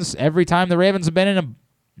Bynes, every time the Ravens have been in a,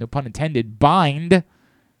 no pun intended, bind,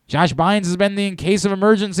 Josh Bynes has been the in case of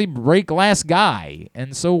emergency break glass guy.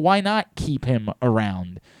 And so why not keep him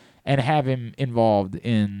around and have him involved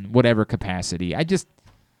in whatever capacity?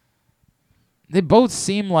 They both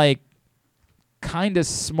seem like kind of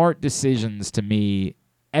smart decisions to me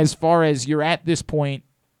as far as you're at this point,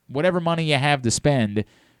 whatever money you have to spend,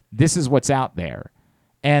 this is what's out there.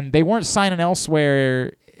 And they weren't signing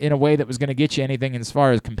elsewhere in a way that was going to get you anything as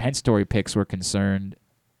far as compensatory picks were concerned.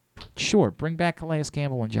 Sure, bring back Calais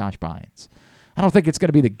Campbell and Josh Bynes. I don't think it's going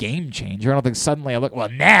to be the game changer. I don't think suddenly I look, well,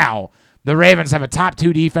 now the Ravens have a top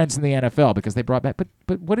 2 defense in the NFL because they brought back.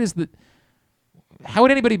 But what is the... How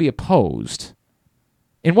would anybody be opposed?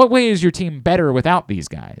 In what way is your team better without these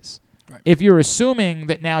guys? Right. If you're assuming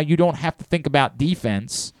that now you don't have to think about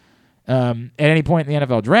defense at any point in the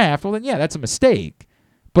NFL draft, well, then, yeah, that's a mistake.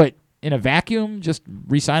 But in a vacuum, just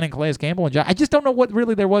re-signing Calais Campbell and Josh, I just don't know what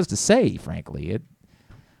really there was to say, frankly. It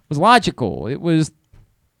was logical. It was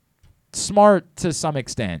smart to some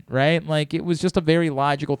extent, right? Like, it was just a very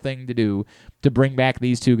logical thing to do to bring back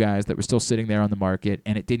these 2 guys that were still sitting there on the market,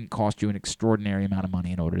 and it didn't cost you an extraordinary amount of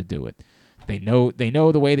money in order to do it. They know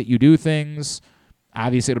the way that you do things.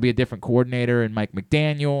 Obviously, it'll be a different coordinator in Mike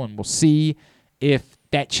McDaniel, and we'll see if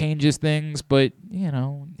that changes things. But, you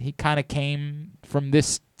know, he kind of came from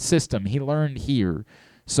this system. He learned here.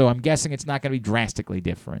 So I'm guessing it's not going to be drastically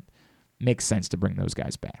different. Makes sense to bring those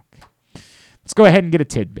guys back. Let's go ahead and get a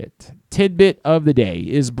tidbit. Tidbit of the day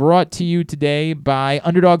is brought to you today by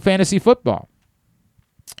Underdog Fantasy Football.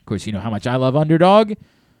 Of course, you know how much I love Underdog.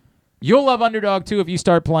 You'll love Underdog, too, if you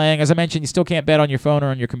start playing. As I mentioned, you still can't bet on your phone or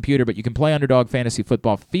on your computer, but you can play Underdog Fantasy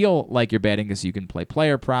Football. Feel like you're betting because you can play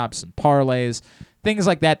player props and parlays, things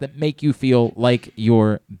like that make you feel like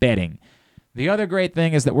you're betting. The other great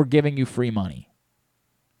thing is that we're giving you free money.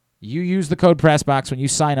 You use the code PRESSBOX when you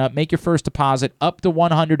sign up. Make your first deposit up to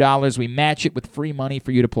 $100. We match it with free money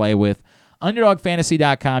for you to play with.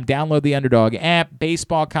 UnderdogFantasy.com. Download the Underdog app.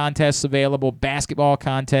 Baseball contests available. Basketball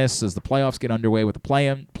contests as the playoffs get underway with the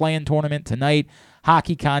play-in tournament tonight.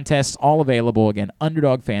 Hockey contests, all available. Again,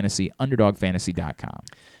 Underdog Fantasy, UnderdogFantasy.com.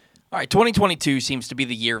 All right, 2022 seems to be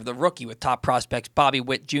the year of the rookie with top prospects Bobby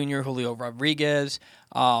Witt Jr., Julio Rodriguez,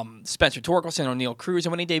 Spencer Torkelson, O'Neal Cruz,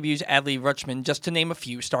 and when he debuts, Adley Rutschman, just to name a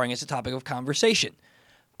few, starring as a topic of conversation.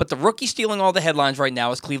 But the rookie stealing all the headlines right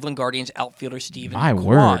now is Cleveland Guardians outfielder Steven Kwan.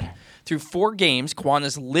 Word. Through 4 games, Kwan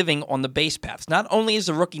is living on the base paths. Not only is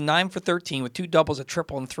the rookie 9 for 13 with 2 doubles, a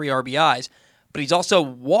triple, and 3 RBIs, but he's also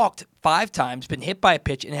walked 5 times, been hit by a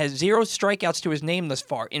pitch, and has 0 strikeouts to his name thus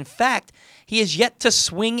far. In fact, he has yet to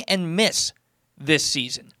swing and miss this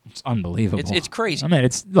season. It's unbelievable. It's crazy. I mean,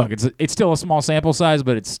 it's still a small sample size,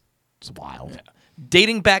 but it's wild. Yeah.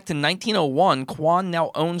 Dating back to 1901, Kwan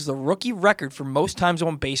now owns the rookie record for most times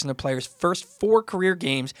on base in the player's first 4 career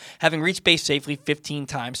games, having reached base safely 15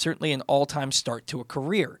 times, certainly an all-time start to a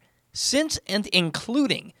career. Since and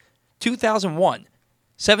including 2001,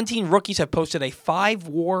 17 rookies have posted a 5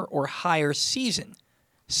 WAR or higher season.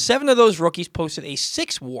 7 of those rookies posted a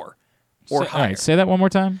 6 WAR or higher. All right, say that one more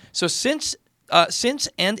time. So since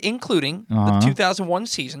and including the 2001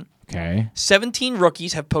 season, 17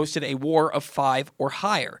 rookies have posted a WAR of 5 or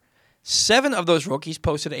higher. 7 of those rookies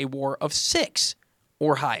posted a WAR of 6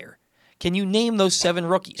 or higher. Can you name those 7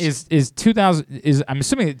 rookies? Is 2000 is I'm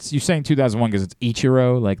assuming you're saying 2001 because it's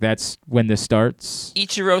Ichiro, like that's when this starts.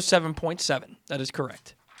 Ichiro 7.7. That is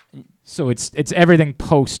correct. So it's everything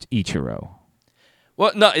post Ichiro.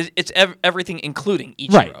 Well, no, it's everything including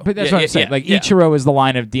Ichiro. Right, but that's what I'm saying. Ichiro is the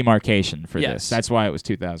line of demarcation for this. That's why it was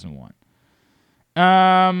 2001.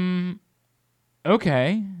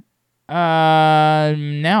 Okay.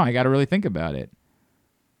 Now I got to really think about it.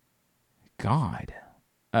 God.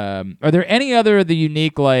 Are there any other of the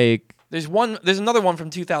unique, like... There's another one from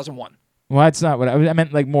 2001. Well, that's not what I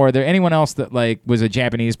meant. Like more. Are there anyone else that like was a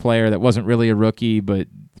Japanese player that wasn't really a rookie but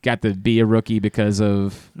got to be a rookie because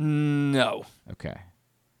of? No. Okay.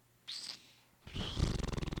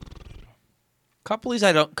 Couple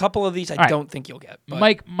of these I don't think you'll get. But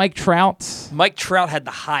Mike Trout. Mike Trout had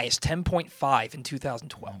the highest, 10.5 in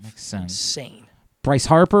 2012. That makes sense. Insane. Bryce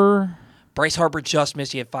Harper. Bryce Harper just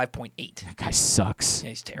missed. He had 5.8. That guy sucks. Yeah,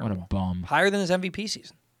 he's terrible. What a bum. Higher than his MVP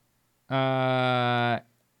season.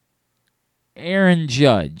 Aaron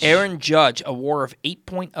Judge. Aaron Judge, a WAR of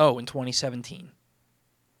 8.0 in 2017.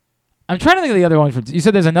 I'm trying to think of the other one. You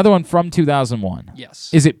said there's another one from 2001. Yes.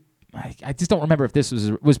 Is it? I just don't remember if this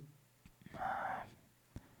was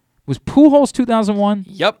Was Pujols 2001?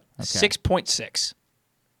 Yep, Okay. 6.6.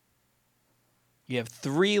 You have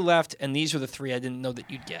 3 left, and these are the 3 I didn't know that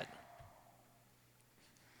you'd get.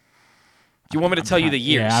 Do you want me to tell you the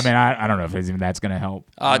years? Yeah, I mean, I don't know if even that's going to help.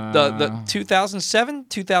 The 2007,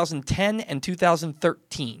 2010, and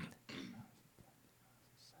 2013.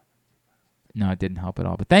 No, it didn't help at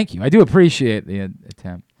all. But thank you. I do appreciate the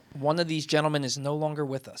attempt. One of these gentlemen is no longer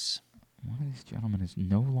with us. One of these gentlemen is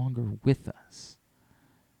no longer with us.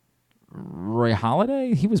 Roy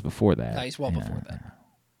Halladay? He was before that. No, he's well before that.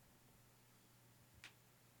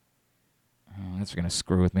 Oh, that's going to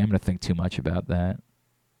screw with me. I'm going to think too much about that.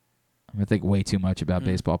 I'm going to think way too much about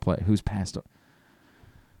baseball play. Who's passed?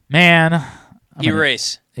 Man.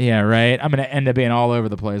 Erase. Yeah, right. I'm going to end up being all over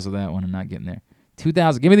the place with that one and not getting there.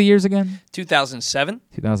 2000. Give me the years again. 2007.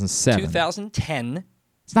 2007. 2010.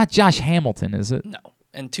 It's not Josh Hamilton, is it? No.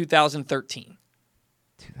 And 2013.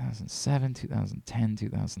 2007, 2010,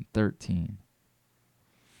 2013.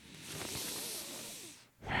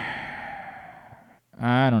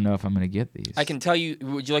 I don't know if I'm going to get these. I can tell you.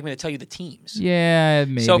 Would you like me to tell you the teams? Yeah,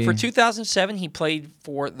 maybe. So for 2007, he played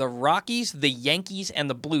for the Rockies, the Yankees, and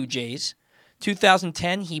the Blue Jays.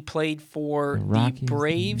 2010, he played for the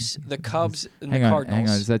Braves, the Cubs, and the Cardinals. Hang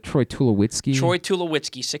on. Is that Troy Tulowitzki? Troy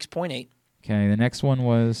Tulowitzki, 6.8. Okay, the next one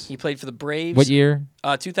was... He played for the Braves. What year?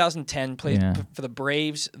 2010, played for the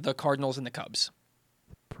Braves, the Cardinals, and the Cubs.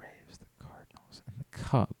 The Braves, the Cardinals, and the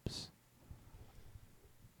Cubs.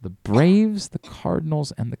 The Braves, the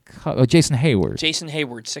Cardinals, and the Cubs. Oh, Jason Hayward. Jason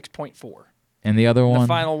Hayward, 6.4. And the other one? The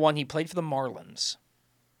final one, he played for the Marlins.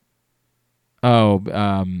 Oh,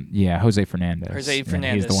 yeah, Jose Fernandez. Jose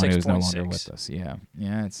Fernandez, he's the one who's no 6.6. longer with us. Yeah,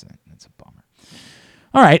 that's a bummer.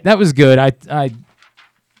 All right, that was good.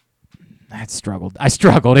 I struggled.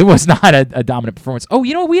 It was not a dominant performance. Oh,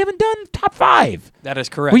 you know, we haven't done top 5. That is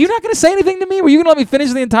correct. Were you not going to say anything to me? Were you going to let me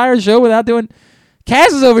finish the entire show without doing... Kaz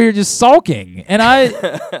is over here just sulking, and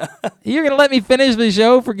you're going to let me finish the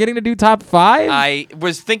show for getting to do top 5? I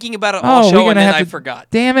was thinking about it all show, and then I forgot.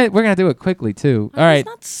 Damn it, we're going to do it quickly, too. All I right.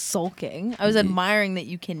 was not sulking. I was admiring that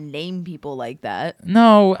you can name people like that.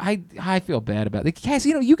 No, I feel bad about it. Kaz,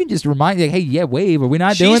 you can just remind me, like, hey, yeah, Wave, are we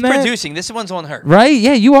not doing that? She's producing. This one's on her. Right?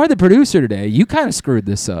 Yeah, you are the producer today. You kind of screwed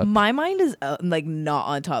this up. My mind is not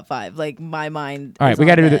on top 5. Like my mind. All right, is we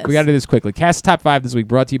got to on do this. we got to do this quickly. Cast top 5 this week,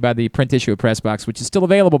 brought to you by the print issue of Press Box, which is still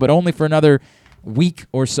available, but only for another week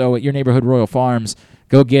or so at your neighborhood Royal Farms.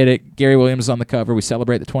 Go get it. Gary Williams is on the cover. We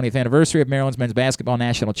celebrate the 20th anniversary of Maryland's men's basketball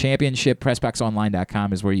national championship.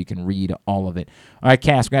 PressBoxOnline.com is where you can read all of it. All right,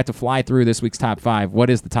 Cass, we're going to have to fly through this week's top 5. What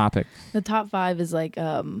is the topic? The top 5 is like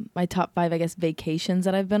my top 5, I guess, vacations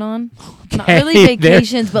that I've been on. Okay. Not really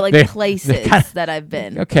vacations, but like places that I've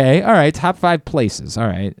been. Okay, all right. Top 5 places. All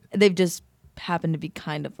right. They've just happened to be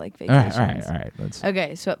kind of like All vacations. right. Let's...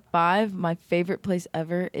 Okay, so at 5, my favorite place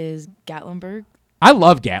ever is Gatlinburg. I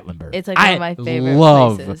love Gatlinburg. It's like one of my favorite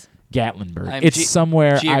love places. Gatlinburg. I'm It's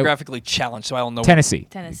somewhere geographically challenged, so I don't know. Tennessee.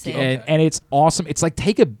 Okay. And it's awesome. It's like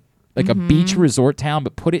take a beach resort town,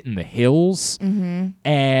 but put it in the hills.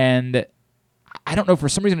 And I don't know, for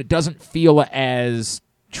some reason it doesn't feel as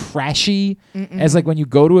trashy as like when you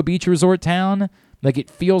go to a beach resort town. Like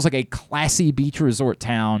it feels like a classy beach resort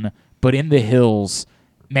town, but in the hills.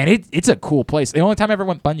 Man, it's a cool place. The only time I ever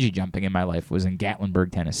went bungee jumping in my life was in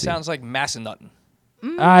Gatlinburg, Tennessee. Sounds like Massanutten.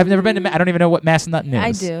 I've never been to. I don't even know what Massanutten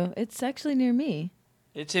is. I do. It's actually near me.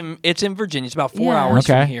 It's in Virginia. It's about 4 Yeah. hours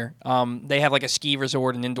Okay. from here. They have like a ski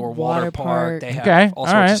resort, an indoor water park. They have Okay, all all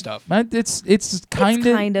sorts right. of stuff. It's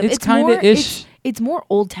kind of It's more ish. It's more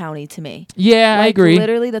old towny to me. Yeah, I Like, agree.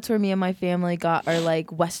 Literally, that's where me and my family got our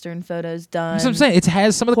like Western photos done. That's what I'm saying. It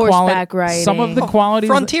has some of the horseback quality, riding, some of the qualities.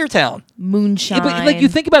 Frontier town, moonshine. Yeah, but like you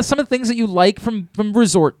think about some of the things that you like from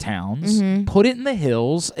resort towns, put it in the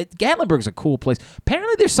hills. Gatlinburg's a cool place.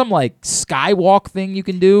 Apparently, there's some like skywalk thing you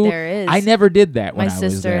can do. There is. I never did that when My I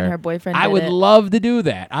was sister there. and her boyfriend I did would it. love to do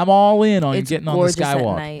that. I'm all in on It's getting on the gorgeous at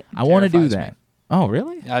skywalk. night. I want to do Terrifies that. Oh,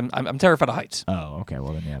 really? I'm terrified of heights. Oh, okay.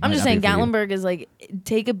 Well, then yeah. I'm might just not saying, be for you. Gatlinburg is like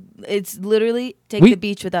it's literally take We- the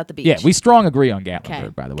beach without the beach. Yeah, we strong agree on Gatlinburg, Okay.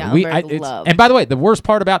 by the way. Gatlinburg, love. And by the way, the worst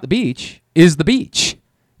part about the beach is the beach.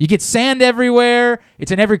 You get sand everywhere.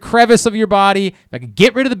 It's in every crevice of your body. If I could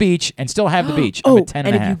get rid of the beach and still have the beach, I'm at 10 and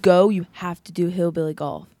and a if you half. go, you have to do hillbilly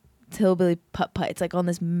golf. It's hillbilly putt-putt. It's like on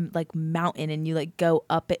this like mountain, and you like go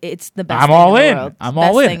up it. It's the best. I'm thing all in. The in. world. It's I'm the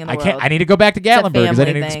best all thing in. in the I can't. world. I need to go back to It's a Gatlinburg because I family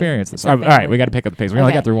didn't thing. experience this. It's a All right, family we got to pick up the pace. We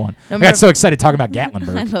only Okay. got through one. I Number- got so excited talking about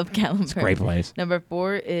Gatlinburg. I love Gatlinburg. It's a great place. Number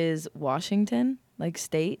 4 is Washington, like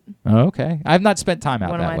state. Oh, okay, I've not spent time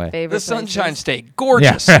out One that of my way. favorite. The Sunshine places. State,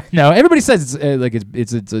 gorgeous. Yeah. No, everybody says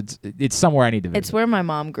it's somewhere I need to visit. It's where my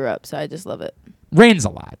mom grew up, so I just love it. Rains a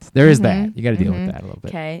lot. There is that. You got to deal with that a little bit.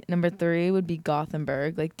 Okay, number 3 would be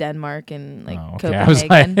Gothenburg, like Denmark and like Okay,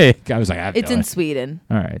 Copenhagen. I was like, I have it's no in idea. Sweden.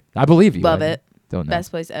 All right, I believe you. Love I it. Don't know.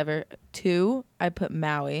 Best place ever. 2, I put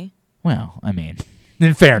Maui. Well, I mean,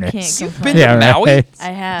 in fairness, Can't You've complain. been to Maui? right.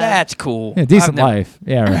 I have. That's cool. Yeah, decent I've never- life.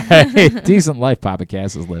 Yeah, right. Decent life. Papa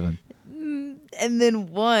Cass is living. And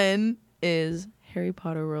then 1 is Harry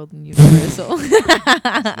Potter World and Universal.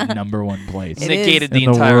 The number 1 place. It Negated is. the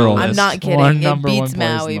In the entire world. list. I'm not kidding. One It number one beats place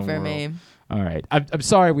in Maui the for world. me. All right, I'm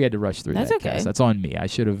sorry we had to rush through That's that. okay. Cass. That's on me. I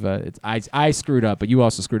should have. I screwed up, but you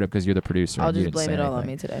also screwed up because you're the producer. I'll and you just didn't blame say it all on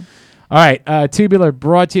anything. me today. All right, Tubular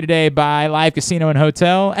brought to you today by Live Casino and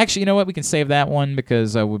Hotel. Actually, you know what? We can save that one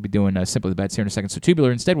because we'll be doing Simply the Bets here in a second. So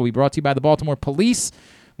Tubular instead will be brought to you by the Baltimore Police.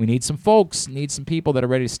 We need some folks, need some people that are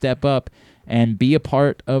ready to step up and be a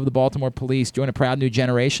part of the Baltimore Police. Join a proud new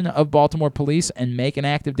generation of Baltimore Police and make an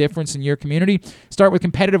active difference in your community. Start with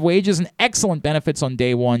competitive wages and excellent benefits on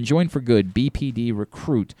day one. Join for good,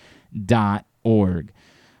 bpdrecruit.org.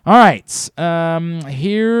 All right,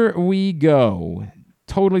 here we go.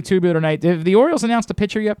 Totally Tubular night. Have the Orioles announced a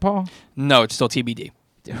pitcher yet, Paul? No, it's still TBD.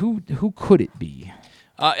 Who could it be?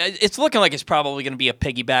 It's looking like it's probably going to be a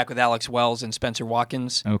piggyback with Alex Wells and Spencer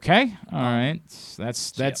Watkins. Okay, all right.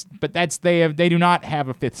 That's but they do not have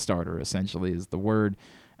a fifth starter. Essentially, is the word.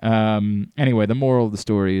 Anyway, the moral of the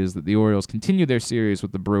story is that the Orioles continue their series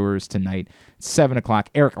with the Brewers tonight. 7 o'clock.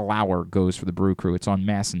 Eric Lauer goes for the Brew Crew. It's on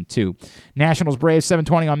MASN 2. Nationals Braves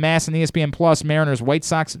 7:20 on MASN, ESPN Plus. Mariners White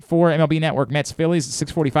Sox at 4. MLB Network Mets Phillies at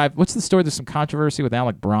 6:45. What's the story? There's some controversy with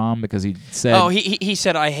Alec Braum because he said. Oh, he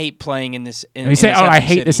said I hate playing in this. He said, I I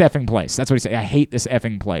hate this effing place. That's what he said. I hate this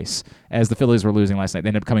effing place. As the Phillies were losing last night, they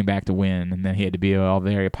ended up coming back to win, and then he had to be all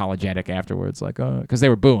very apologetic afterwards, like, because they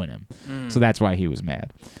were booing him. So that's why he was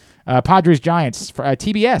mad. Padres Giants for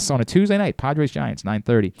TBS on a Tuesday night. Padres Giants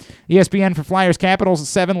 9:30. ESPN for Flyers Capitals at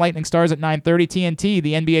 7. Lightning Stars at 9:30. TNT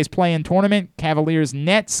the NBA's play-in tournament. Cavaliers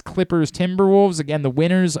Nets. Clippers Timberwolves. Again, the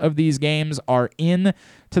winners of these games are in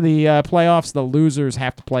to the playoffs. The losers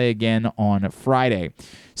have to play again on Friday.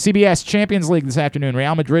 CBS Champions League this afternoon.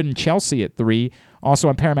 Real Madrid and Chelsea at 3. Also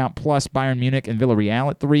on Paramount Plus, Bayern Munich and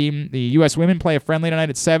Villarreal at 3. The U.S. women play a friendly tonight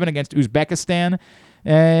at 7 against Uzbekistan.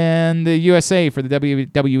 And the USA for the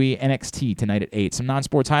WWE NXT tonight at 8. Some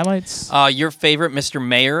non-sports highlights. Your favorite, Mr.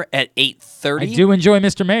 Mayor, at 8:30. I do enjoy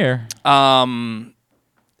Mr. Mayor.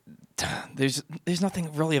 There's nothing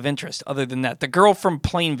really of interest other than that. The girl from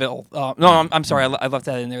Plainville. No, I'm sorry, I left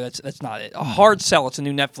that in there. That's not it. A Hard Sell. It's a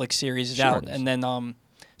new Netflix series. Is out, and then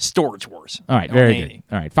Storage Wars. All right, very good.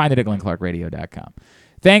 All right, find it at GlennClarkRadio.com.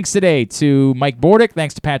 Thanks today to Mike Bordick.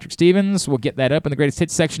 Thanks to Patrick Stevens. We'll get that up in the greatest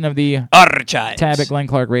hits section of the Archives tab at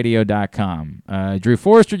GlennClarkRadio.com. Drew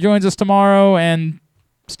Forrester joins us tomorrow and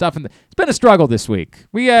stuff. It's been a struggle this week.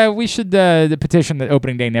 We should the petition that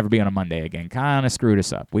opening day never be on a Monday again. Kind of screwed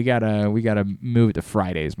us up. We gotta move it to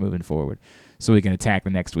Fridays moving forward, so we can attack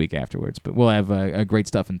the next week afterwards. But we'll have great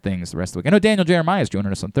stuff and things the rest of the week. I know Daniel Jeremiah is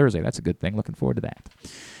joining us on Thursday. That's a good thing. Looking forward to that.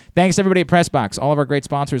 Thanks to everybody at PressBox, all of our great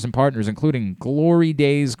sponsors and partners, including Glory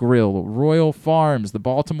Days Grill, Royal Farms, the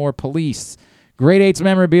Baltimore Police, Grade 8's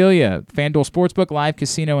Memorabilia, FanDuel Sportsbook, Live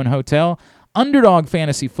Casino and Hotel, Underdog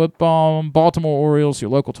Fantasy Football, Baltimore Orioles,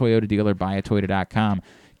 your local Toyota dealer, buyatoyota.com.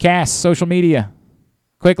 Cass, social media.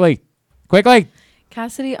 Quickly.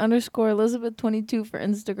 Cassidy_Elizabeth22 for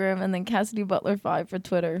Instagram, and then Cassidy Butler 5 for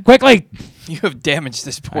Twitter. Quickly. You have damaged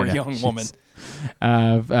this poor young woman.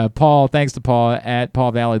 Paul, thanks to Paul at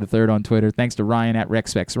Paul Valley III on Twitter. Thanks to Ryan at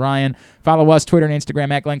RexFexRyan. Follow us, Twitter and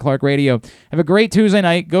Instagram at Glenn Clark Radio. Have a great Tuesday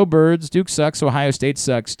night. Go Birds. Duke sucks. Ohio State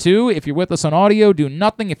sucks too. If you're with us on audio, do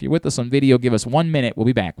nothing. If you're with us on video, give us 1 minute. We'll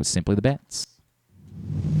be back with Simply the Bets.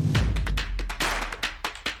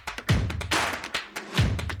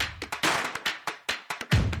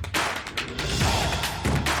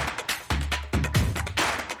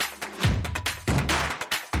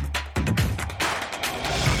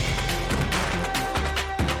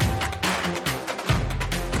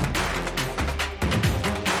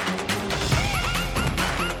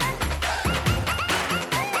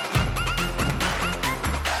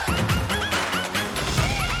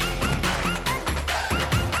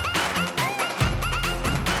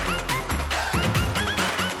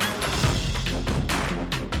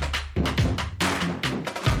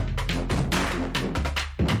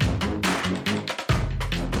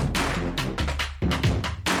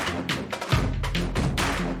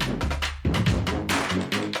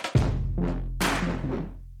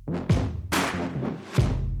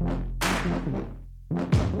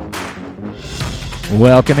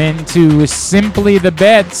 Welcome into Simply the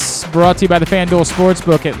Bets, brought to you by the FanDuel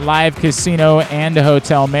Sportsbook at Live Casino and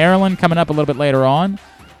Hotel Maryland. Coming up a little bit later on,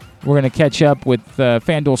 we're going to catch up with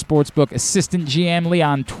FanDuel Sportsbook Assistant GM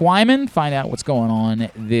Leon Twyman, find out what's going on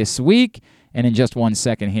this week. And in just 1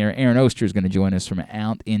 second here, Aaron Oster is going to join us from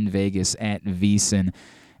out in Vegas at VSiN.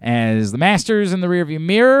 As the Masters in the rearview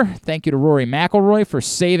mirror, thank you to Rory McIlroy for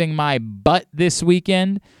saving my butt this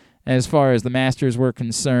weekend. As far as the Masters were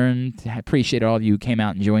concerned, I appreciate all of you who came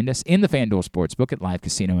out and joined us in the FanDuel Sportsbook at Live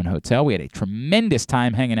Casino and Hotel. We had a tremendous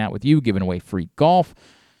time hanging out with you, giving away free golf.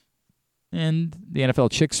 And the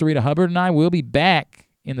NFL chick, Sarita Hubbard, and I will be back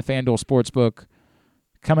in the FanDuel Sportsbook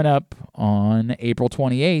coming up on April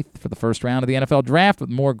 28th for the first round of the NFL Draft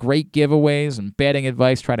with more great giveaways and betting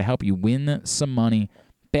advice. Try to help you win some money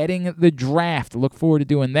betting the draft. Look forward to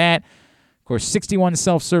doing that. Of course, 61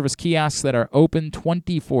 self-service kiosks that are open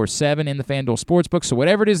 24/7 in the FanDuel Sportsbook. So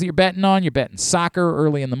whatever it is that you're betting on, you're betting soccer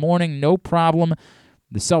early in the morning, no problem.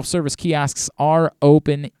 The self-service kiosks are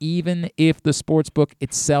open even if the sportsbook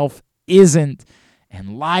itself isn't.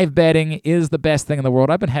 And live betting is the best thing in the world.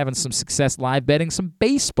 I've been having some success live betting some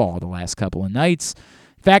baseball the last couple of nights.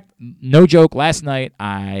 In fact, no joke, last night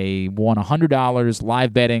I won $100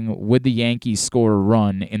 live betting with the Yankees score a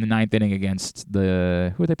run in the ninth inning against who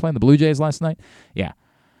were they playing, the Blue Jays last night? Yeah.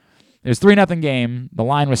 It was 3-0 game. The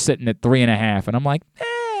line was sitting at 3.5, and I'm like,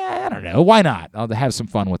 I don't know. Why not? I'll have some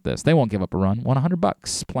fun with this. They won't give up a run. Won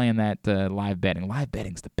 $100 playing that live betting. Live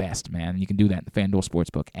betting's the best, man. You can do that in the FanDuel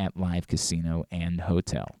Sportsbook at Live Casino and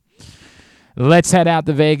Hotel. Let's head out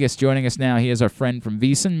to Vegas. Joining us now, he is our friend from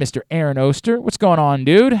VSiN, Mr. Aaron Oster. What's going on,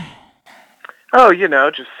 dude? Oh,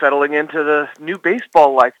 just settling into the new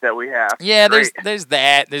baseball life that we have. Yeah, there's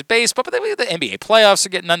that. There's baseball, but then the NBA playoffs are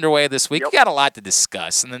getting underway this week. Yep. We got a lot to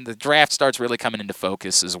discuss, and then the draft starts really coming into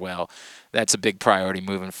focus as well. That's a big priority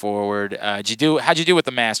moving forward. How'd you do with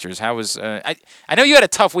the Masters? How was I know you had a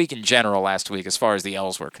tough week in general last week as far as the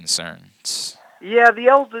L's were concerned. Yeah, the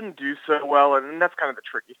L's didn't do so well, and that's kind of the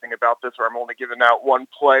tricky thing about this, where I'm only giving out one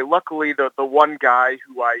play. Luckily, the one guy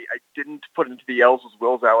who I didn't put into the L's was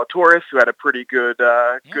Will Zalatoris, who had a pretty good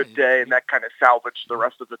day, and that kind of salvaged the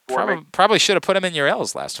rest of it for me. Probably should have put him in your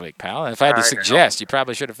L's last week, pal. If I had to suggest, you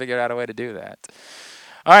probably should have figured out a way to do that.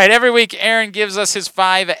 All right, every week Aaron gives us his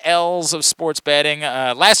 5 L's of sports betting.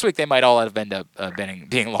 Last week they might all have been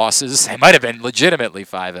being losses. They might have been legitimately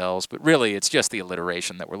 5 L's, but really it's just the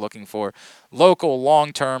alliteration that we're looking for. Local,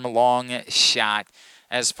 long-term, long shot.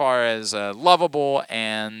 As far as lovable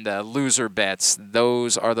and loser bets,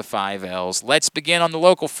 those are the 5 L's. Let's begin on the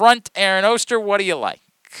local front. Aaron Oster, what do you like?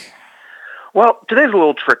 Well, today's a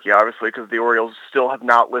little tricky, obviously, because the Orioles still have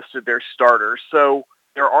not listed their starters. So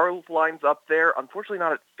there are lines up there. Unfortunately,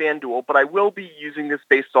 not at FanDuel, but I will be using this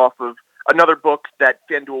based off of another book that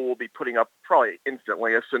FanDuel will be putting up probably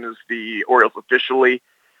instantly as soon as the Orioles officially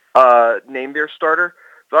name their starter.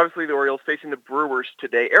 So obviously the Orioles facing the Brewers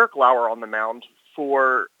today. Eric Lauer on the mound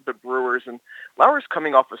for the Brewers, and Lauer's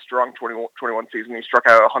coming off a strong 21 season. He struck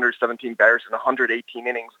out 117 batters in 118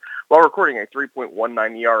 innings while recording a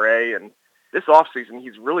 3.19 ERA, and this offseason,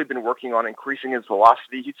 he's really been working on increasing his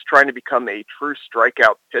velocity. He's trying to become a true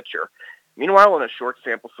strikeout pitcher. Meanwhile, in a short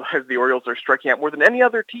sample size, the Orioles are striking out more than any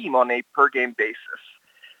other team on a per-game basis.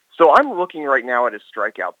 So I'm looking right now at his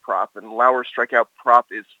strikeout prop, and Lauer's strikeout prop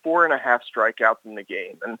is 4.5 strikeouts in the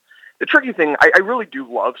game. And the tricky thing, I really do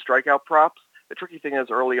love strikeout props. The tricky thing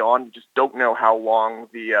is early on, you just don't know how long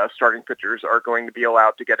the starting pitchers are going to be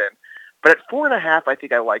allowed to get in. But at 4.5, I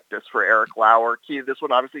think I like this for Eric Lauer. Key to this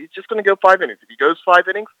one, obviously, he's just going to go 5 innings. If he goes 5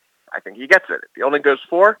 innings, I think he gets it. If he only goes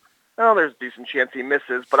 4, well, there's a decent chance he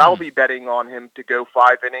misses. But I'll be betting on him to go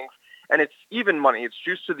 5 innings. And it's even money. It's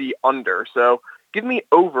juiced to the under. So give me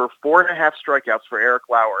over 4.5 strikeouts for Eric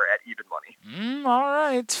Lauer at even money. All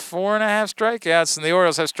right, 4.5 strikeouts. And the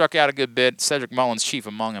Orioles have struck out a good bit. Cedric Mullins chief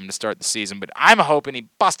among them to start the season. But I'm hoping he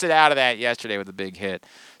busted out of that yesterday with a big hit.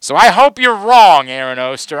 So I hope you're wrong, Aaron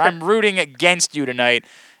Oster. I'm rooting against you tonight.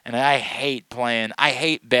 And I hate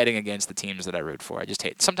betting against the teams that I root for. I just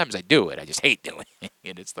hate. Sometimes I do it. I just hate doing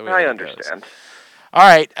it. It's the way I it understand. Goes. All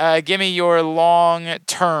right, give me your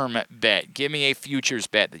long-term bet. Give me a futures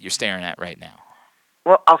bet that you're staring at right now.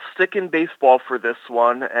 Well, I'll stick in baseball for this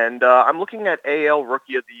one, and I'm looking at AL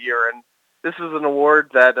Rookie of the Year, and this is an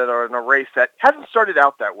award or a race that hasn't started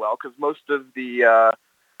out that well because most of the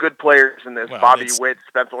good players in this, Bobby Witt,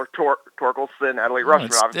 Spencer Torkelson, Adley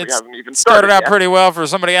Rutschman, obviously hasn't even started out yet. Pretty well for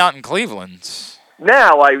somebody out in Cleveland.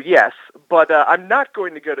 Now, yes, but I'm not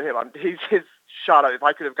going to go to him. His shot, if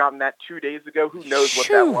I could have gotten that 2 days ago, who knows what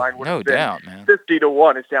that line would have been. No doubt, man.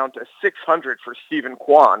 50-1 is down to 600 for Stephen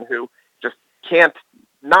Kwan, who just can't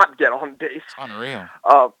not get on base. It's unreal.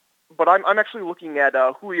 But I'm actually looking at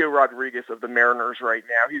Julio Rodriguez of the Mariners right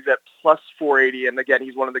now. He's at plus 480, and again,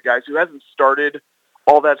 he's one of the guys who hasn't started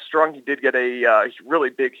all that strong. He did get a really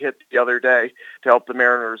big hit the other day to help the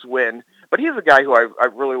Mariners win. But he's a guy who I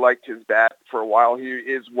really liked his bat for a while. He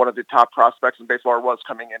is one of the top prospects in baseball, or was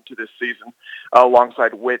coming into this season,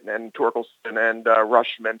 alongside Witt and Torkelson and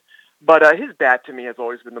Rushman. But his bat, to me, has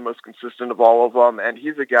always been the most consistent of all of them, and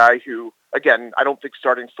he's a guy who, again, I don't think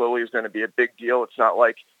starting slowly is going to be a big deal. It's not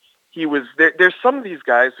like he was there. There's some of these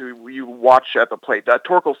guys who you watch at the plate.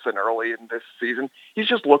 Torkelson early in this season, he's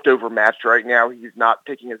just looked overmatched right now. He's not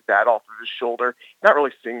taking his bat off of his shoulder, not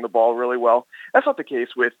really seeing the ball really well. That's not the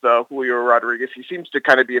case with Julio Rodriguez. He seems to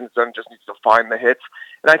kind of be in the zone, just needs to find the hits.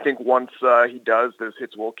 And I think once he does, those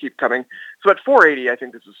hits will keep coming. So at 480, I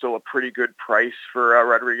think this is still a pretty good price for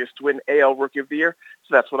Rodriguez to win AL Rookie of the Year.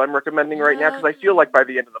 So that's what I'm recommending right now, because I feel like by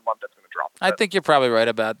the end of the month, that's going to drop. I think you're probably right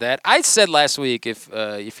about that. I said last week, if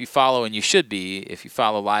you follow, and you should be, if you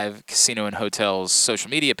follow Live Casino and Hotels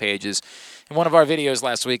social media pages, in one of our videos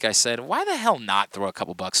last week, I said, why the hell not throw a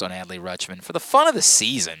couple bucks on Adley Rutschman for the fun of the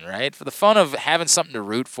season, right? For the fun of having something to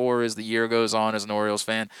root for as the year goes on as an Orioles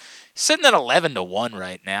fan. He's sitting at 11-1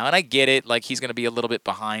 right now, and I get it. Like, he's going to be a little bit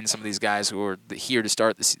behind some of these guys who are here to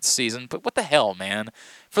start the season. But what the hell, man?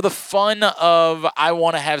 For the fun of, I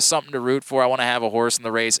want to have something to root for, I want to have a horse in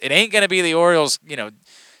the race. It ain't going to be the Orioles,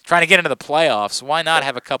 trying to get into the playoffs. Why not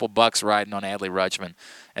have a couple bucks riding on Adley Rutschman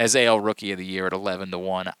as AL Rookie of the Year at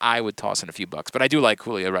 11-1? I would toss in a few bucks, but I do like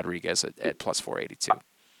Julio Rodriguez at plus 482.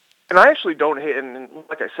 And I actually don't hate, and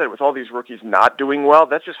like I said, with all these rookies not doing well,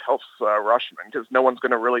 that just helps Rutschman, because no one's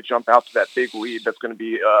going to really jump out to that big lead that's going to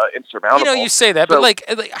be insurmountable. You say that, but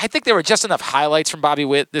I think there were just enough highlights from Bobby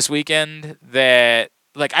Witt this weekend that,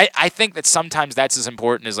 I think that sometimes that's as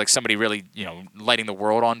important as somebody really, lighting the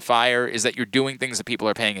world on fire, is that you're doing things that people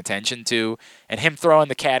are paying attention to. And him throwing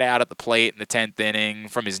the cat out at the plate in the 10th inning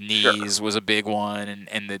from his knees was a big one,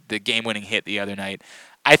 and the game-winning hit the other night.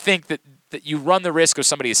 I think that you run the risk of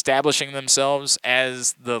somebody establishing themselves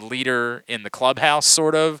as the leader in the clubhouse,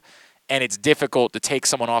 sort of, and it's difficult to take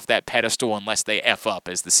someone off that pedestal unless they F up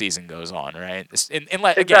as the season goes on, right?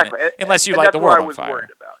 Unless you light the world on fire. Worried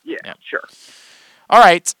about. Yeah, sure. All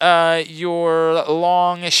right, your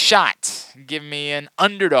long shot. Give me an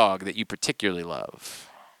underdog that you particularly love.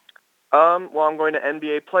 Well, I'm going to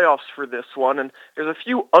NBA playoffs for this one, and there's a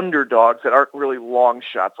few underdogs that aren't really long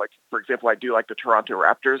shots. Like, for example, I do like the Toronto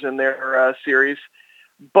Raptors in their series,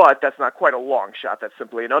 but that's not quite a long shot. That's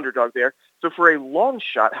simply an underdog there. So for a long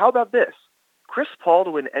shot, how about this? Chris Paul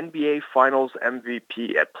to win NBA Finals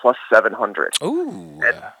MVP at plus 700. Ooh.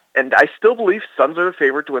 And I still believe Suns are the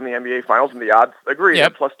favorite to win the NBA Finals, and the odds agree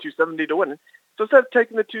at plus 270 to win. So instead of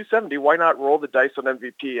taking the 270, why not roll the dice on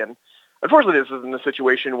MVP? And unfortunately, this isn't a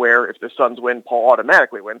situation where if the Suns win, Paul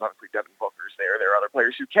automatically wins. Obviously, Devin Booker's there. There are other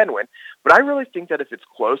players who can win. But I really think that if it's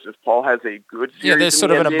close, if Paul has a good series there's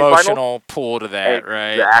sort in of the an NBA emotional pull to that,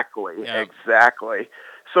 right? Exactly.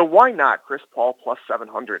 So why not Chris Paul plus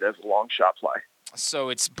 700 as a long shot play? So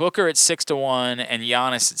it's Booker at 6-1 and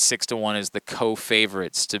Giannis at 6-1 as the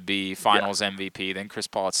co-favorites to be Finals MVP. Then Chris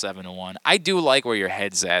Paul at 7-1. I do like where your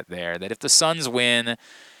head's at there. That if the Suns win,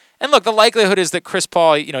 and look, the likelihood is that Chris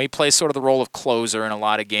Paul, he plays sort of the role of closer in a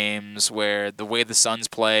lot of games, where the way the Suns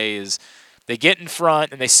play is they get in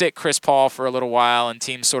front and they sit Chris Paul for a little while, and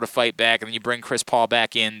teams sort of fight back, and then you bring Chris Paul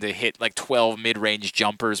back in to hit 12 mid-range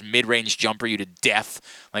jumpers, mid-range jumper you to death,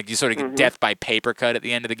 you sort of get death by paper cut at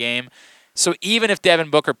the end of the game. So even if Devin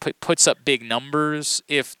Booker puts up big numbers,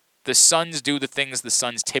 if the Suns do the things the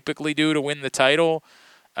Suns typically do to win the title,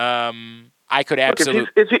 I could absolutely...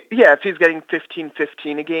 if he's getting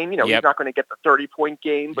 15-15 a game, he's not going to get the 30-point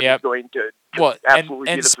game, but he's going to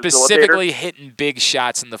absolutely be the specifically facilitator. Hitting big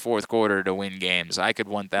shots in the fourth quarter to win games. I could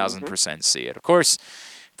 1,000% see it. Of course,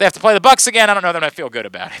 if they have to play the Bucks again, I don't know that I feel good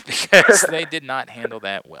about it, because they did not handle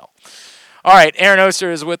that well. All right, Aaron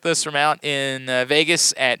Oster is with us from out in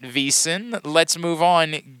Vegas at VSiN. Let's move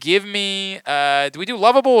on. Give me, do we do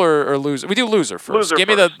lovable or loser? We do loser first. Give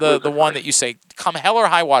me the one that you say, come hell or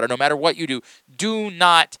high water, no matter what you do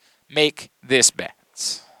not make this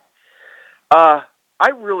bet. I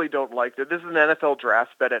really don't like it. This is an NFL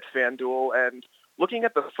draft bet at FanDuel, and looking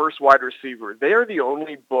at the first wide receiver, they are the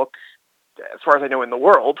only book, as far as I know, in the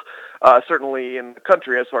world, certainly in the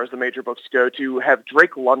country, as far as the major books go, to have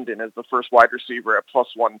Drake London as the first wide receiver at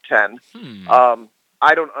plus 110.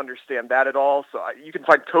 I don't understand that at all. So you can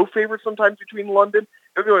find co-favorites sometimes between London.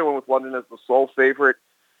 They're the only one with London as the sole favorite.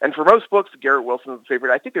 And for most books, Garrett Wilson is the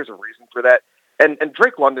favorite. I think there's a reason for that. And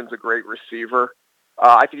Drake London's a great receiver.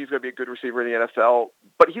 I think he's going to be a good receiver in the NFL,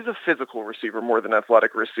 but he's a physical receiver more than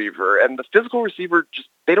athletic receiver. And the physical receiver,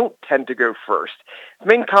 they don't tend to go first. His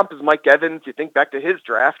main comp is Mike Evans. You think back to his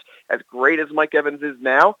draft, as great as Mike Evans is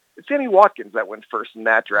now, it's Sammy Watkins that went first in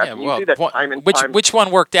that draft. Yeah, and you see that time and time. Which one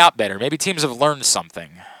worked out better? Maybe teams have learned something.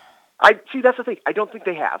 See, that's the thing. I don't think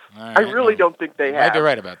they have. Right, I really don't think they have. Might be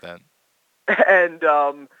right about that.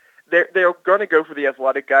 And they're going to go for the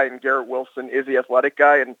athletic guy, and Garrett Wilson is the athletic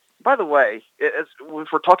guy. And by the way, if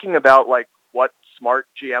we're talking about like what smart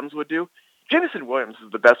GMs would do, Jameson Williams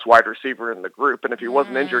is the best wide receiver in the group, and if he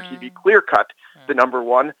wasn't injured, he'd be clear-cut the number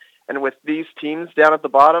one. And with these teams down at the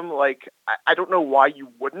bottom, like I don't know why you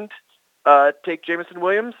wouldn't take Jameson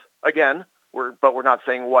Williams. Again, we're not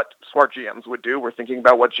saying what smart GMs would do. We're thinking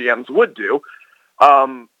about what GMs would do.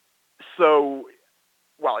 So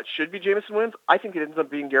while it should be Jameson Williams, I think it ends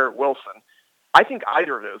up being Garrett Wilson. I think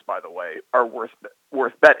either of those, by the way, are worth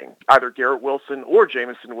betting. Either Garrett Wilson or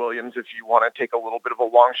Jameson Williams, if you want to take a little bit of a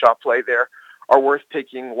long shot play there, are worth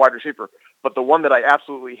taking wide receiver. But the one that I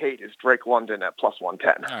absolutely hate is Drake London at plus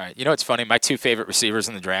 110. All right. You know what's funny? My two favorite receivers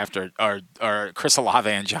in the draft are Chris Olave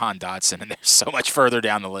and Jahan Dotson, and they're so much further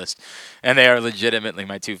down the list. And they are legitimately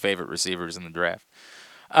my two favorite receivers in the draft.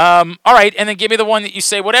 All right, and then give me the one that you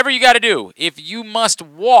say, whatever you got to do. If you must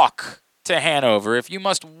walk to Hanover, if you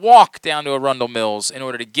must walk down to Arundel Mills in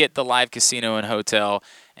order to get the Live Casino and Hotel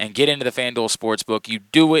and get into the FanDuel Sportsbook, you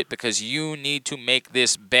do it because you need to make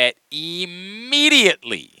this bet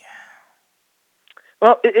immediately.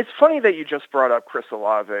 Well, it's funny that you just brought up Chris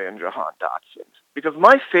Olave and Jahan Dotson, because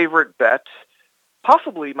my favorite bet,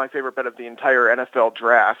 possibly my favorite bet of the entire NFL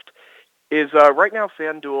draft, is right now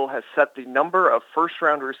FanDuel has set the number of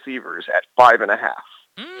first-round receivers at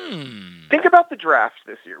 5.5. Think about the draft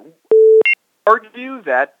this year. Argue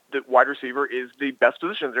that the wide receiver is the best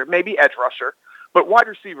position there, maybe edge rusher, but wide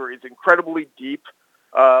receiver is incredibly deep.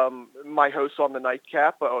 My host on the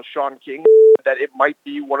Nightcap, Sean King, that it might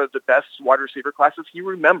be one of the best wide receiver classes he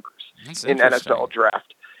remembers in NFL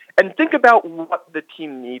draft. And think about what the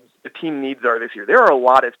team needs are this year. There are a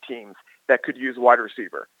lot of teams that could use wide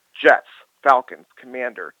receiver. Jets, Falcons,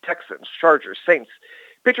 Commander, Texans, Chargers, Saints,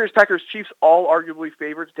 Patriots, Packers, Chiefs, all arguably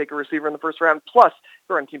favored to take a receiver in the first round. Plus,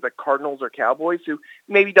 there are teams like Cardinals or Cowboys who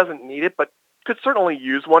maybe doesn't need it, but could certainly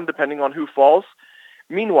use one depending on who falls.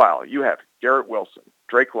 Meanwhile, you have Garrett Wilson,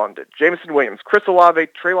 Drake London, Jameson Williams, Chris Olave,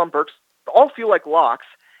 Treylon Burks, all feel like locks.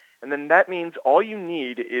 And then that means all you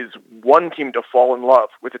need is one team to fall in love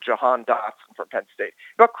with a Jahan Dotson from Penn State.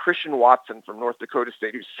 How about Christian Watson from North Dakota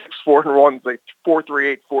State, who's 6'4" and runs like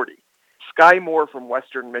 4.38 40. Sky Moore from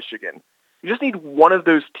Western Michigan. You just need one of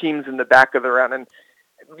those teams in the back of the round. And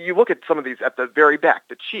you look at some of these at the very back,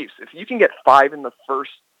 the Chiefs. If you can get 5 in the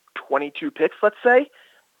first 22 picks, let's say,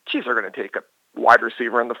 Chiefs are going to take a wide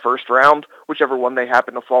receiver in the first round, whichever one they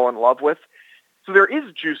happen to fall in love with. So there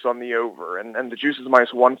is juice on the over, and the juice is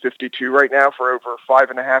minus 152 right now for over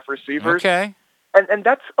 5.5 receivers. Okay. And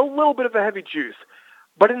that's a little bit of a heavy juice.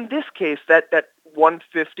 But in this case, that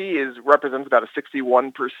 150 represents about a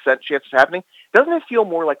 61% chance of happening. Doesn't it feel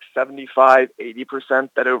more like 75, 80%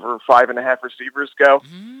 that over 5.5 receivers go?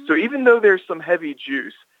 So even though there's some heavy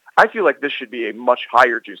juice, I feel like this should be a much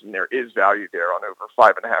higher juice, and there is value there on over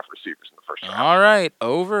 5.5 receivers in the first round. All right,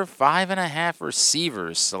 over 5.5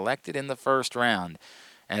 receivers selected in the first round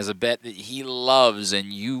as a bet that he loves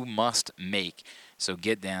and you must make. So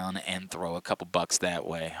get down and throw a couple bucks that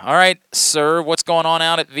way. All right, sir, what's going on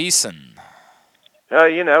out at VSiN?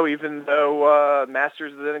 Even though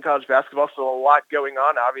Masters is in college basketball, still a lot going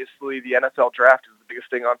on. Obviously, the NFL draft is the biggest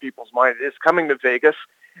thing on people's mind. It is coming to Vegas,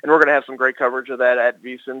 and we're going to have some great coverage of that at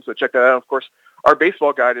VSiN, so check that out. Of course, our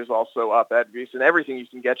baseball guide is also up at VSiN. Everything you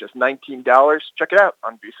can get, just $19. Check it out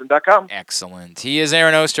on VSiN.com. Excellent. He is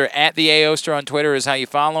Aaron Oster. At the A Oster on Twitter is how you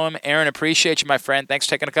follow him. Aaron, appreciate you, my friend. Thanks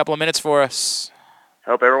for taking a couple of minutes for us.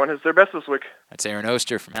 Hope everyone has their best this week. That's Aaron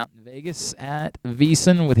Oster from out in Vegas at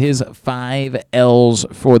VSiN with his 5 L's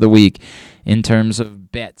for the week in terms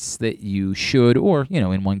of bets that you should or,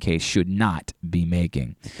 in one case, should not be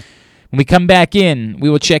making. When we come back in, we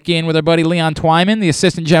will check in with our buddy Leon Twyman, the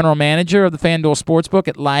assistant general manager of the FanDuel Sportsbook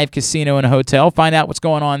at Live Casino and Hotel. Find out what's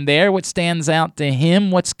going on there, what stands out to him,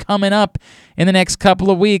 what's coming up in the next couple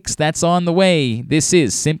of weeks. That's on the way. This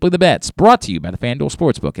is Simply the Bets, brought to you by the FanDuel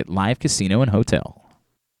Sportsbook at Live Casino and Hotel.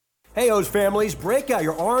 Hey, O's families, break out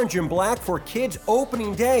your orange and black for Kids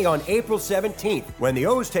Opening Day on April 17th when the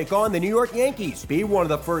O's take on the New York Yankees. Be one of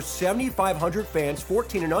the first 7,500 fans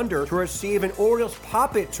 14 and under to receive an Orioles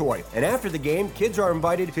Pop-It toy. And after the game, kids are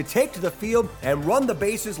invited to take to the field and run the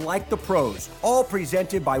bases like the pros. All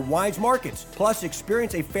presented by Wise Markets. Plus,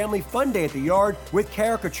 experience a family fun day at the yard with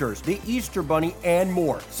caricatures, the Easter Bunny, and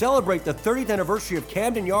more. Celebrate the 30th anniversary of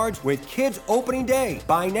Camden Yards with Kids Opening Day.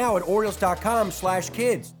 Buy now at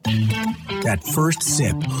Orioles.com/kids. That first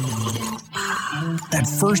sip. That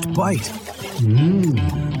first bite.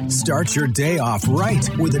 Start your day off right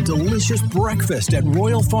with a delicious breakfast at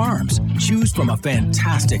Royal Farms. Choose from a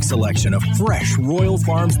fantastic selection of fresh Royal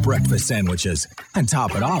Farms breakfast sandwiches and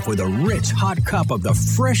top it off with a rich hot cup of the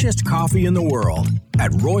freshest coffee in the world.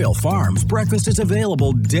 At Royal Farms, breakfast is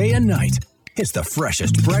available day and night. It's the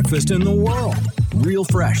freshest breakfast in the world. Real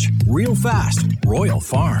fresh, real fast. Royal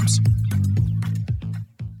Farms.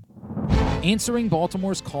 Answering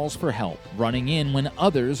Baltimore's calls for help, running in when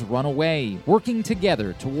others run away, working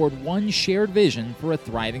together toward one shared vision for a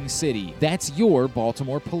thriving city. That's your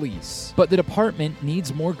Baltimore Police. But the department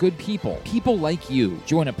needs more good people. People like you.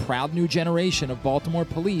 Join a proud new generation of Baltimore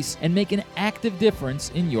Police and make an active difference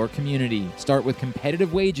in your community. Start with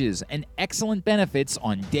competitive wages and excellent benefits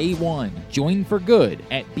on day one. Join for good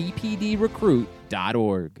at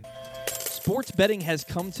bpdrecruit.org. Sports betting has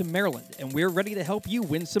come to Maryland, and we're ready to help you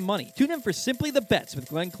win some money. Tune in for Simply the Bets with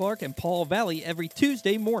Glenn Clark and Paul Valley every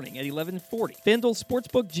Tuesday morning at 11:40. FanDuel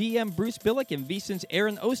Sportsbook GM Bruce Billick and VSiN's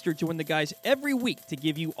Aaron Oster join the guys every week to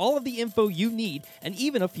give you all of the info you need and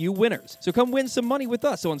even a few winners. So come win some money with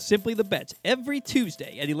us on Simply the Bets every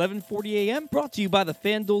Tuesday at 11:40 a.m. Brought to you by the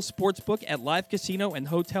FanDuel Sportsbook at Live Casino and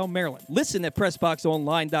Hotel Maryland. Listen at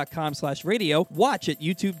PressBoxOnline.com/radio. Watch at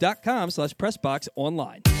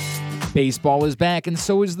YouTube.com/PressBoxOnline. Baseball is back, and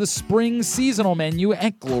so is the spring seasonal menu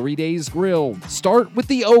at Glory Days Grill. Start with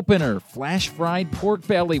the opener, flash-fried pork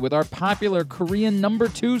belly with our popular Korean No.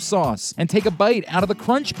 2 sauce, and take a bite out of the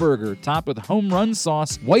Crunch Burger, topped with home run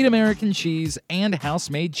sauce, white American cheese, and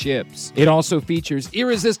house-made chips. It also features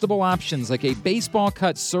irresistible options like a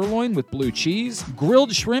baseball-cut sirloin with blue cheese,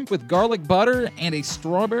 grilled shrimp with garlic butter, and a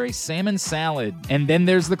strawberry salmon salad. And then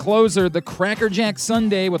there's the closer, the Cracker Jack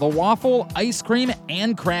Sundae with a waffle, ice cream,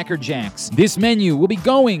 and Cracker Jack. This menu will be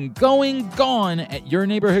gone at your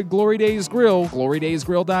neighborhood Glory Days Grill.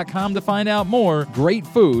 GloryDaysGrill.com to find out more. Great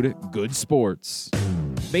food, good sports.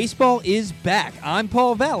 Baseball is back. I'm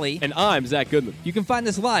Paul Valley. And I'm Zach Goodman. You can find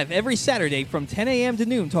us live every Saturday from 10 a.m. to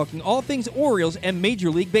noon talking all things Orioles and Major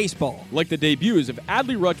League Baseball. Like the debuts of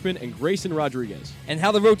Adley Rutschman and Grayson Rodriguez. And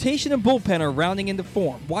how the rotation and bullpen are rounding into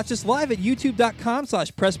form. Watch us live at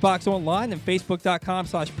youtube.com/PressBoxOnline and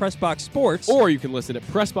facebook.com/PressBoxSports. Or you can listen at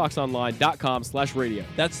PressBoxOnline.com/radio.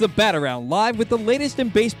 That's the Bat Around, live with the latest in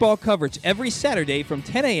baseball coverage every Saturday from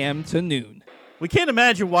 10 a.m. to noon. We can't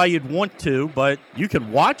imagine why you'd want to, but you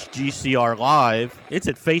can watch GCR live. It's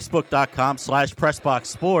at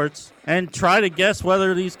facebook.com/PressBoxSports and try to guess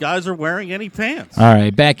whether these guys are wearing any pants. All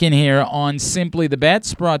right, back in here on Simply the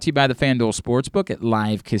Bets, brought to you by the FanDuel Sportsbook at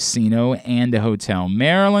Live Casino and Hotel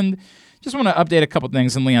Maryland. Just want to update a couple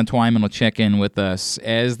things, and Leon Twyman will check in with us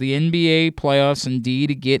as the NBA playoffs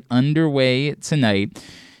indeed get underway tonight.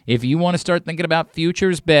 If you want to start thinking about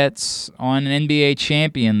futures bets on an NBA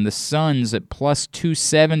champion, the Suns at plus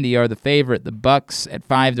 270 are the favorite. The Bucks at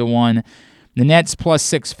 5-1. The Nets plus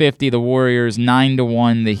 650. The Warriors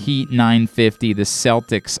 9-1. The Heat 950. The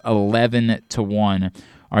Celtics 11-1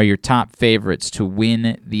 are your top favorites to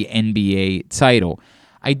win the NBA title.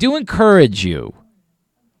 I do encourage you.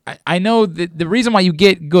 I know that the reason why you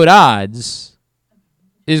get good odds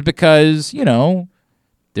is because, you know,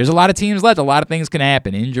 there's a lot of teams left. A lot of things can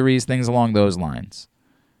happen. Injuries, things along those lines.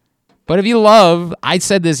 But if you love, I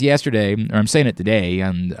said this yesterday, or I'm saying it today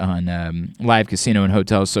on Live Casino and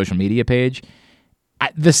Hotel's social media page,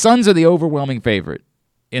 the Suns are the overwhelming favorite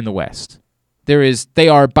in the West. They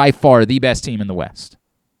are by far the best team in the West.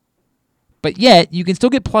 But yet, you can still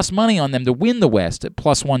get plus money on them to win the West at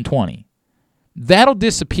plus 120. That'll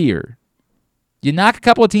disappear. You knock a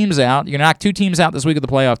couple of teams out. You knock 2 teams out this week of the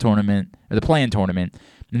playoff tournament, or the play-in tournament,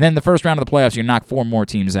 and then the first round of the playoffs, you knock 4 more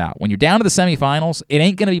teams out. When you're down to the semifinals, it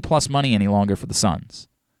ain't going to be plus money any longer for the Suns.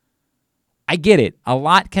 I get it. A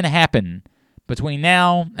lot can happen between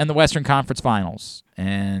now and the Western Conference Finals.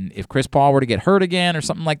 And if Chris Paul were to get hurt again or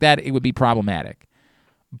something like that, it would be problematic.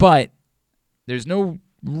 But there's no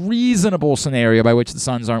reasonable scenario by which the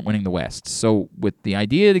Suns aren't winning the West. So with the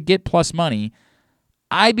idea to get plus money,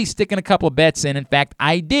 I'd be sticking a couple of bets in. In fact,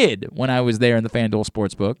 I did when I was there in the FanDuel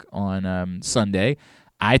Sportsbook on Sunday.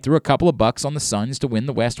 I threw a couple of bucks on the Suns to win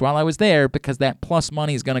the West while I was there because that plus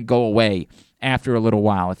money is going to go away after a little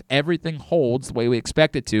while. If everything holds the way we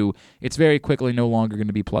expect it to, it's very quickly no longer going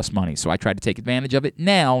to be plus money. So I tried to take advantage of it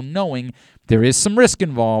now, knowing there is some risk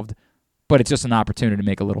involved, but it's just an opportunity to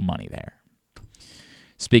make a little money there.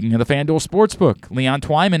 Speaking of the FanDuel Sportsbook, Leon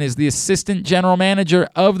Twyman is the assistant general manager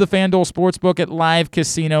of the FanDuel Sportsbook at Live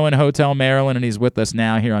Casino and Hotel Maryland, and he's with us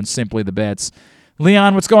now here on Simply the Bets.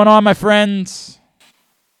 Leon, what's going on, my friend?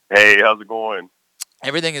 Hey, how's it going?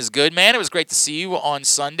 Everything is good, man. It was great to see you on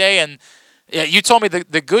Sunday, and yeah, you told me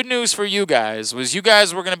the good news for you guys was you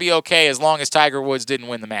guys were going to be okay as long as Tiger Woods didn't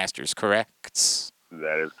win the Masters, correct?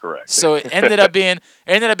 That is correct. So it ended up being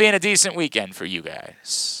a decent weekend for you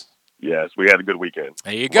guys. Yes, we had a good weekend.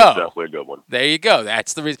 There you go. Definitely a good one. There you go.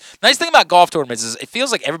 That's the reason. Nice thing about golf tournaments is it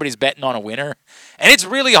feels like everybody's betting on a winner, and it's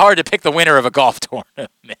really hard to pick the winner of a golf tournament.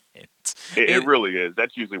 It really is.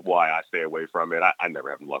 That's usually why I stay away from it. I never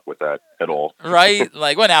have luck with that at all. Right?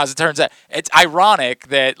 Like, well, now, as it turns out, it's ironic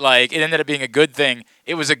that, like, it ended up being a good thing.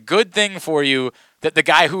 It was a good thing for you that the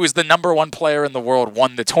guy who was the number one player in the world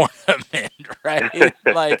won the tournament, right?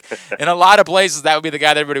 Like, in a lot of places, that would be the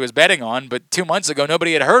guy that everybody was betting on, but 2 months ago,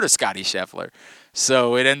 nobody had heard of Scottie Scheffler.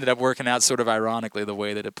 So it ended up working out sort of ironically the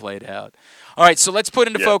way that it played out. All right, so let's put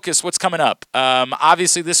into focus what's coming up.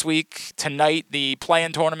 Obviously, this week, tonight, the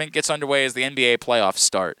play-in tournament gets underway as the NBA playoffs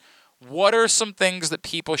start. What are some things that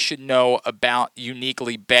people should know about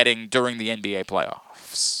uniquely betting during the NBA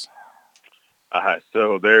playoffs?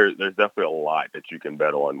 So there's definitely a lot that you can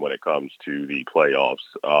bet on when it comes to the playoffs,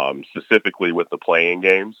 specifically with the play-in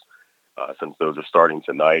games. Since those are starting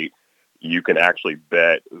tonight, you can actually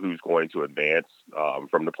bet who's going to advance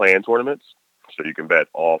from the play-in tournaments. So you can bet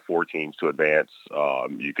all 4 teams to advance.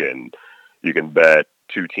 You can bet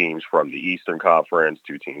 2 teams from the Eastern Conference,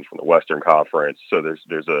 2 teams from the Western Conference. So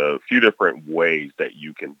there's a few different ways that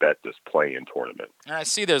you can bet this play-in tournament. And I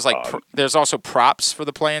see there's there's also props for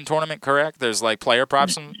the play-in tournament, correct? There's like player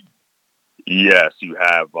props. Yes, you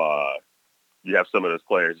have some of those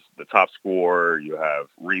players, the top scorer, you have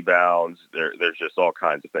rebounds. There's just all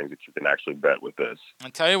kinds of things that you can actually bet with this.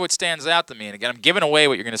 I'll tell you what stands out to me, and again, I'm giving away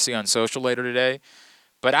what you're going to see on social later today,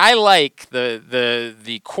 but I like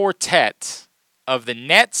the quartet of the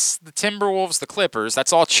Nets, the Timberwolves, the Clippers.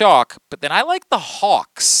 That's all chalk, but then I like the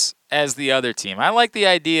Hawks as the other team. I like the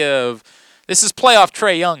idea of this is playoff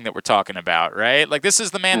Trae Young that we're talking about, right? Like this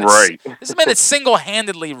is the man that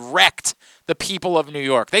single-handedly wrecked the people of New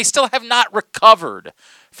York. They still have not recovered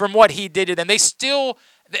from what he did to them.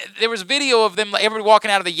 There was video of them, like, everybody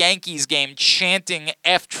walking out of the Yankees game chanting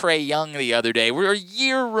F Trae Young the other day. We're a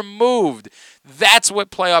year removed. That's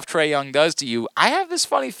what playoff Trae Young does to you. I have this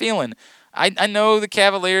funny feeling. I know the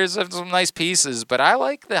Cavaliers have some nice pieces, but I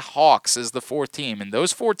like the Hawks as the 4th team. And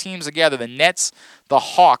those 4 teams together, the Nets, the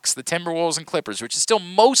Hawks, the Timberwolves, and Clippers, which is still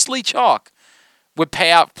mostly chalk, would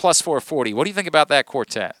pay out plus 440. What do you think about that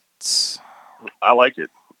quartet? I like it.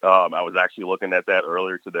 I was actually looking at that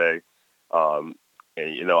earlier today.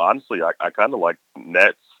 And, honestly, I kind of like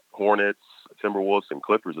Nets, Hornets, Timberwolves, and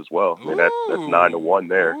Clippers as well. I mean, that's 9-1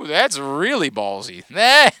 there. Ooh, that's really ballsy.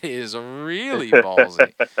 That is really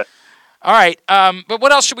ballsy. All right, but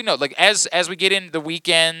what else should we know? Like as we get into the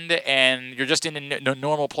weekend and you're just in the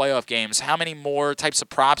normal playoff games, how many more types of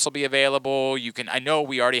props will be available? I know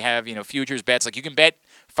we already have futures bets. Like you can bet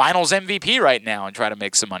Finals MVP right now and try to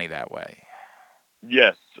make some money that way.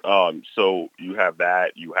 Yes. So you have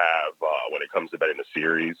that. You have when it comes to betting the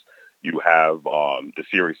series, you have the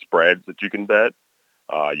series spreads that you can bet.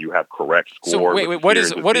 You have correct score. So wait, what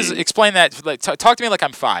is? Explain that. Like, talk to me like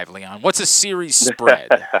I'm 5, Leon. What's a series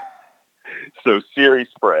spread? So series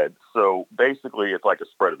spread. So basically, it's like a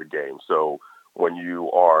spread of the game. So when you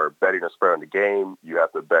are betting a spread on the game, you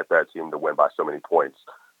have to bet that team to win by so many points.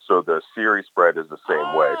 So the series spread is the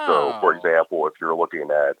same way. So, for example, if you're looking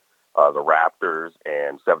at the Raptors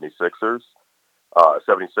and 76ers,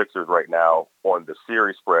 76ers right now on the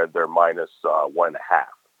series spread, they're minus 1.5.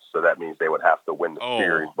 So that means they would have to win the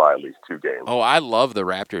series by at least 2 games. Oh, I love the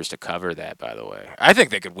Raptors to cover that, by the way. I think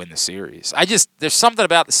they could win the series. There's something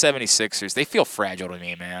about the 76ers. They feel fragile to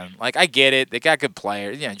me, man. Like, I get it. They got good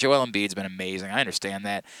players. Joel Embiid's been amazing. I understand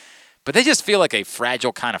that. But they just feel like a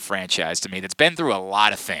fragile kind of franchise to me that's been through a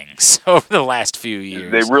lot of things over the last few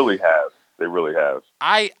years. They really have. They really have.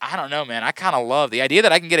 I don't know, man. I kind of love the idea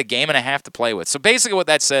that I can get a game and a half to play with. So basically what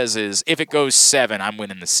that says is if it goes 7, I'm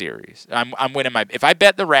winning the series. I'm winning my – if I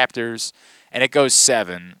bet the Raptors and it goes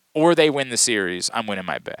 7 or they win the series, I'm winning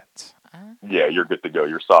my bet. Yeah, you're good to go.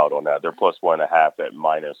 You're solid on that. They're plus 1.5 at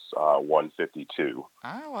minus 152.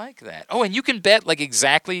 I like that. Oh, and you can bet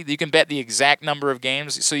you can bet the exact number of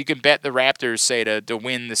games. So you can bet the Raptors, say, to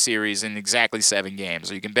win the series in exactly 7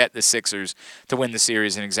 games. Or you can bet the Sixers to win the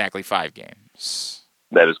series in exactly 5 games.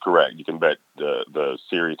 That is correct. You can bet the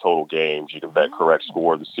series total games. You can bet correct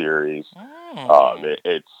score of the series.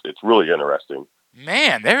 It's really interesting.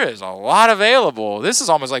 Man, there is a lot available. This is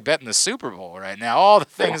almost like betting the Super Bowl right now. All the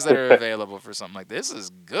things that are available for something like this is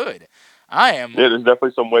good. Yeah, there's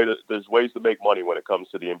definitely there's ways to make money when it comes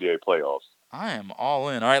to the NBA playoffs. I am all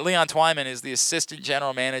in. All right, Leon Twyman is the assistant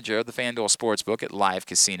general manager of the FanDuel Sportsbook at Live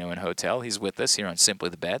Casino and Hotel. He's with us here on Simply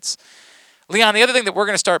the Bets. Leon, the other thing that we're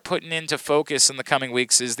going to start putting into focus in the coming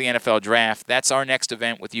weeks is the NFL Draft. That's our next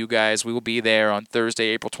event with you guys. We will be there on Thursday,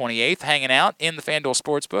 April 28th, hanging out in the FanDuel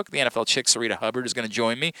Sportsbook. The NFL chick, Sarita Hubbard, is going to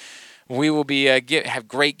join me. We will be have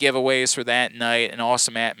great giveaways for that night, an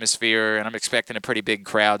awesome atmosphere, and I'm expecting a pretty big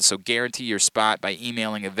crowd, so guarantee your spot by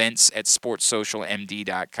emailing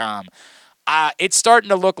events@sportssocialmd.com. It's starting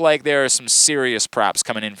to look like there are some serious props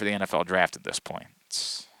coming in for the NFL Draft at this point.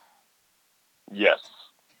 Yes,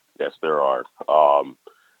 there are.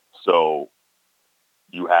 So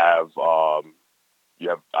you have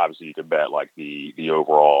obviously you can bet like the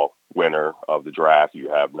overall winner of the draft.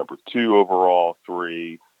 You have number 2 overall,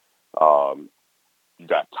 3. You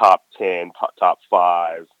got top 10, top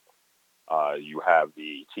 5. You have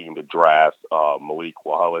the team to draft Malik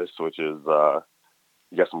Wallace, which is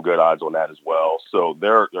you got some good odds on that as well. So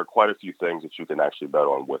there are quite a few things that you can actually bet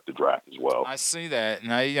on with the draft as well. I see that,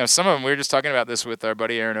 and some of them, we were just talking about this with our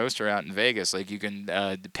buddy Aaron Oster out in Vegas. Like you can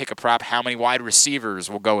pick a prop, how many wide receivers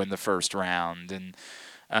will go in the first round, and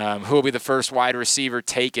who will be the first wide receiver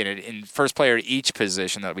taken, in first player at each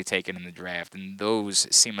position that will be taken in the draft, and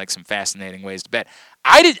those seem like some fascinating ways to bet.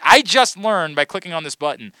 I just learned by clicking on this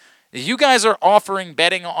button that you guys are offering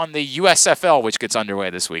betting on the USFL, which gets underway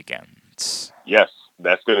this weekend. Yes.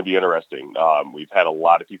 That's going to be interesting. We've had a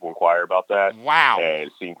lot of people inquire about that. Wow! And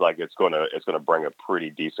it seems like it's going to bring a pretty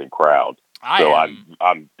decent crowd.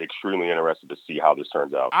 I'm extremely interested to see how this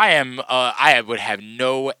turns out. I would have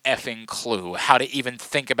no effing clue how to even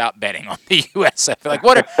think about betting on the USFL. Like,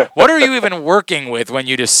 what are you even working with when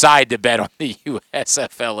you decide to bet on the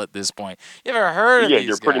USFL at this point? You ever heard of these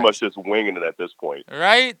you're guys? Pretty much just winging it at this point.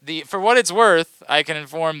 Right? For what it's worth, I can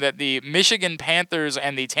inform that the Michigan Panthers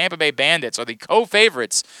and the Tampa Bay Bandits are the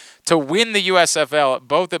co-favorites to win the USFL,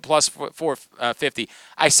 both at plus 450.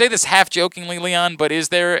 I say this half jokingly, Leon, but is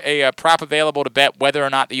there a prop available to bet whether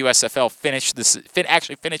or not the USFL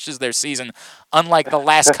actually finishes their season, unlike the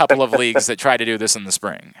last couple of leagues that tried to do this in the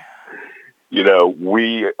spring?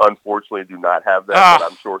 We unfortunately do not have that,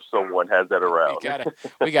 but I'm sure someone has that around.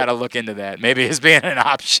 We gotta look into that. Maybe it's being an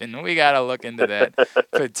option. We gotta look into that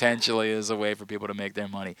potentially as a way for people to make their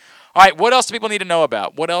money. All right, what else do people need to know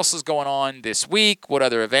about? What else is going on this week? What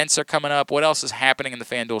other events are coming up? What else is happening in the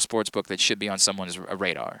FanDuel Sportsbook that should be on someone's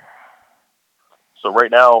radar? So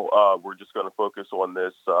right now, we're just going to focus on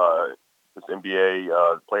this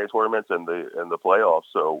NBA playing tournaments and the playoffs.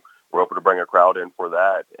 So we're hoping to bring a crowd in for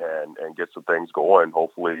that and get some things going.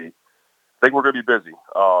 Hopefully, I think we're going to be busy.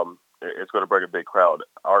 It's going to bring a big crowd.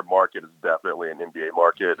 Our market is definitely an NBA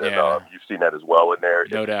market, and you've seen that as well in there.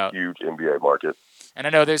 No doubt. Huge NBA market. And I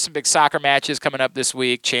know there's some big soccer matches coming up this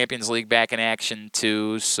week, Champions League back in action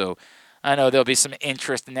too, so I know there'll be some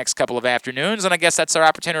interest the next couple of afternoons, and I guess that's our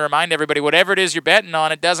opportunity to remind everybody, whatever it is you're betting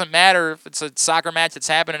on, it doesn't matter if it's a soccer match that's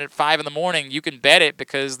happening at 5 in the morning, you can bet it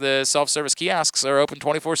because the self-service kiosks are open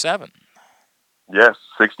 24/7. Yes,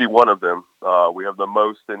 61 of them. We have the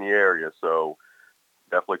most in the area, so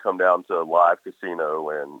definitely come down to Live Casino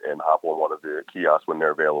and hop on one of the kiosks when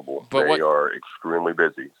they're available. They are extremely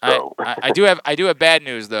busy. So I do have bad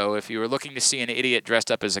news though. If you were looking to see an idiot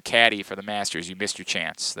dressed up as a caddy for the Masters, you missed your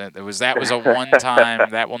chance. That was a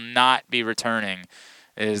one-time. That will not be returning.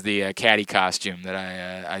 Is the caddy costume that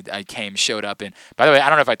I showed up in. By the way, I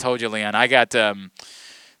don't know if I told you, Leon. I got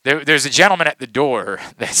there's a gentleman at the door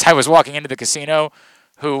as I was walking into the casino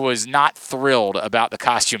who was not thrilled about the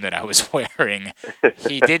costume that I was wearing.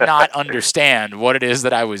 He did not understand what it is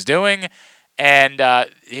that I was doing. And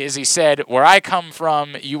as he said, where I come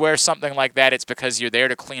from, you wear something like that, it's because you're there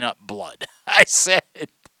to clean up blood. I said,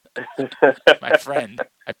 my friend,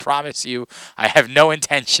 I promise you, I have no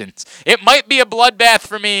intentions. It might be a bloodbath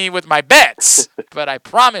for me with my bets, but I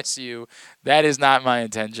promise you that is not my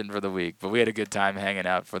intention for the week. But we had a good time hanging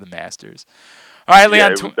out for the Masters. All right, Leon.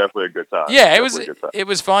 Yeah, it was definitely a good time. Yeah, it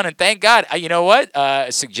was fun, and thank God. You know what?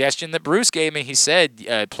 A suggestion that Bruce gave me. He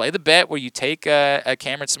said, play the bet where you take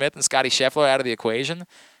Cameron Smith and Scotty Scheffler out of the equation,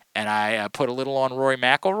 and I put a little on Rory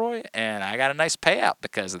McIlroy, and I got a nice payout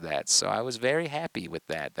because of that. So I was very happy with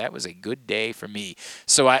that. That was a good day for me.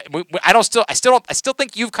 So I still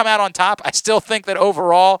think you've come out on top. I still think that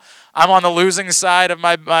overall I'm on the losing side of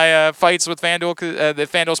my fights with FanDuel, the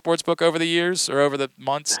FanDuel Sportsbook over the years or over the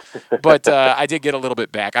months. But I did get a little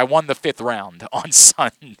bit back. I won the 5th round on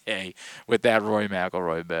Sunday with that Rory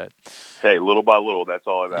McIlroy bet. Hey, little by little, that's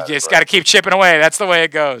all that matters. You just got to keep chipping away. That's the way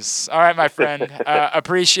it goes. All right, my friend.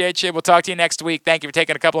 Appreciate you. We'll talk to you next week. Thank you for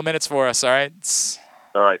taking a couple of minutes for us. All right.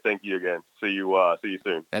 All right. Thank you again. See you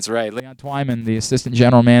soon. That's right. Leon Twyman, the assistant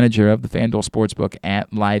general manager of the FanDuel Sportsbook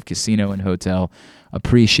at Live Casino and Hotel.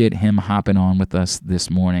 Appreciate him hopping on with us this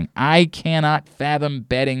morning. I cannot fathom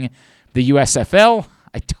betting the USFL.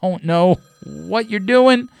 I don't know what you're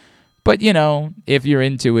doing. But, if you're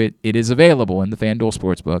into it, it is available in the FanDuel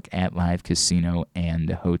Sportsbook at Live Casino and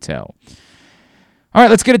Hotel. All right,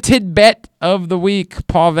 let's get a tidbit of the week.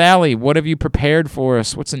 Paul Valley, what have you prepared for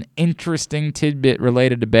us? What's an interesting tidbit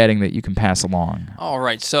related to betting that you can pass along? All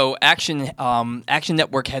right, so Action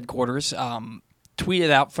Network headquarters tweeted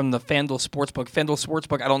out from the FanDuel Sportsbook. FanDuel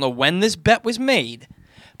Sportsbook, I don't know when this bet was made,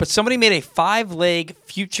 but somebody made a 5-leg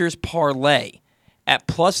futures parlay at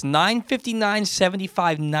plus 959,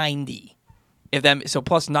 75, 90. So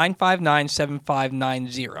plus 959, 75,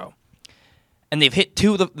 90. And they've hit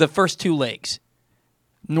the first 2 legs.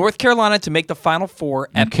 North Carolina to make the Final Four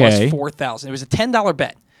at plus 4,000. It was a $10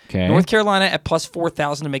 bet. Okay. North Carolina at plus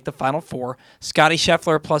 4,000 to make the Final Four. Scotty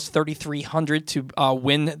Scheffler at plus 3,300 to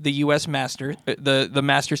win the U.S. Masters, the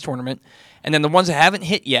Masters tournament. And then the ones that haven't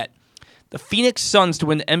hit yet, the Phoenix Suns to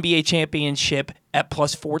win the NBA championship at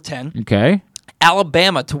plus 410. Okay.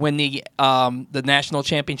 Alabama to win the national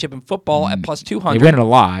championship in football at plus 200. They win it a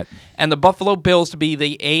lot. And the Buffalo Bills to be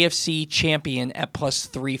the AFC champion at plus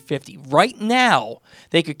 350. Right now,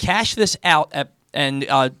 they could cash this out and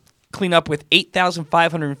clean up with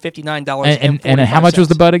 $8,559. And how much was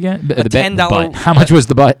the butt again? The $10. How much was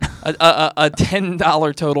the butt? A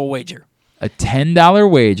 $10 total wager. A $10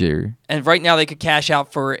 wager. And right now, they could cash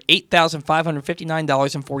out for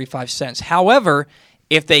 $8,559.45. However,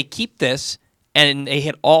 if they keep this and they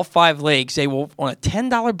hit all 5 legs, they will, on a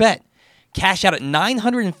 $10 bet, cash out at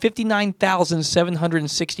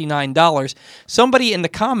 $959,769. Somebody in the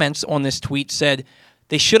comments on this tweet said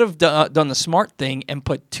they should have done the smart thing and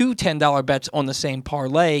put 2 $10 bets on the same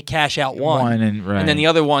parlay, cash out one and then the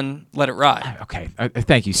other one, let it ride. Okay,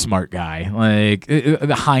 thank you, smart guy. Like,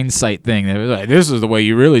 the hindsight thing. This is the way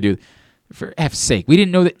you really do it. For F's sake, we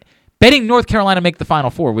didn't know that. Betting North Carolina make the Final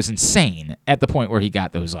Four was insane at the point where he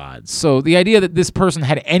got those odds. So the idea that this person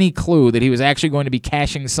had any clue that he was actually going to be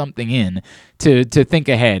cashing something in to think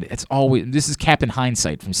ahead, this is Captain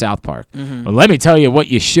Hindsight from South Park. Mm-hmm. Well, let me tell you what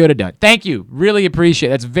you should have done. Thank you. Really appreciate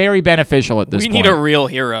it. That's very beneficial at this point. We need a real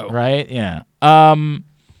hero. Right? Yeah.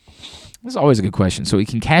 This is always a good question. So he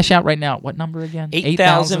can cash out right now. What number again?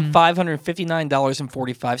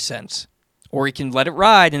 $8,559.45. Or he can let it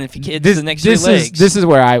ride, and if he hits the next 3 legs. This is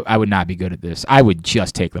where I would not be good at this. I would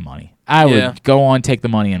just take the money. I would go on, take the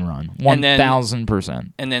money, and run.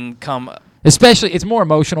 1,000%. And then come. Especially, it's more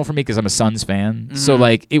emotional for me because I'm a Suns fan. Mm-hmm. So,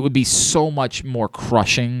 it would be so much more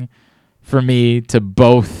crushing for me to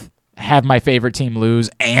both have my favorite team lose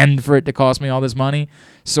and for it to cost me all this money.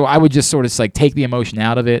 So I would just sort of take the emotion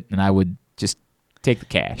out of it, and I would just take the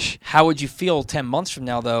cash. How would you feel 10 months from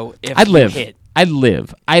now, though, if I'd live. you hit? I'd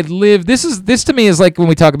live. This to me is like when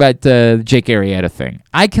we talk about Jake Arrieta thing.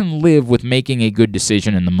 I can live with making a good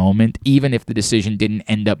decision in the moment, even if the decision didn't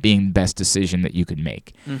end up being the best decision that you could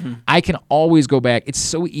make. Mm-hmm. I can always go back. It's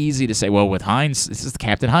so easy to say, well, with hindsight, this is the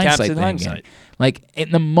Captain Hindsight thing. Hindsight. Like,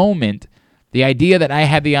 in the moment, the idea that I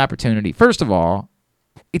had the opportunity, first of all,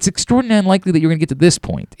 it's extraordinarily unlikely that you're going to get to this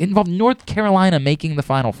point. It involved North Carolina making the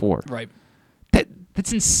Final Four. Right.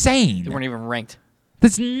 That's insane. They weren't even ranked.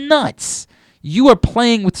 That's nuts. You are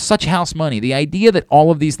playing with such house money. The idea that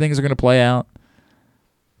all of these things are going to play out,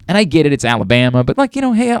 and I get it, it's Alabama, but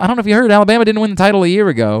hey, I don't know if you heard, Alabama didn't win the title a year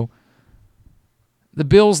ago. The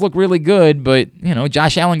Bills look really good, but,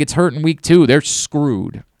 Josh Allen gets hurt in week 2. They're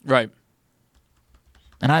screwed. Right.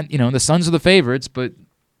 And the Suns are the favorites, but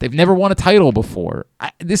they've never won a title before.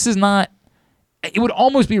 This is not, it would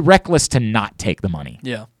almost be reckless to not take the money.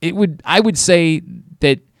 Yeah. I would say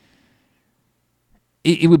that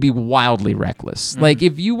it would be wildly reckless. Mm-hmm. Like,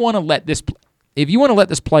 if you want to let this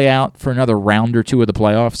play out for another round or 2 of the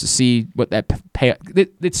playoffs to see what that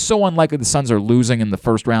it's so unlikely the Suns are losing in the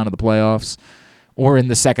first round of the playoffs or in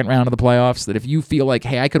the second round of the playoffs that if you feel like,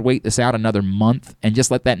 hey, I could wait this out another month and just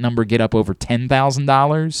let that number get up over $10,000,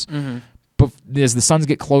 mm-hmm. but as the Suns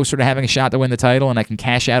get closer to having a shot to win the title and I can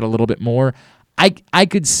cash out a little bit more, I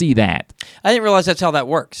could see that. I didn't realize that's how that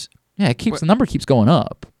works. Yeah, the number keeps going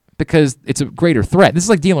up because it's a greater threat. This is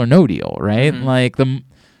like Deal or No Deal, right? Mm-hmm. Like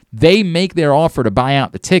they make their offer to buy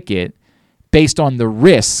out the ticket based on the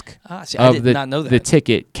risk I of did not know that. the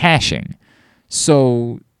ticket cashing.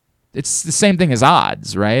 So it's the same thing as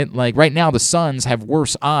odds, right? Like right now the Suns have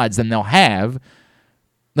worse odds than they'll have.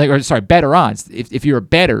 Better odds. If you're a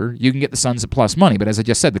bettor, you can get the Suns at plus money. But as I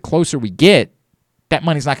just said, the closer we get, that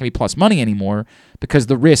money's not going to be plus money anymore because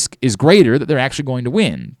the risk is greater that they're actually going to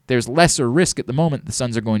win. There's lesser risk at the moment the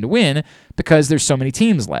Suns are going to win because there's so many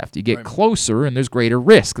teams left. You get closer and there's greater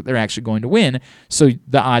risk that they're actually going to win, so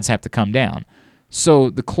the odds have to come down. So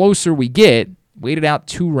the closer we get, waited out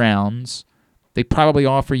 2 rounds, they probably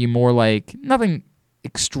offer you more like, nothing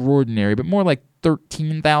extraordinary, but more like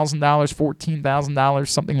 $13,000, $14,000,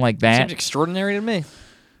 something like that. Seems extraordinary to me.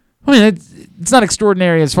 I mean, it's not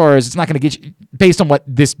extraordinary as far as it's not going to get you, based on what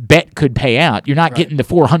this bet could pay out. You're not getting to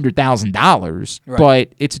 $400,000,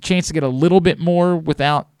 but it's a chance to get a little bit more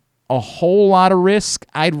without a whole lot of risk.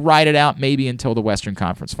 I'd ride it out maybe until the Western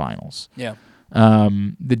Conference Finals. Yeah.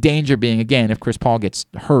 The danger being, again, if Chris Paul gets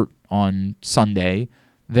hurt on Sunday,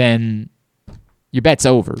 then your bet's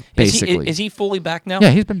over, basically. Is he fully back now?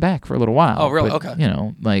 Yeah, he's been back for a little while. Oh, really? But,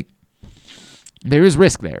 Okay. There is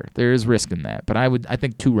risk there. There is risk in that. But I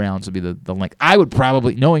think 2 rounds would be the length. I would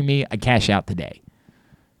probably, knowing me, I'd cash out today.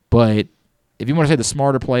 But if you want to say the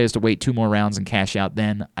smarter play is to wait 2 more rounds and cash out,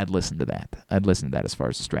 then I'd listen to that. I'd listen to that as far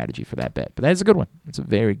as the strategy for that bet. But that is a good one. It's a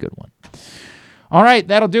very good one. All right,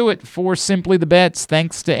 that'll do it for Simply the Bets.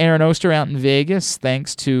 Thanks to Aaron Oster out in Vegas.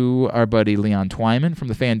 Thanks to our buddy Leon Twyman from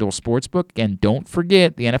the FanDuel Sportsbook. And don't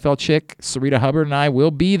forget, the NFL chick, Sarita Hubbard, and I will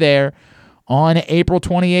be there on April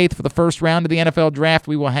 28th for the first round of the NFL Draft.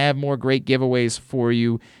 We will have more great giveaways for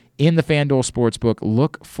you in the FanDuel Sportsbook.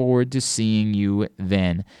 Look forward to seeing you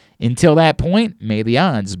then. Until that point, may the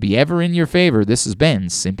odds be ever in your favor. This has been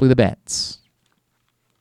Simply the Bets.